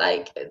why.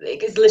 Like,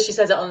 it literally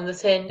says it on the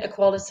tin,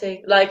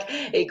 equality. Like,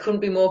 it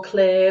couldn't be more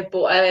clear.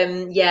 But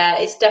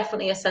it's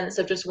definitely a sense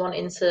of just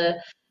wanting to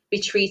be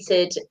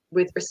treated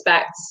with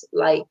respect,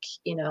 like,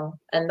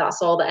 and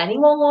that's all that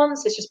anyone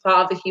wants. It's just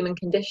part of the human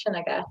condition,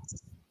 I guess.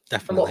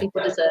 Definitely. And what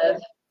people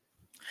deserve.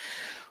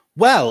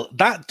 Well,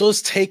 that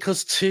does take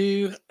us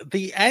to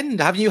the end.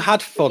 Have you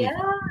had fun? Yeah,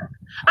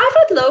 I've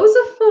had loads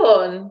of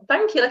fun.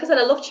 Thank you. Like I said,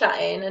 I love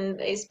chatting,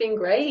 and it's been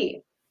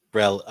great.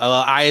 Brill.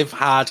 I've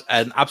had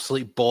an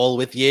absolute ball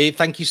with you.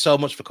 Thank you so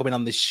much for coming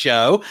on this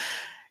show.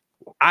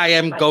 I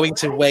am going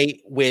to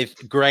wait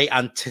with great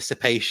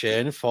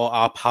anticipation for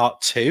our part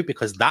 2,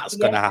 because that's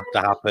going to have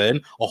to happen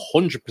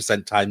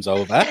 100% times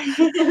over.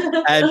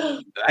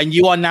 And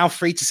you are now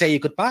free to say your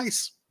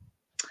goodbyes.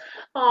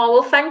 Oh,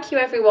 well, thank you,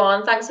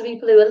 everyone. Thanks for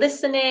people who are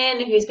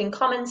listening, who's been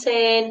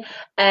commenting.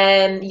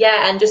 And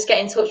just get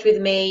in touch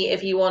with me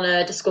if you want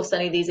to discuss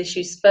any of these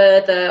issues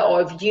further,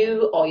 or if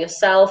you or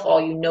yourself or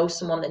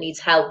someone that needs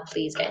help,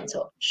 please get in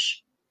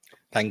touch.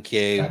 Thank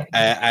you.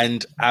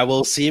 And I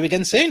will see you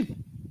again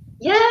soon.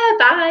 Yeah,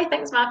 bye.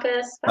 Thanks,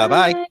 Marcus.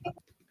 Bye-bye.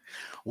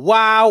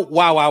 Wow.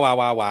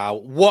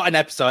 What an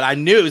episode. I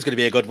knew it was going to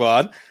be a good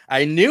one.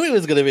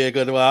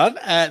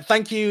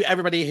 Thank you,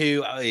 everybody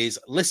who is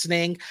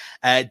listening.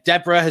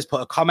 Deborah has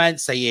put a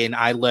comment saying,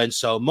 I learned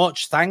so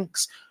much.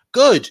 Thanks.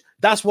 Good.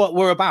 That's what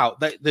we're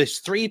about. There's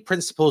 3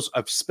 principles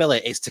of Spill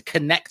It. It's to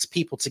connect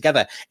people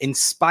together,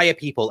 inspire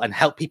people, and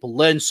help people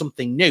learn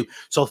something new.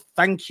 So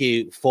thank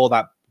you for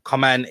that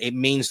comment. It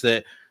means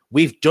that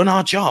we've done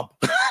our job.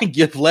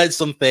 You've learned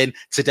something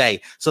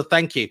today. So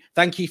thank you.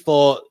 Thank you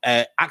for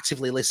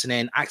actively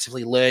listening,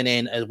 actively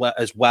learning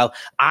as well.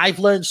 I've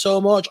learned so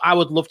much. I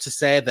would love to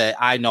say that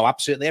I know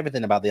absolutely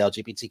everything about the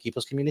LGBTQ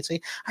plus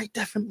community. I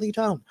definitely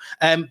don't.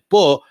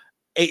 But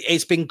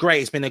it's been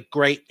great. It's been a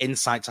great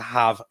insight to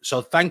have.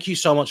 So thank you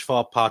so much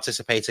for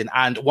participating.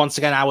 And once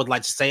again, I would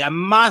like to say a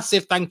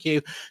massive thank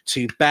you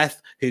to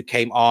Beth, who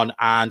came on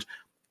and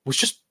was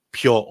just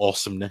pure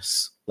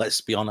awesomeness.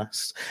 Let's be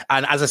honest.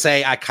 And as I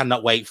say, I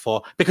cannot wait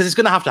because it's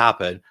going to have to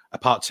happen, a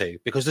part 2,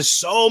 because there's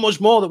so much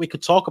more that we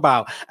could talk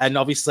about. And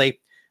obviously,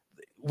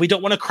 we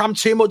don't want to cram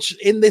too much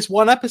in this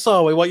one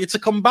episode. We want you to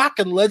come back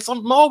and learn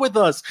some more with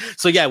us.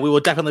 So yeah, we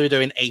will definitely be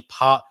doing a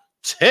part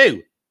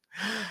 2.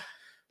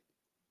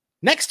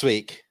 Next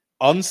week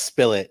on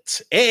Spill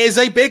It. It is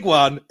a big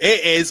one.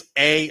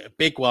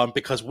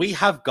 Because we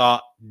have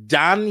got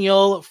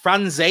Daniel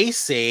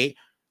Franzese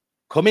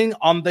coming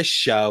on the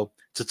show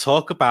to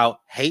talk about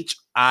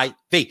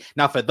HIV.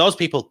 Now, for those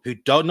people who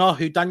don't know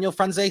who Daniel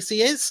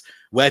Franzese is,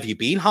 where have you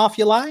been half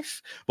your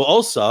life? But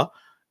also,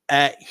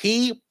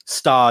 he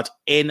starred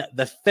in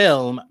the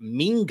film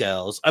Mean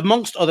Girls,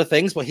 amongst other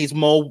things, but he's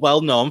more well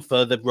known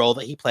for the role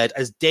that he played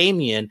as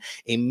Damien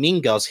in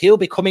Mean Girls. He'll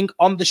be coming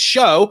on the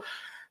show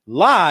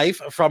live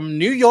from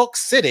New York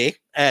City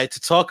to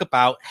talk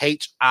about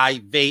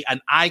HIV,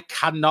 and I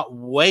cannot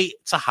wait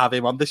to have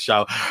him on the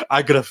show.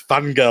 I'm gonna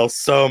fangirl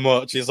so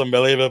much. It's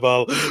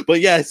unbelievable.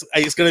 But yes,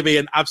 it's gonna be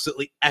an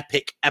absolutely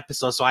epic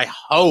episode, so I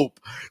hope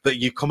that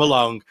you come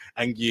along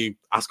and you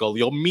ask all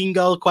your Mean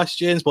Girl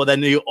questions, but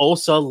then you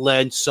also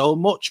learn so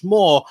much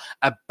more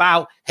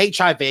about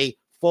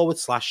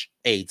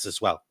HIV/AIDS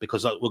as well,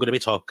 because we're going to be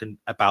talking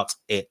about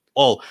it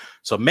all.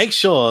 So make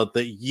sure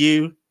that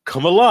you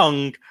come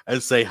along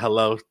and say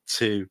hello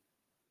to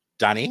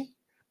Danny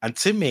and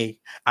to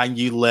me, and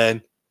you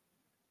learn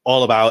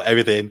all about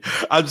everything.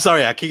 I'm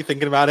sorry, I keep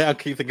thinking about it. I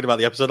keep thinking about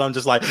the episode. I'm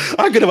just like,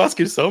 I'm going to ask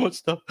you so much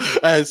stuff.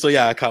 So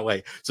yeah, I can't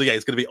wait. So yeah,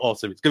 it's going to be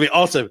awesome. It's going to be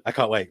awesome. I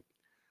can't wait.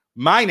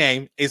 My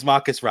name is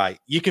Marcus Wright.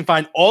 You can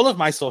find all of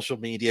my social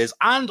medias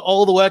and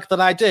all the work that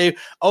I do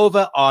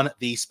over on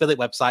the Spill It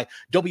website,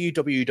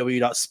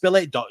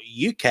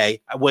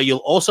 www.spillit.uk, where you'll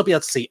also be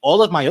able to see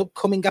all of my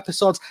upcoming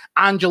episodes,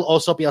 and you'll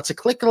also be able to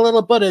click a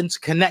little button to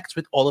connect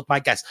with all of my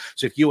guests.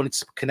 So if you wanted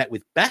to connect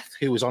with Beth,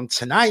 who was on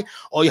tonight,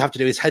 all you have to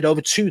do is head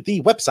over to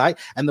the website,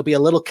 and there'll be a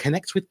little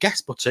connect with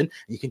guest button.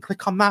 You can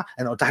click on that,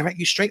 and it'll direct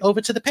you straight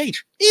over to the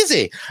page.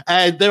 Easy.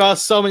 There are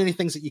so many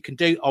things that you can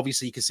do.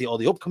 Obviously, you can see all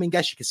the upcoming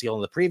guests. You can see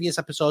all the previous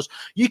episodes.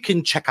 You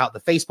can check out the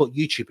Facebook,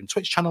 YouTube, and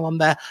Twitch channel on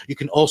there. You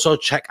can also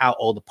check out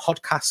all the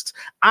podcasts,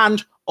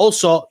 and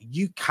also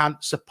you can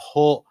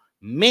support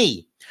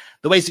me.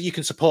 The ways that you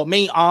can support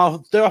me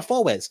there are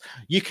 4 ways.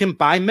 You can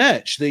buy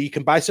merch. You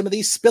can buy some of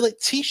these Spill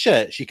It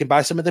t-shirts. You can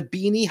buy some of the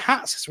beanie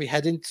hats as we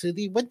head into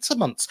the winter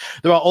months.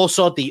 There are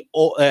also the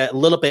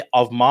little bit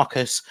of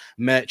Marcus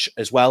merch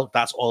as well.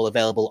 That's all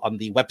available on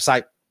the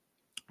website.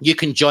 You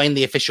can join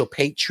the official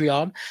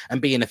Patreon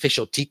and be an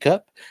official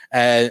teacup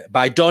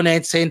by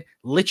donating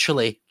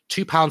literally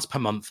 £2 per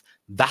month.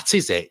 That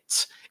is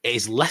it. It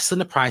is less than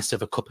the price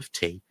of a cup of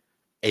tea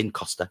in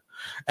Costa.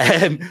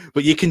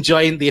 But you can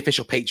join the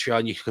official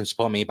Patreon. You can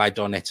support me by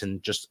donating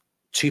just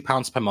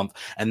 £2 per month,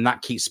 and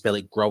that keeps Spill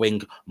It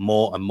growing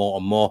more and more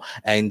and more,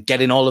 and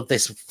getting all of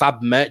this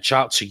fab merch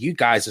out to you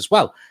guys as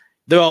well.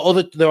 There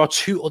are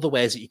 2 other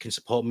ways that you can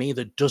support me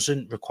that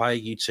doesn't require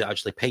you to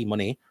actually pay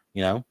money,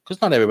 you know, because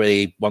not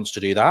everybody wants to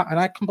do that, and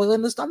I completely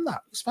understand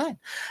that. It's fine.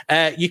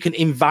 You can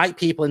invite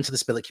people into the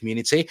Spill It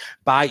community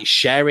by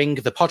sharing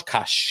the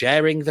podcast,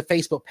 sharing the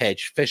Facebook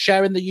page, for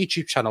sharing the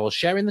YouTube channel, or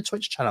sharing the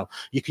Twitch channel.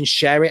 You can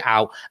share it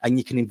out, and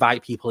you can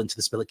invite people into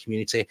the Spill It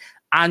community.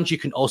 And you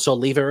can also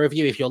leave a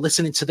review if you're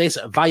listening to this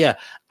via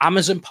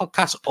Amazon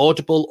Podcasts,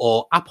 Audible,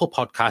 or Apple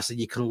Podcasts,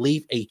 and you can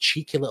leave a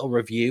cheeky little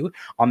review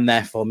on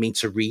there for me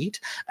to read.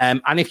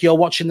 And if you're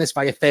watching this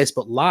via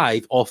Facebook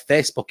Live or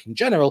Facebook in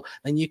general,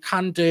 then you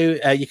can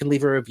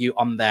leave a review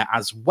on there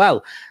as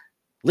well.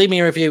 Leave me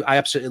a review. I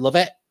absolutely love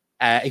it.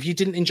 If you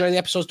didn't enjoy the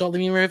episodes, don't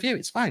leave me a review.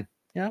 It's fine.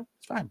 You know,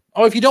 it's fine.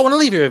 Or if you don't want to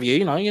leave a review,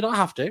 you know, you don't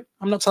have to.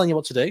 I'm not telling you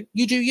what to do.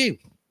 You do you.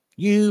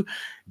 You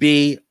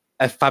be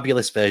a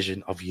fabulous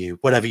version of you,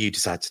 whatever you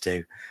decide to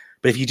do.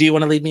 But if you do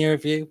want to leave me a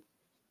review,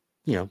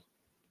 you know,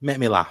 make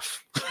me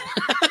laugh.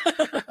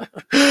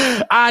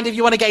 And if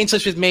you want to get in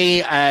touch with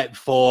me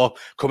for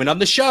coming on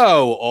the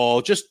show,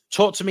 or just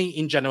talk to me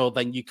in general,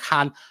 then you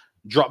can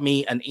drop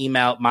me an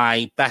email.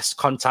 My best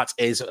contact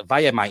is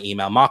via my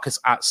email,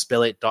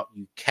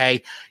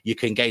 marcus@spillit.uk. You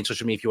can get in touch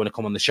with me if you want to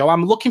come on the show.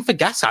 I'm looking for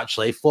guests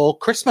actually for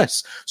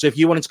Christmas. So if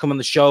you wanted to come on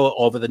the show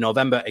over the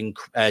November and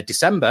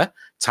December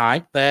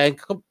time, then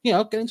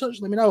get in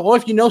touch, let me know. Or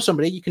if you know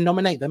somebody, you can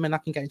nominate them and I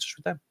can get in touch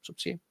with them. It's up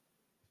to you.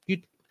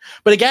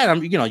 But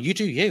again, you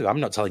do you. I'm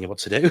not telling you what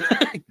to do.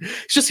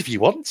 It's just if you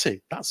want to,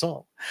 that's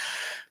all.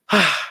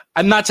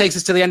 And that takes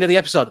us to the end of the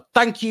episode.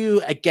 Thank you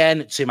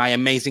again to my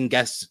amazing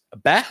guest,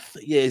 Beth.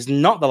 It is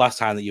not the last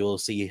time that you will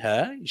see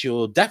her. She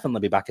will definitely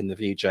be back in the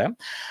future.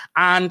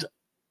 And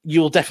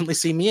you'll definitely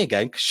see me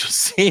again, because you'll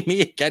see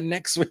me again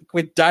next week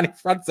with Danny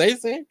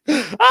Francesi.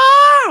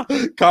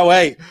 Can't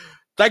wait.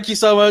 Thank you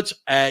so much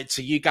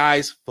to you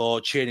guys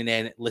for tuning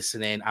in,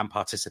 listening, and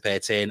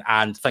participating.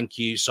 And thank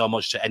you so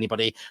much to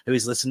anybody who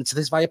is listening to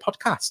this via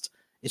podcast.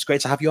 It's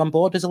great to have you on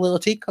board as a little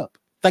teacup.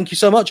 Thank you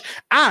so much.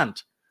 And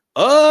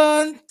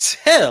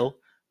until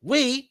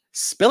we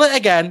spill it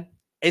again,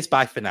 it's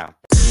bye for now.